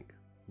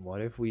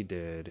 What if we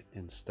did,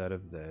 instead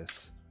of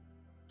this,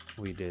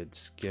 we did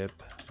skip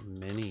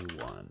mini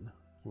one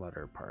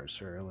letter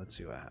parser? Let's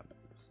see what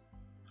happens.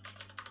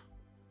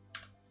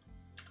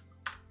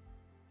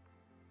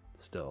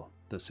 Still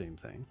the same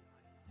thing.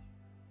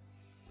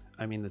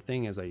 I mean, the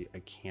thing is, I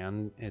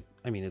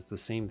mean, it's the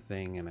same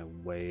thing in a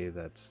way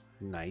that's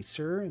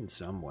nicer in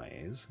some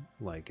ways.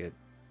 Like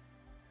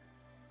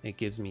it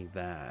gives me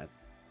that.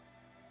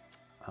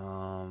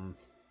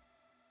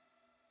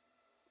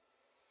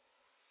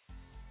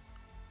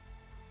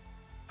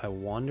 I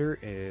wonder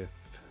if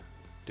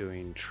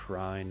doing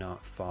try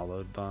not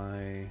followed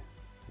by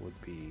would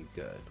be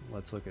good.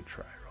 Let's look at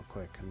try real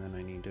quick, and then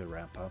I need to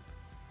wrap up.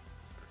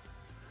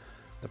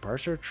 The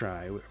parser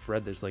try, I've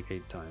read this like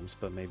 8 times,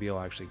 but maybe I'll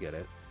actually get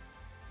it.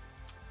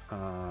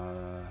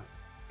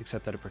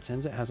 Except that it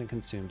pretends it hasn't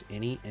consumed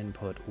any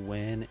input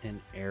when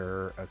an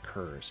error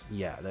occurs.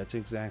 Yeah, that's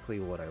exactly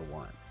what I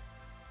want.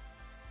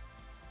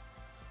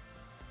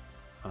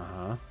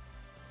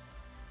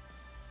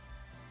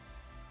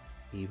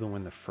 Even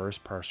when the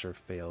first parser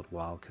failed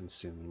while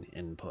consuming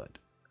input.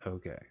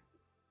 Okay.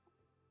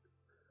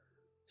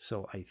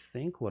 So I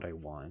think what I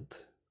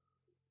want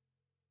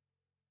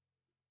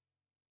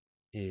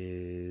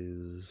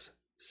is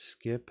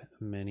skip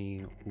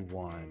many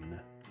 1,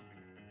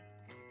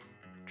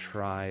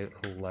 try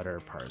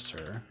letter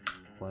parser.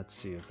 Let's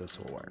see if this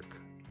will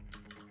work.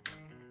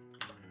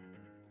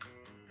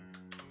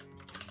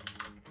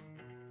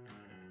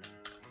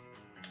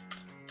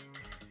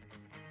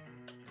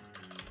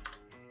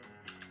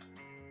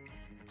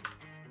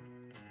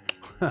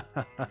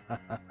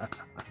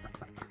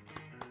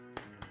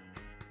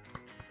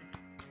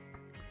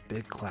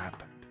 Big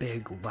clap,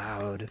 big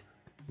loud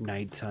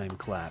nighttime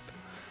clap.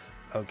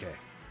 Okay.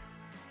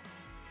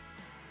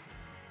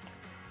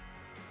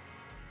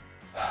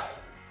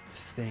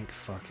 Thank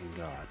fucking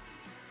God.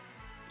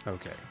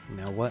 Okay,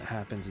 now what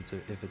happens if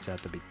it's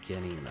at the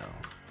beginning though?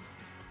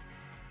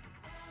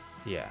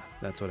 Yeah,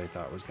 that's what I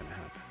thought was gonna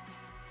happen.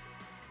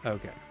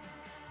 Okay.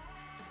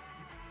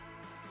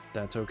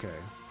 That's okay.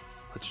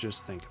 Let's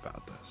just think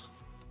about this.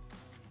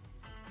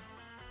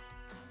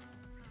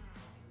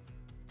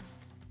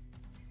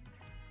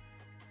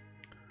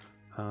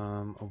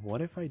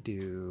 What if I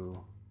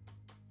do...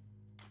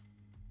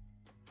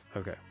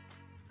 Okay.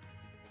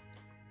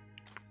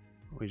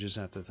 We just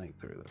have to think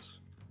through this.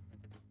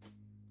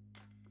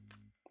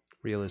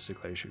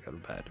 Realistically, I should go to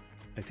bed.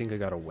 I think I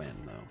got a win,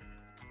 though.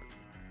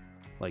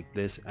 Like,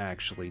 this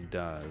actually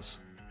does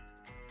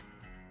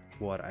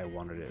what I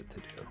wanted it to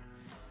do.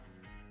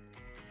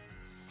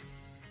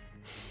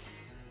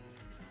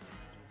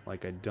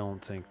 Like, I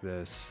don't think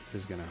this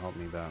is going to help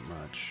me that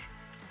much.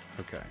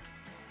 Okay.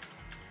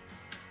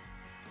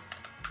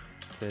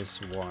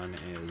 This one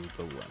is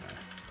the winner.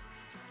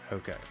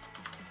 Okay.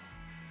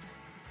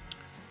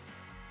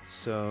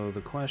 So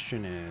the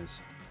question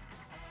is,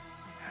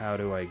 how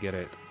do I get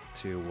it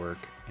to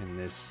work in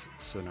this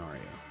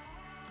scenario?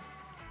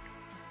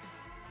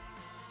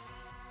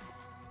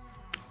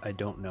 I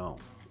don't know,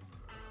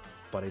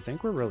 but I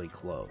think we're really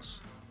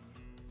close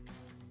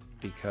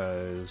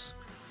because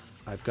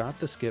I've got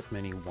the skip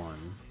mini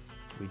 1.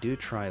 We do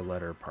try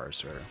letter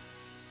parser.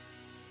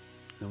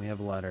 Then we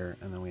have letter,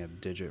 and then we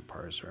have digit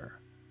parser.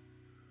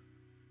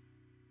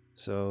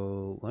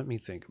 So let me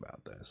think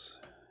about this.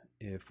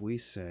 If we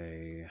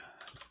say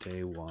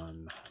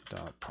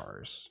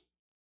day1.parse,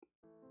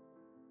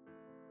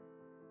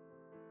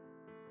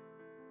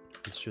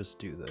 let's just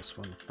do this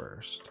one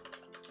first.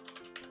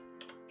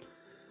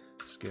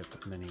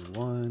 Skip mini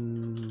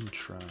 1,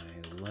 try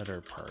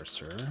letter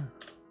parser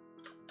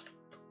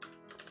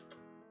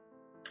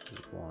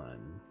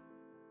 1.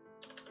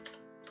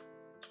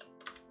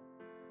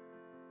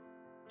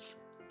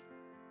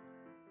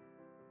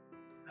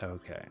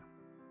 Okay.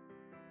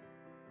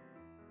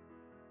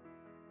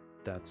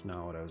 That's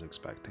not what I was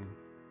expecting.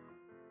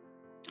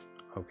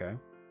 Okay,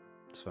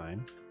 it's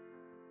fine.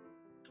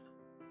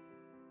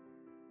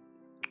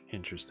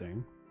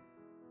 Interesting.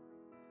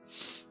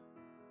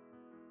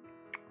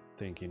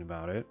 Thinking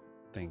about it.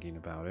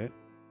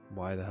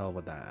 Why the hell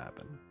would that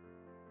happen?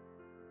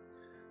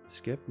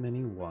 Skip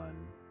mini 1,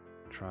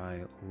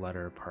 try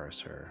letter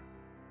parser.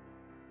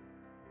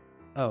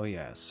 Oh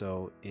yeah,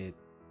 so it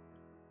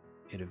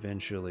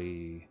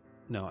eventually...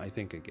 No, I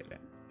think I get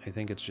it. I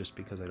think it's just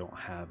because I don't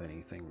have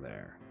anything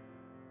there.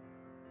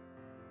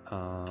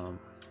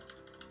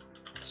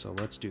 So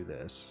let's do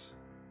this.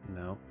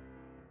 No,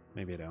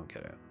 maybe I don't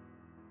get it.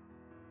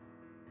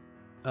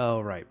 Oh,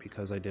 right,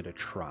 because I did a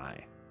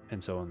try.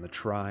 And so in the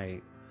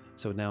try,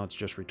 so now it's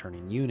just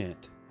returning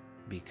unit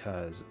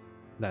because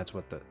that's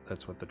what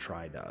the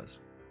try does.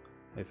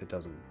 If it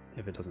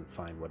doesn't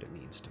find what it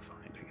needs to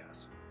find, I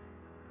guess.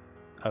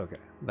 Okay,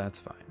 that's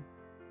fine.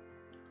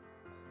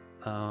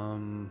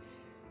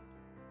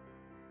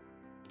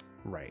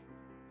 Right.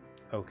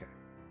 Okay.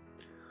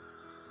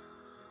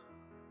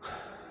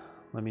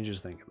 Let me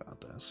just think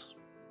about this.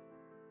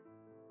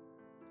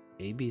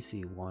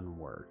 ABC1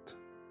 worked.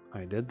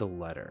 I did the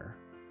letter.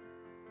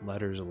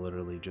 Letter's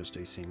literally just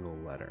a single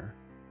letter.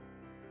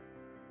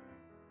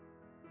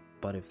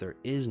 But if there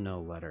is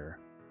no letter,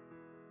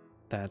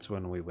 that's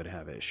when we would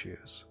have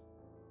issues.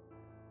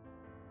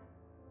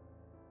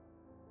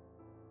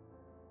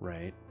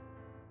 Right?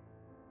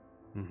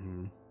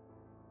 Mm-hmm.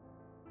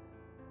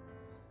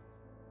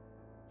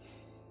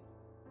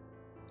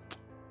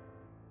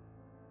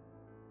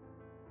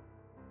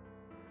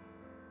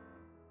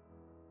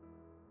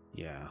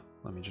 Yeah,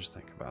 let me just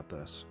think about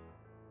this.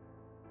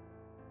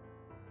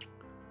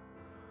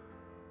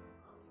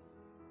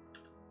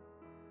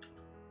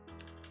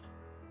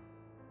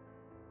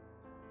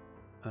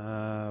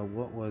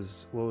 What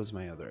was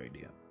my other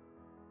idea?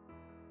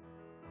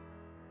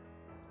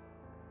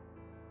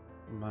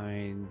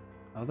 My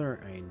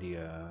other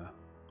idea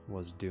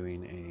was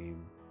doing a...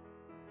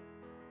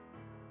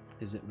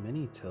 Is it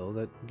Mini-Till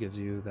that gives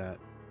you that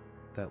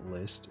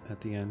list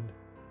at the end?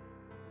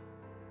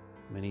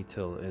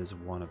 Mini-Till is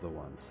one of the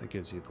ones that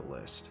gives you the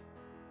list.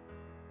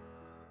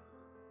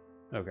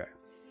 Okay.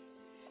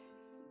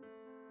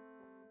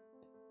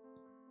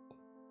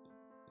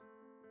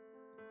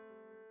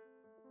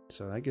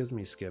 So that gives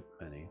me skip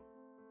many.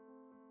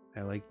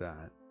 I like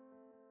that.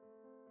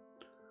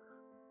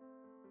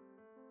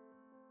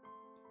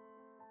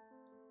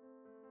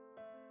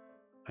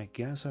 I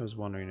guess I was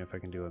wondering if I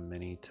can do a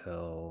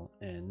Mini-Till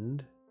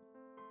end,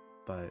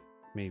 but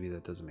maybe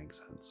that doesn't make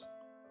sense.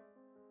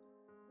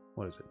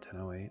 What is it,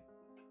 10:08?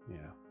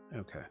 Yeah,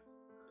 okay.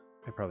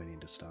 I probably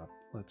need to stop.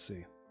 Let's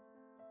see.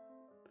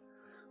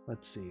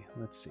 Let's see.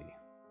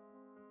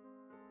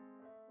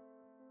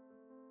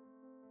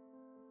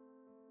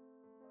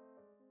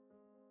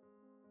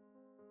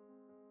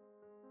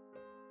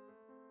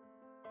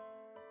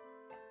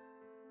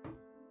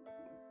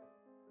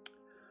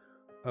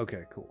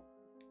 Okay, cool.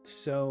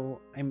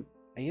 So I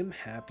am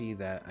happy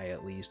that I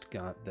at least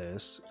got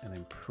this, and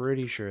I'm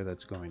pretty sure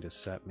that's going to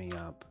set me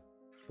up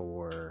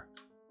for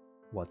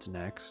what's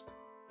next.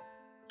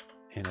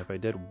 And if I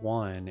did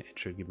 1, it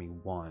should give me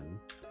 1.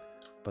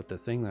 But the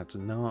thing that's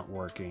not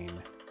working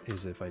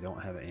is if I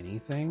don't have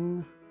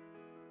anything.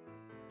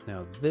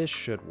 Now this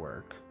should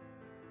work.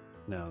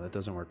 No, that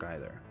doesn't work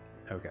either.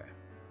 Okay.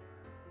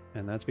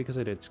 And that's because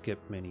I did skip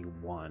mini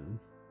 1.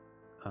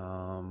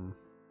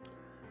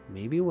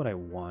 Maybe what I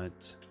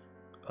want...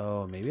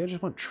 Oh, maybe I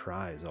just want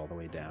tries all the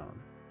way down.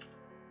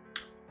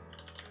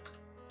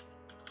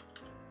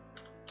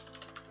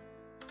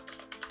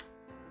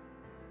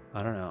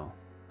 I don't know.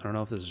 I don't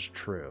know if this is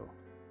true.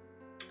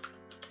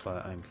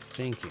 But I'm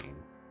thinking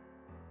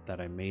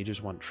that I may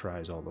just want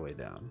tries all the way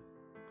down.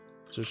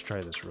 Let's just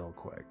try this real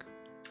quick.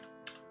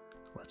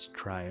 Let's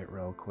try it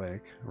real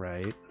quick.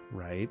 Right.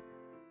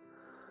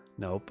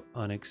 Nope.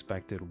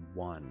 Unexpected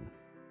 1.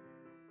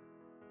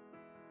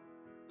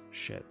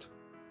 Shit.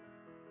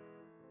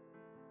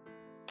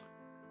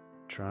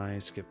 Try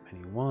skip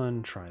mini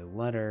 1. Try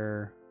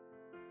letter.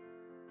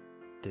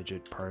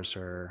 Digit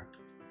parser.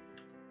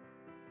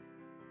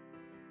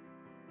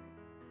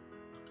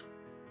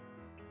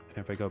 And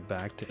if I go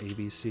back to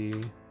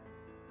ABC,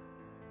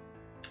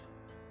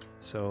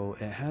 so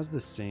it has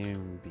the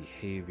same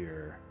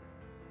behavior.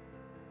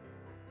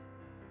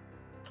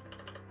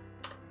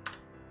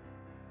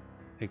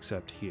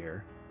 Except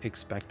here,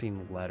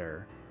 expecting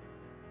letter,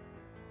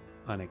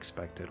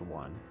 unexpected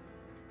 1.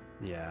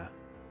 Yeah.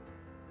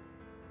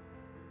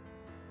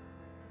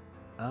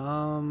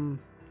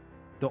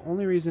 The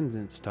only reason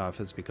it's tough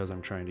is because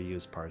I'm trying to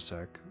use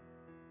Parsec.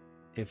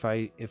 If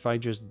I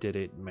just did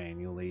it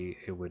manually,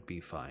 it would be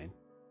fine.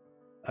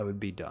 I would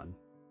be done.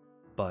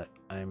 But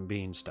I'm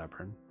being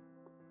stubborn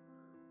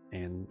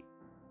and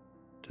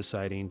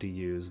deciding to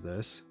use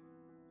this.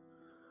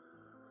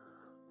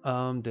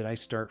 Did I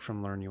start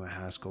from Learn You a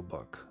Haskell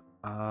book?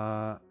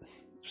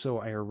 So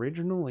I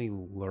originally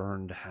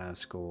learned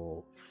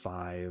Haskell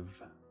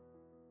 5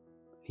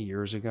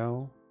 years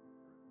ago,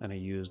 and I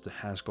used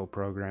Haskell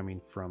programming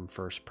from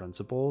First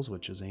Principles,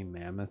 which is a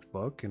mammoth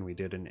book, and we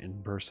did an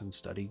in-person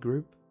study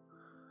group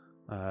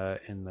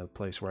in the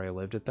place where I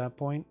lived at that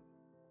point.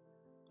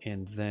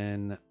 And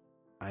then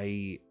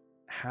I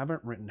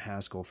haven't written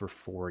Haskell for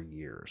 4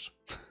 years.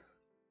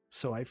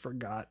 So I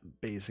forgot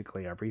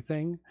basically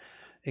everything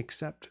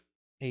except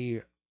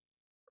a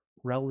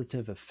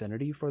relative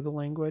affinity for the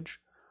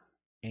language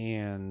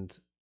and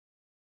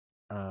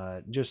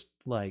just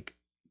like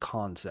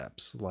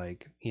concepts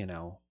like, you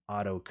know,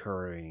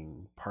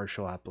 auto-currying,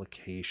 partial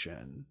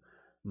application,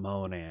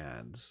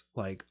 monads,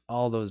 like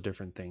all those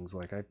different things.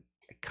 Like I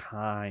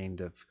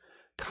kind of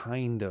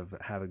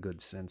have a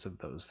good sense of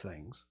those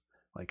things,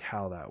 like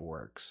how that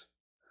works.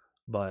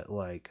 But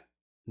like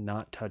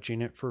not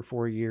touching it for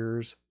 4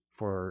 years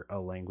for a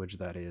language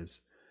that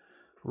is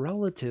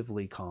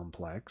relatively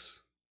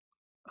complex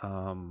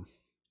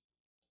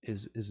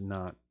is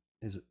not,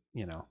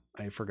 you know,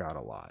 I forgot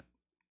a lot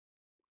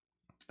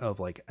of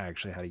like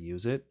actually how to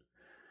use it.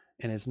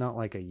 And it's not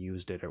like I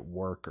used it at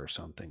work or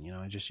something, you know,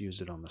 I just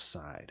used it on the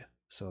side.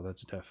 So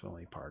that's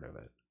definitely part of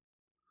it.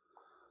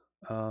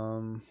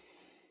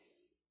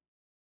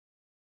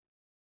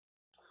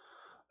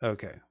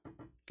 Okay,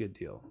 good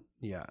deal.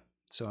 Yeah,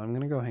 so I'm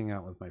gonna go hang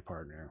out with my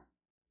partner.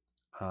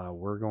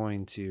 We're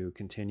going to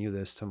continue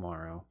this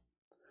tomorrow.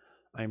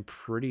 I'm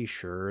pretty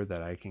sure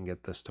that I can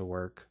get this to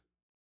work.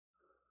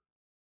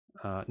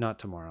 Not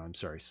tomorrow, I'm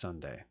sorry,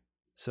 Sunday.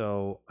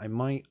 So I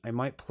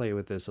might play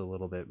with this a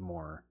little bit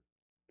more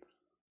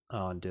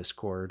on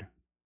Discord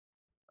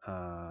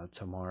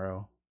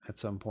tomorrow at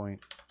some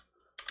point,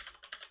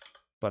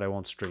 but I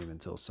won't stream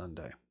until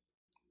Sunday.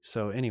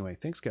 So anyway,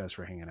 thanks guys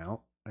for hanging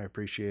out. I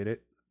appreciate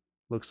it.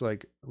 Looks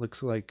like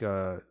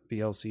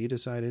VLC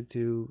decided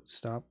to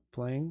stop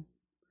playing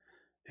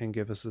and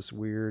give us this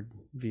weird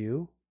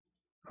view.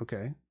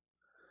 Okay.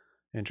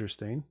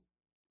 Interesting.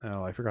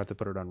 Oh, I forgot to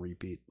put it on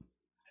repeat.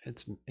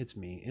 It's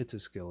me. It's a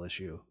skill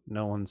issue.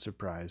 No one's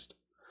surprised.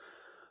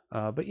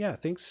 But yeah,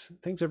 thanks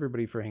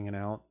everybody for hanging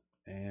out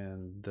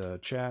and the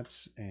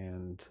chats,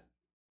 and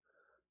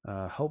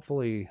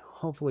hopefully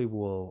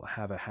we'll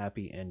have a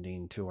happy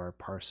ending to our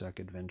Parsec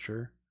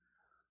adventure.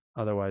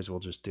 Otherwise, we'll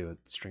just do a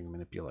string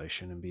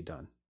manipulation and be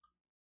done,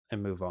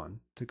 and move on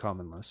to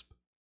Common Lisp.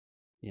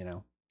 You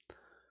know.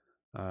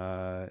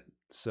 Uh,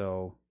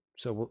 so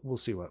we'll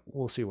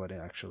see what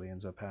actually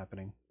ends up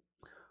happening.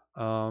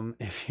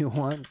 If you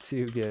want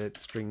to get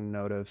string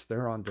notifs,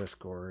 they're on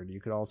Discord. You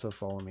could also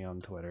follow me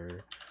on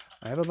Twitter.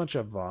 I have a bunch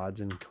of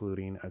VODs,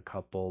 including a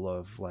couple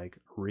of like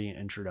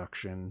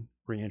reintroducing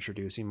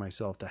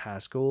myself to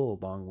Haskell,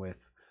 along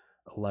with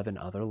 11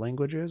 other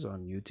languages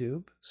on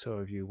YouTube. So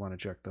if you want to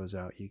check those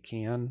out, you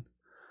can.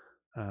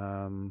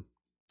 And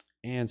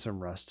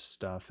some Rust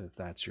stuff if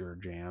that's your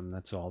jam.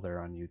 That's all there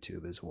on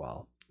YouTube as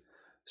well.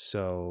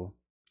 So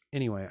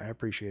anyway, I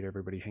appreciate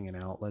everybody hanging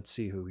out. Let's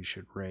see who we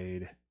should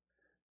raid,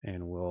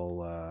 and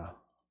we'll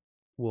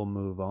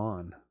move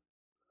on.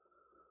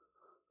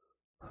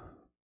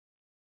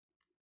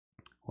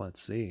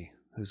 Let's see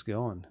who's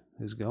going.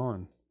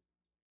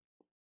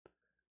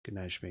 Good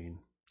night, Shmeen.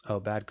 Oh,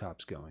 Bad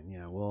Cop's going.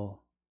 Yeah,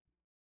 we'll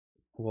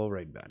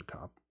raid Bad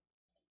Cop.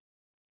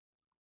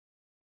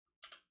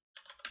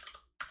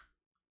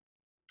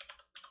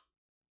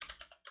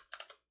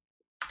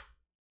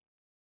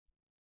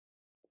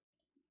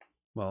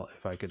 Well,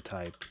 if I could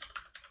type,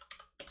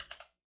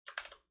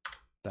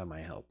 that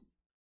might help.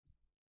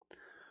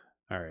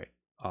 All right,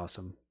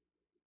 awesome.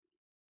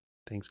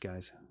 Thanks,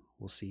 guys.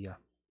 We'll see ya.